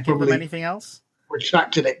 I think they probably... anything else?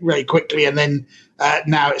 Retracted it very quickly, and then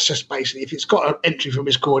now it's just basically, if it's got an entry from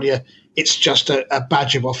Miscordia, it's just a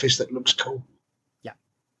badge of office that looks cool. Yeah.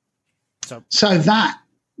 So that,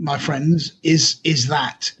 my friends, is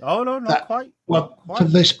that. Oh, no, not quite. Well, for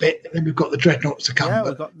this bit, then we've got the dreadnoughts to come. Yeah,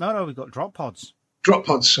 we've got drop pods. Drop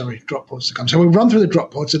pods to come. So we'll run through the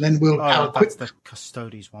drop pods, and then we'll have a quick... That's the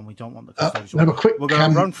Custodes one. We don't want the Custodes one. We're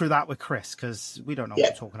going to run through that with Chris, because we don't know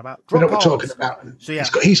what we're talking about. We know what we're talking about. So, yeah.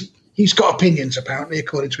 He's got opinions, apparently,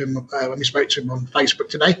 according to him when we spoke to him on Facebook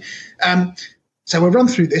today. So we'll run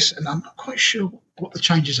through this, and I'm not quite sure what the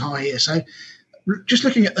changes are here. So just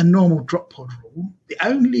looking at the normal drop pod rule,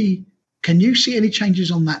 can you see any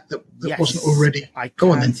changes on that yes, wasn't already? I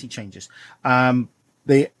can see changes.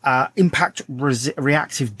 The impact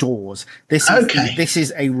reactive doors. This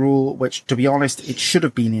is a rule which, to be honest, it should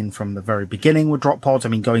have been in from the very beginning with drop pods. I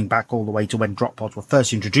mean, going back all the way to when drop pods were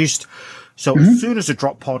first introduced. So as soon as a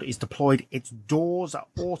drop pod is deployed, its doors are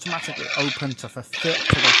automatically open to fulfill.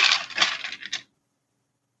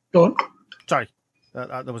 Go on. Sorry,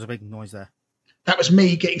 there was a big noise there. That was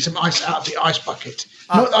me getting some ice out of the ice bucket.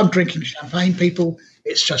 Not that I'm drinking champagne, people.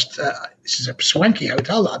 It's just this is a swanky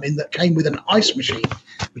hotel that I'm in that came with an ice machine,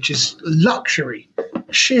 which is luxury,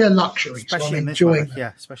 sheer luxury. Especially in this weather.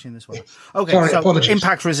 Yeah, especially in this weather. Okay, Sorry, so apologies.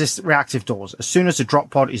 impact resist reactive doors. As soon as the drop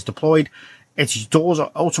pod is deployed, its doors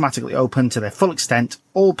are automatically open to their full extent.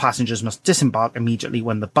 All passengers must disembark immediately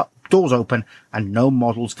when the doors open, and no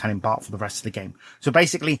models can embark for the rest of the game. So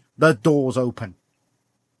basically, the doors open.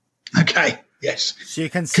 Okay. Yes. So you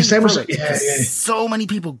can see through it. Yeah. So many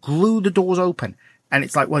people glue the doors open, and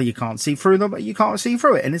it's like, well, you can't see through them, but you can't see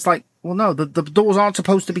through it. And it's like, well, no, the doors aren't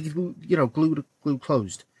supposed to be, glued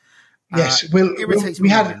closed. Yes. We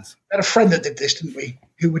had a friend that did this, didn't we?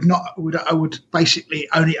 Who would basically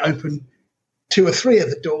only open 2 or 3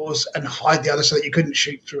 of the doors and hide the other so that you couldn't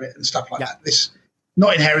shoot through it and stuff like that. This,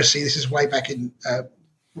 not in Heresy. This is way back in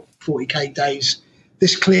 40k days.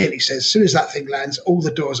 This clearly says, as soon as that thing lands, all the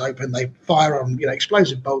doors open, they fire on,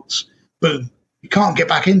 explosive bolts, boom. You can't get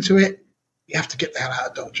back into it. You have to get the hell out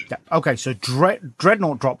of Dodge. Yeah. Okay, so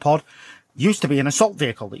Dreadnought drop pod used to be an assault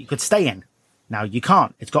vehicle that you could stay in. Now you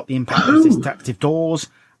can't. It's got the impact resist active doors.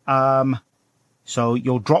 So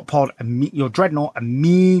your drop pod, your Dreadnought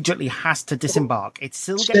immediately has to disembark. It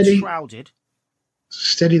still gets shrouded.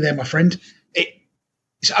 Steady there, my friend.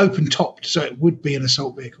 It's open topped, so it would be an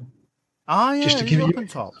assault vehicle. Ah, yeah, it's open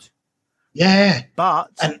topped. Yeah.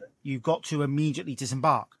 But you've got to immediately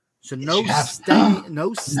disembark. So no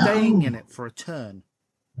staying in it for a turn.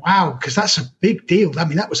 Wow, because that's a big deal. I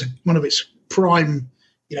mean, that was one of its prime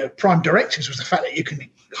directives, was the fact that you can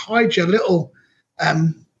hide your little,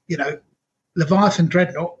 Leviathan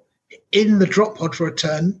Dreadnought in the drop pod for a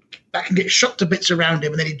turn. That can get shot to bits around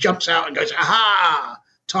him, and then he jumps out and goes, aha,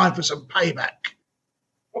 time for some payback.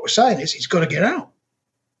 What we're saying is he's got to get out.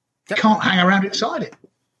 Yep. Can't hang around inside it.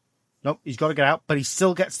 Nope, he's got to get out, but he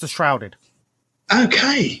still gets the shrouded.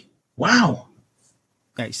 Okay. Wow.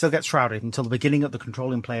 Yeah, he still gets shrouded until the beginning of the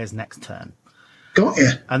controlling player's next turn. Got you.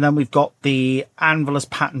 And then we've got the Anvilus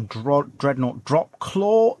Pattern Dreadnought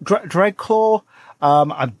Dreadclaw.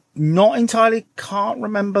 I'm not entirely, can't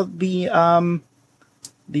remember the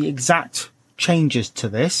exact changes to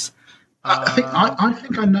this. I think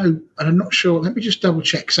I know, and I'm not sure. Let me just double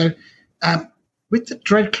check. So, with the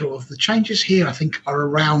Dreadclaw, the changes here, I think, are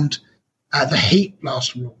around the Heat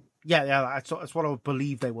Blast rule. Yeah, that's what I would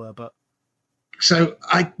believe they were. But so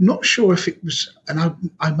I'm not sure if it was,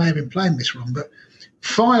 and I may have been playing this wrong, but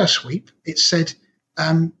Fire Sweep, it said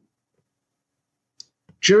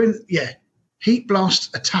Heat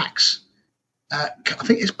Blast attacks. I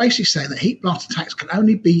think it's basically saying that Heat Blast attacks can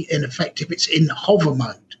only be in effect if it's in hover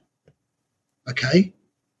mode. Okay.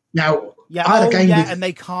 Now, and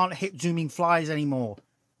they can't hit zooming flies anymore.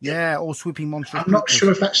 Yeah, or sweeping monsters. I'm not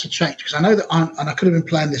sure if that's the change because I know that and I could have been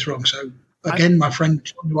playing this wrong. So again, my friend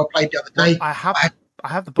who I played the other day, I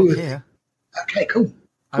have the book here. Okay, cool.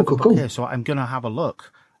 Cool. Here, so I'm gonna have a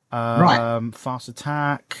look. Right. Fast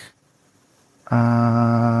attack.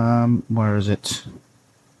 Where is it?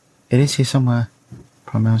 It is here somewhere.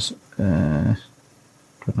 Promise.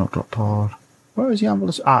 Dreadnought Drop Pod. Where is the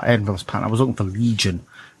Anvilus? Anvilus Pattern. I was looking for Legion.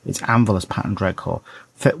 It's Anvilus Pattern Dreadcore.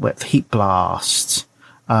 Fit Width, Heat Blast.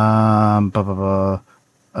 Operates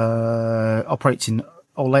in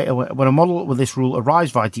or later when a model with this rule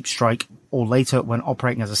arrives via Deep Strike, or later when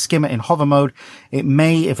operating as a skimmer in hover mode, it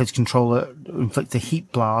may, if its controller, inflict a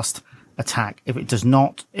Heat Blast attack. If it does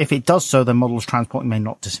so, the model's transporting may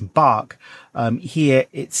not disembark. Here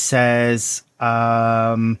it says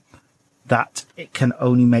that it can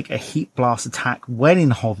only make a Heat Blast attack when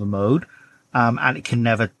in hover mode, and it can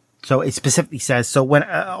never. So it specifically says so when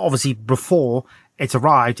obviously before it's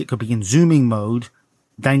arrived, it could be in zooming mode,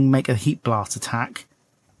 then make a Heat Blast attack.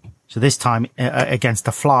 So this time against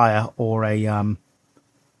a flyer or a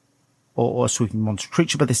sweeping monster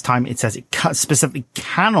creature, but this time it says it specifically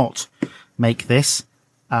cannot make this,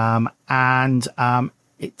 and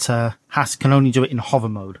it can only do it in hover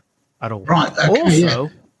mode at all. Right. Okay, also,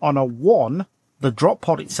 on a 1, the drop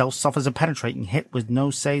pod itself suffers a penetrating hit with no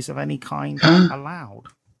saves of any kind allowed.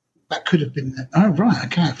 That could have been. Oh, right.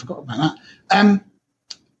 Okay, I forgot about that.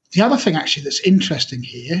 The other thing actually that's interesting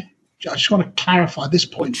here, I just want to clarify this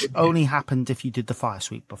point. Which only happened if you did the fire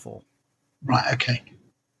sweep before. Right. Okay.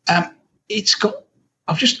 It's got.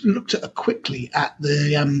 I've just looked at quickly at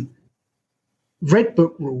the Red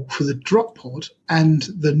Book rule for the drop pod and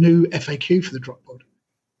the new FAQ for the drop pod,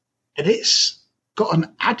 and it's got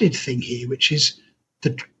an added thing here, which is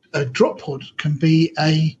the drop pod can be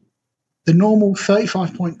the normal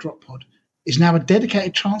 35-point drop pod is now a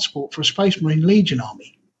dedicated transport for a Space Marine Legion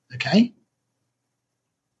army. Okay.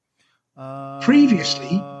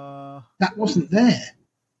 Previously, that wasn't there,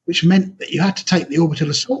 which meant that you had to take the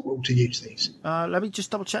orbital assault rule to use these. Let me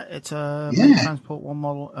just double check. It's transport one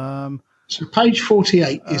model. So page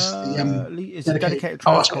 48 is the dedicated transport.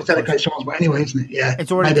 transport. It's dedicated transport anyway, isn't it? Yeah.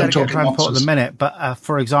 It's already dedicated transport at the minute, but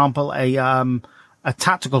for example, a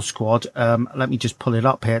tactical squad. Let me just pull it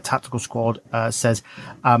up here. Tactical squad says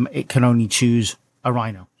it can only choose a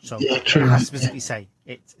Rhino. So it has to specifically say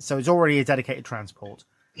it. So it's already a dedicated transport.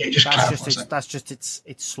 Yeah, that's just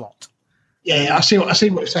its slot. Yeah, I see what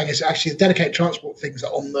you're saying. Is actually the dedicated transport things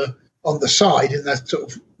are on the side in that sort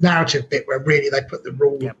of narrative bit where really they put the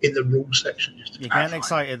rule in the rule section. You're getting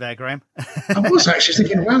excited there, Graham. I was actually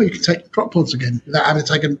thinking, well, you can take drop pods again without having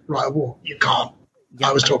to take a Rite of War. You can't. Yep.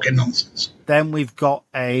 I was talking nonsense. Then we've got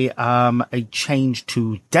a change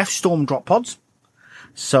to Deathstorm drop pods.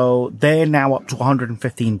 So they're now up to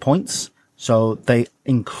 115 points. So they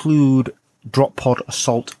include drop pod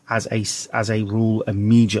assault as a rule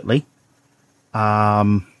immediately.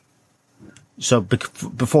 So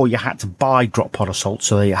before you had to buy drop pod assault,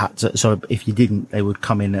 so if you didn't, they would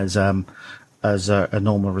come in as a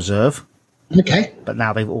normal reserve. Okay. But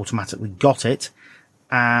now they've automatically got it,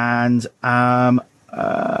 and according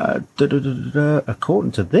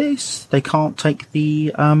to this, they can't take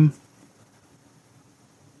the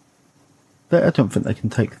I don't think they can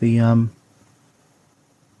take the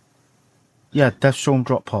Deathstorm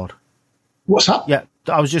drop pod. What's up? Yeah,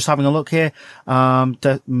 I was just having a look here.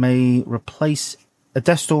 May replace a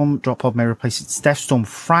Deathstorm drop pod may replace its Deathstorm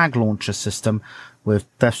frag launcher system with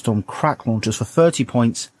Deathstorm crack launchers for 30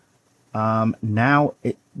 points. Now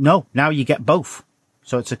you get both.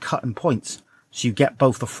 So it's a cut in points. So you get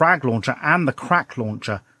both the frag launcher and the crack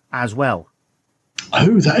launcher as well.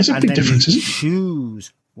 Oh, that is a big difference, isn't it?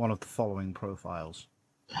 Choose one of the following profiles.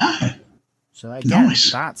 Oh, so again,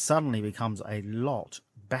 nice. That suddenly becomes a lot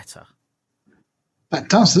better. That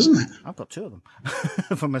does, doesn't it? I've got 2 of them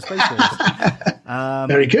for my Space Force.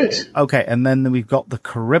 Very good. Okay, and then we've got the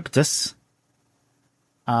Charybdis.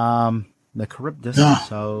 The Charybdis. Ah,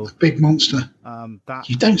 So big monster. that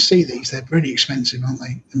You don't see these; they're really expensive, aren't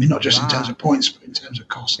they? I mean, not just in terms that of points, but in terms of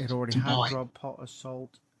cost it already to had buy. Drop Pot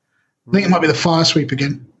Assault. I think it might be the fire sweep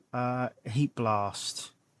again. Heat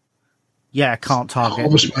Blast. Yeah, can't target.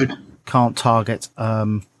 Harvest mode. Can't target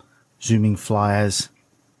zooming flyers.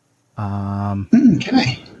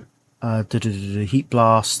 Okay. Heat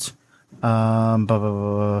Blast. Blah, blah,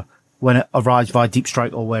 blah, when it arrives via Deep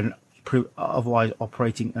Strike or when otherwise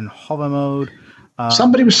operating in hover mode.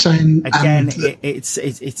 Somebody was saying again,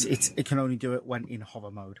 it can only do it when in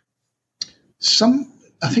hover mode.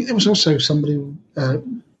 I think there was also somebody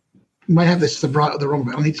may have this the right or the wrong,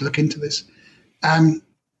 but I need to look into this.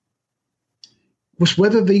 Was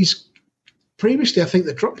whether these previously, I think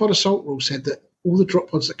the drop pod assault rule said that all the drop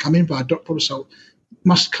pods that come in by drop pod assault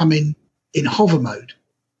must come in hover mode.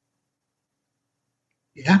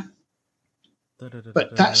 Yeah,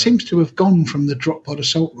 but that seems to have gone from the drop pod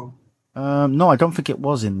assault rule. No, I don't think it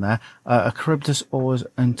was in there. A Charybdis always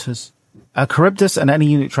enters. A Charybdis and any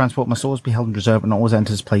unit transport must always be held in reserve and always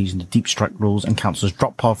enters play using the Deep Strike rules and counts as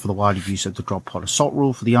drop pod for the wider use of the drop pod assault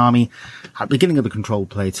rule for the army. At the beginning of the control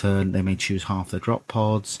play turn, they may choose half their drop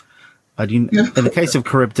pods. In the case of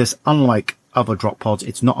Charybdis, unlike other drop pods,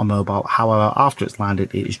 it's not a mobile. However, after it's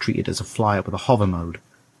landed, it is treated as a flyer with a hover mode.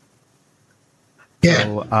 Yeah.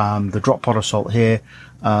 So, the drop pod assault here,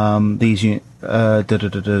 these units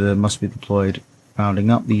must be deployed.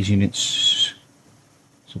 Rounding up these units.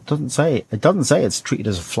 So it doesn't say it's treated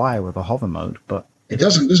as a flyer with a hover mode, but it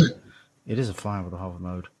doesn't, does it? It is a flyer with a hover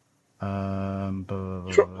mode.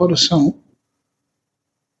 Drop pod assault.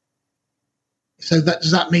 So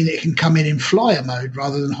does that mean it can come in flyer mode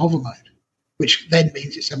rather than hover mode? Which then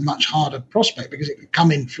means it's a much harder prospect because it can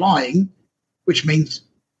come in flying, which means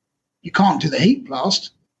you can't do the heat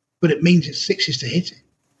blast, but it means it's sixes to hit it.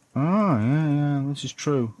 Oh, yeah, this is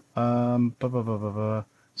true.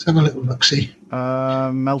 Let's have a little look-see.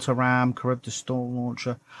 Melter Ram, Charybdis Storm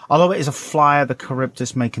Launcher. Although it is a flyer, the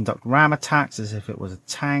Charybdis may conduct ram attacks as if it was a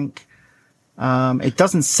tank. It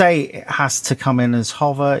doesn't say it has to come in as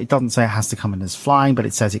hover. It doesn't say it has to come in as flying, but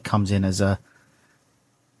it says it comes in as a...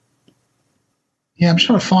 Yeah, I'm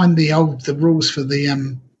trying to find the rules for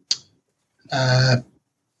the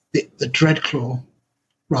Dreadclaw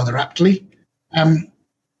rather aptly.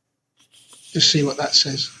 Just see what that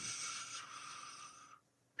says,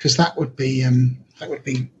 because that would be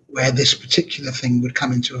where this particular thing would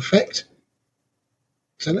come into effect.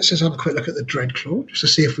 So let's just have a quick look at the Dreadclaw just to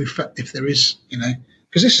see if there is,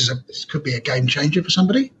 because this could be a game changer for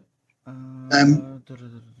somebody.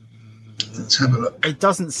 Let's have a look. It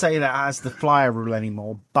doesn't say that it has the flyer rule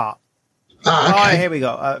anymore, but okay. Here we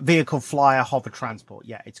go. Vehicle flyer hover transport.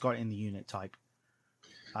 Yeah, it's got it in the unit type.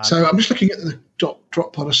 So I'm just looking at the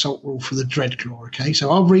drop pod assault rule for the Dreadclaw. Okay, so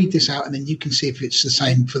I'll read this out and then you can see if it's the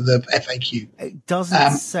same for the FAQ. It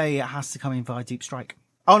doesn't say it has to come in via Deep Strike.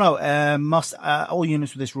 Oh no, all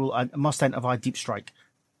units with this rule must enter via Deep Strike.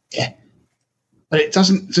 Yeah, but it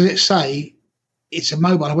doesn't. Does it say it's a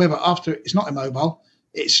mobile? However, after it's not a mobile,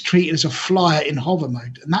 it's treated as a flyer in hover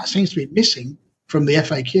mode, and that seems to be missing from the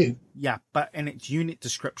FAQ. Yeah, but in its unit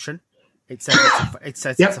description, it says it's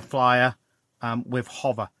a flyer with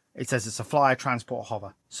hover. It says it's a flyer transport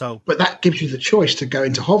hover. So, but that gives you the choice to go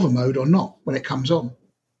into hover mode or not when it comes on.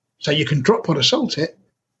 So you can drop pod assault it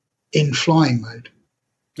in flying mode.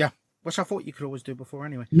 Yeah, which I thought you could always do before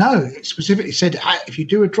anyway. No, it specifically said if you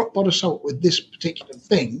do a drop pod assault with this particular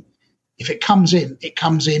thing, if it comes in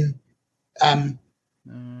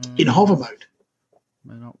hover mode.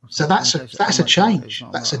 So that's a change.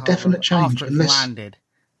 That's a definite change.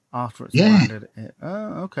 After it's landed.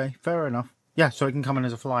 Okay, fair enough. Yeah, so it can come in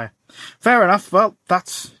as a flyer. Fair enough. Well,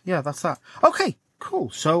 that's that. Okay, cool.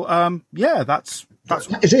 So, that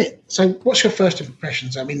is it. So what's your first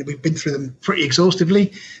impressions? I mean, we've been through them pretty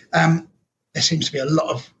exhaustively. There seems to be a lot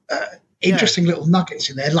of interesting little nuggets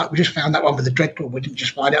in there. Like we just found that one with the Dreadclaw. We didn't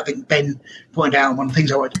just find it. I think Ben pointed out one of the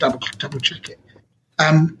things I wanted to double check it.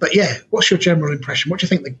 But yeah, what's your general impression? What do you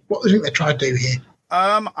think they're trying to do here?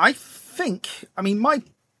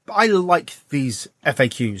 I like these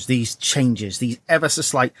FAQs, these changes, these ever so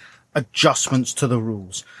slight adjustments to the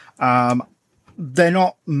rules. They're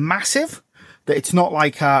not massive. It's not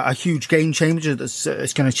like a huge game changer that's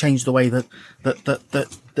going to change the way that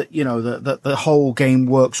the whole game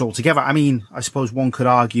works altogether. I mean, I suppose one could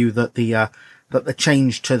argue that the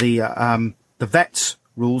change to the vets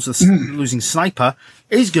rules, losing sniper,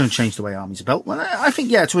 is going to change the way armies are built. Well, I think,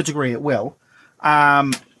 to a degree it will.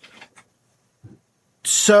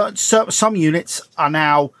 So some units are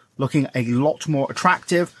now looking a lot more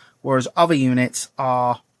attractive, whereas other units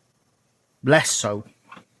are less so.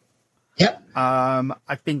 Yep.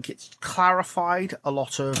 I think it's clarified a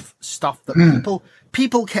lot of stuff that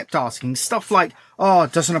people kept asking. Stuff like, oh,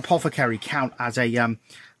 does an apothecary count as a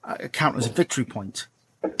victory point?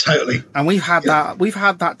 Totally. And we've had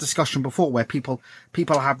that discussion before, where people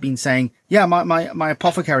have been saying, yeah, my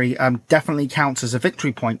apothecary definitely counts as a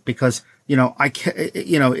victory point because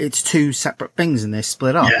it's two separate things and they're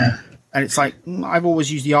split up. Yeah. And it's like, I've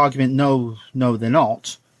always used the argument, no, they're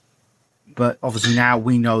not. But obviously now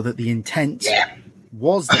we know that the intent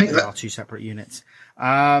was that they are two separate units.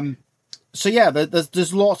 So yeah,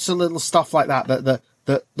 there's lots of little stuff like that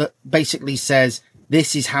basically says,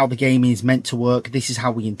 this is how the game is meant to work. This is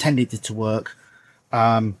how we intended it to work.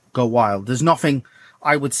 Go wild. There's nothing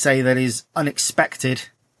I would say that is unexpected.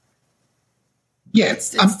 Yeah.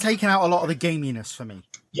 It's taken out a lot of the gaminess for me.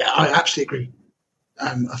 Yeah, I absolutely agree.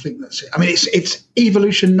 I think that's it. I mean, it's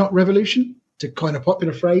evolution, not revolution, to coin a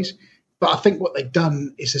popular phrase. But I think what they've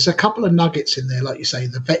done is there's a couple of nuggets in there, like you say,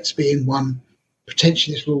 the vets being one,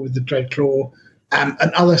 potentially this rule with the Dreadclaw, and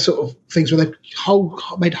other sort of things where they've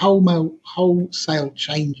made wholesale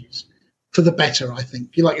changes for the better, I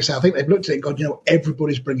think. Like you say, I think they've looked at it and gone,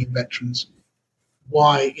 everybody's bringing veterans.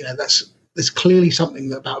 Why? There's clearly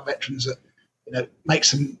something about veterans that,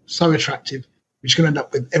 makes them so attractive, which is going to end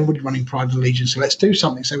up with everybody running Pride and Allegiance. So let's do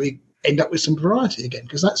something so we end up with some variety again,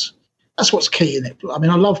 because that's what's key in it. I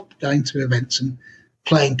mean, I love going to events and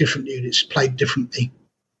playing different units, played differently.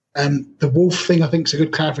 The wolf thing, I think, is a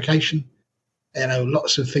good clarification.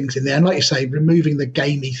 Lots of things in there. And like you say, removing the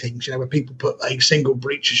gamey things, where people put a single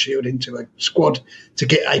breacher shield into a squad to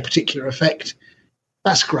get a particular effect.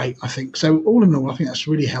 That's great, I think. So all in all, I think that's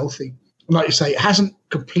really healthy. And like you say, it hasn't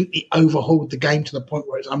completely overhauled the game to the point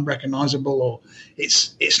where it's unrecognisable, or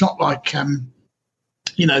it's not like,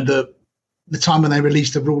 the time when they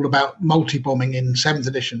released the rule about multi-bombing in 7th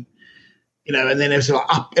edition, and then it was like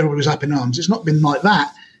everybody was up in arms. It's not been like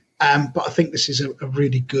that. But I think this is a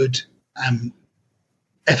really good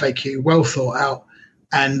FAQ, well thought out,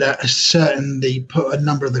 and certainly put a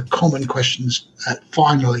number of the common questions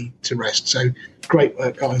finally to rest. So great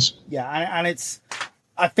work, guys. Yeah, and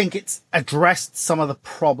I think it's addressed some of the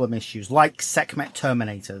problem issues, like Sekhmet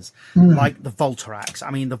Terminators, like the Voltarax.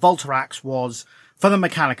 I mean, the Voltarax was, for the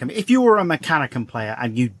Mechanicum, if you were a Mechanicum player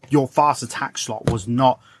and your fast attack slot was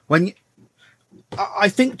not, I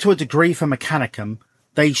think to a degree for Mechanicum,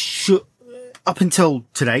 they should, up until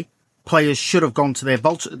today, players should have gone to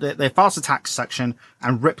their fast attack section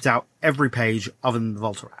and ripped out every page other than the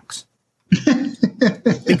Voltarax.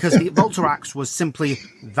 Because the Voltarax was simply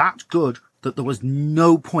that good that there was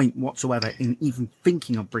no point whatsoever in even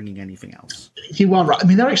thinking of bringing anything else. You are right. I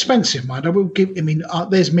mean, they're expensive, mind.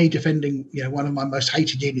 There's me defending, one of my most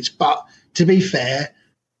hated units, but to be fair,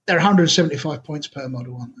 they're 175 points per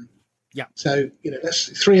model, aren't they? Yeah. So,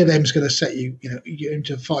 that's 3 of them is going to set you,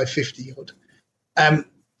 into 550 odd.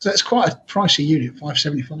 So it's quite a pricey unit,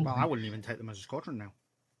 575. Well, I wouldn't even take them as a squadron now.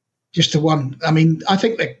 Just the one. I mean, I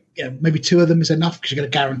think that maybe 2 of them is enough, because you're going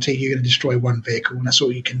to guarantee you're going to destroy one vehicle, and that's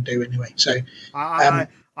all you can do anyway. So I'd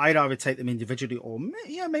either take them individually or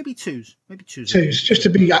maybe twos. Twos, just to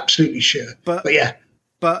be absolutely sure. But yeah.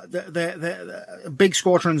 But the big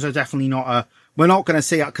squadrons are definitely not we're not going to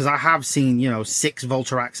see it, because I have seen 6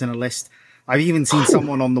 Voltarax in a list. I've even seen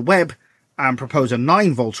someone on the web propose a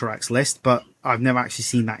 9 Voltarax list, but I've never actually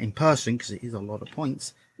seen that in person, because it is a lot of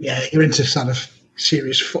points. Yeah, you're into sort of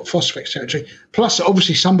serious Phosphex territory. Plus,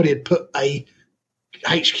 obviously, somebody had put a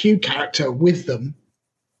HQ character with them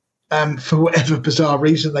for whatever bizarre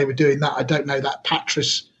reason they were doing that. I don't know, that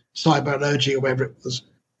Patris Cyberurgy or whatever it was.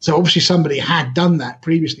 So obviously somebody had done that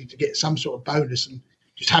previously to get some sort of bonus, and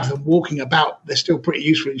just have them walking about. They're still pretty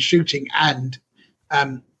useful in shooting and,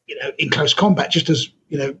 in close combat, just as,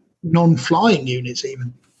 non-flying units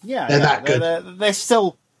even. Yeah, they're that good.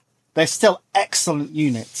 They're still excellent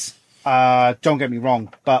units. Don't get me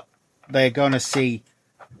wrong, but we're going to see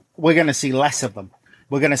less of them.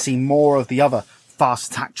 We're going to see more of the other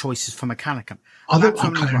fast attack choices for Mechanicum. That's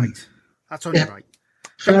only right. That's only right.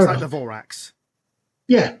 Things like the Vorax.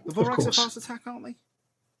 Yeah, the Vorax are fast attack, aren't they?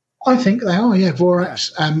 I think they are. Yeah,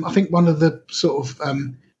 Vorax. Yeah. I think one of the sort of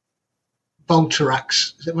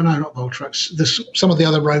Voltarax. No, not Voltarax. Some of the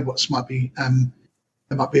other robots might be.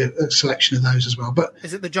 There might be a selection of those as well. But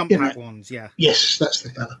is it the jump pack ones? Yeah. Yes, that's the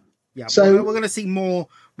fella. Yeah. So we're going to see more.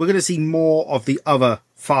 We're going to see more of the other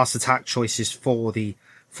fast attack choices for the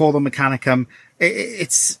Mechanicum.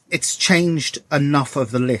 It's changed enough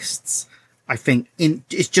of the lists. I think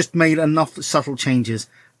it's just made enough subtle changes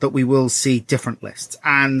that we will see different lists.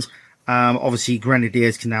 And obviously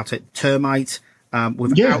Grenadiers can now take Termite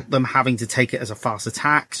without them having to take it as a fast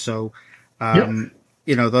attack. So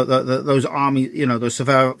those armies, those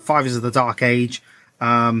survivors of the Dark Age,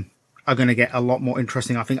 are going to get a lot more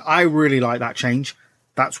interesting. I think I really like that change.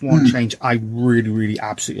 That's one change I really, really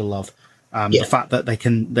absolutely love. The fact that they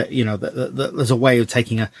can, that there's a way of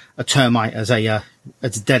taking a termite as a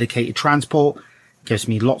dedicated transport gives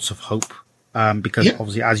me lots of hope. Because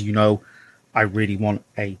obviously, as you know, I really want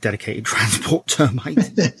a dedicated transport termite.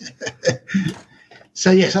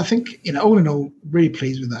 So yes, I think all in all, really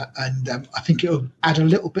pleased with that, and I think it'll add a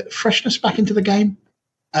little bit of freshness back into the game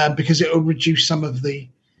because it'll reduce some of the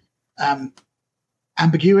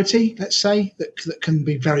ambiguity, let's say, that can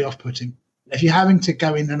be very off-putting. If you're having to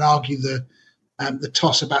go in and argue the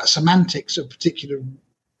toss about semantics of particular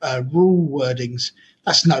rule wordings,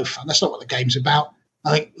 that's no fun. That's not what the game's about.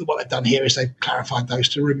 I think what they've done here is they've clarified those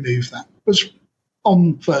to remove that. Because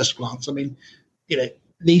on first glance, I mean,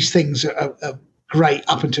 these things are great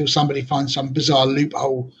up until somebody finds some bizarre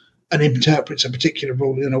loophole and interprets a particular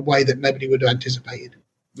rule in a way that nobody would have anticipated.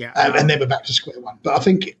 Yeah, and then we're back to square one. But I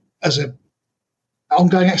think as a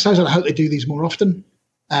ongoing exercise, and I hope they do these more often.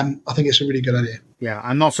 I think it's a really good idea. Yeah,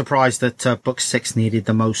 I'm not surprised that Book 6 needed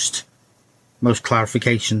the most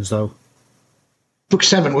clarifications, though. Book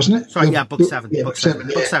 7, wasn't it? Sorry, yeah, Book 7. Yeah, Book 7.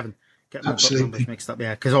 yeah. Book 7. Get my book Absolutely. numbers mixed up,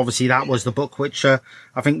 yeah, because obviously that was the book which I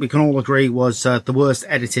think we can all agree was the worst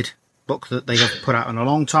edited book that they have put out in a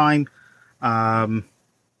long time.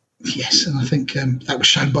 Yes, and I think that was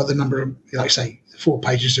shown by the number of, like I say, 4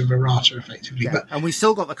 pages of errata, effectively. Yeah, But and we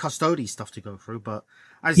still got the custody stuff to go through, but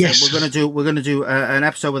as I Yes. said, we're gonna do an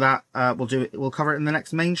episode with that. We'll cover it in the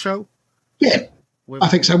next main show. yeah, I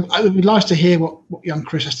think so. It would be nice to hear what young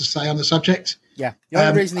Chris has to say on the subject. Yeah, the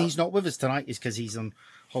only reason he's not with us tonight is because he's on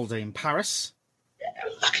holiday in Paris.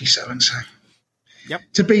 Lucky so and so. Yep.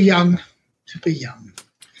 To be young. To be young.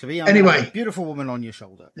 So be Anyway. a beautiful woman on your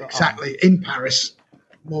shoulder. But, Exactly. In Paris.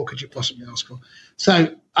 More could you possibly ask for?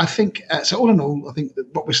 So I think, so all in all, I think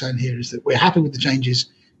that what we're saying here is that we're happy with the changes.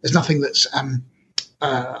 There's nothing that's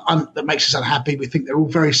that makes us unhappy. We think they're all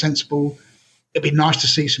very sensible. It'd be nice to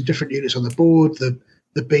see some different units on the board.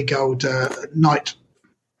 The big old knight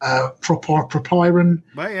Propyron.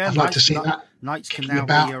 Well, yeah, I'd like to see that. Knights can kicking now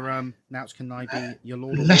about. be your Knights can now be your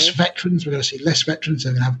Lord of Less War. veterans. We're going to see less veterans.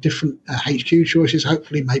 They're going to have different HQ choices.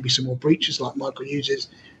 Hopefully, maybe some more breaches like Michael uses,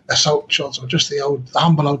 assault shots, or just the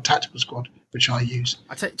humble old tactical squad, which I use.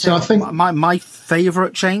 I think my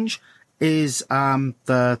favourite change is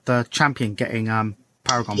the champion getting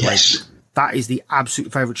Paragon Yes. Blade. That is the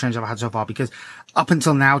absolute favourite change I've had so far, because up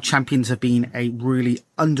until now, champions have been a really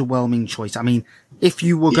underwhelming choice. I mean, if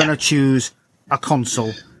you were going to choose a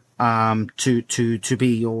consul to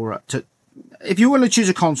be your if you were going to choose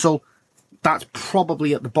a consul, that's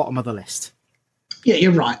probably at the bottom of the list. Yeah,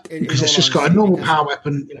 you're right. Because it's just got a normal because- power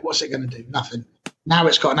weapon. What's it going to do? Nothing. Now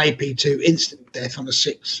it's got an AP2 instant death on a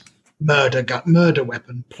 6 murder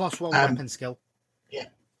weapon. Plus one weapon skill. Yeah.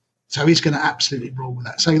 So he's going to absolutely rule with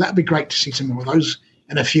that. So that'd be great to see some more of those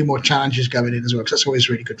and a few more challenges going in as well, because that's always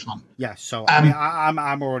really good fun. Yeah. So I mean,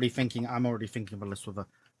 I'm already thinking of a list with a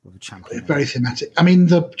champion. Very thematic. I mean,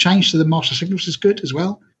 the change to the Master Signals is good as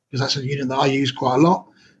well, because that's a unit that I use quite a lot.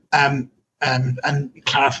 And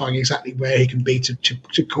clarifying exactly where he can be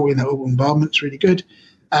to call in that bombardment is really good.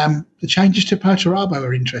 The changes to Perturabo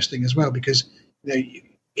are interesting as well, because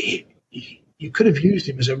you could have used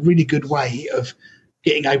him as a really good way of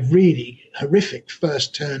getting a really horrific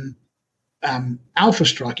first turn alpha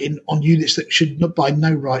strike in on units that should not by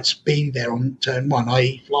no rights be there on turn 1,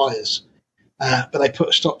 i.e. flyers. But they put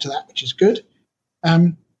a stop to that, which is good.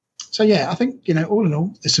 So yeah, I think all in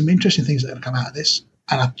all, there's some interesting things that are going to come out of this,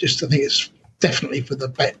 and I think it's definitely for the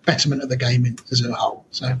betterment of the game as a whole.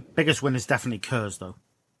 So Biggest win is definitely Kurz, though.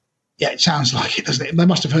 yeah, it sounds like it, doesn't it? They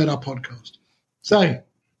must have heard our podcast. So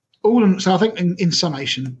I think in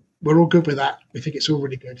summation, we're all good with that. We think it's all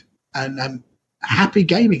really good, and happy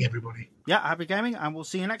gaming, everybody. Yeah, happy gaming, and we'll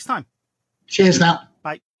see you next time. Cheers now.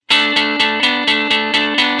 Bye.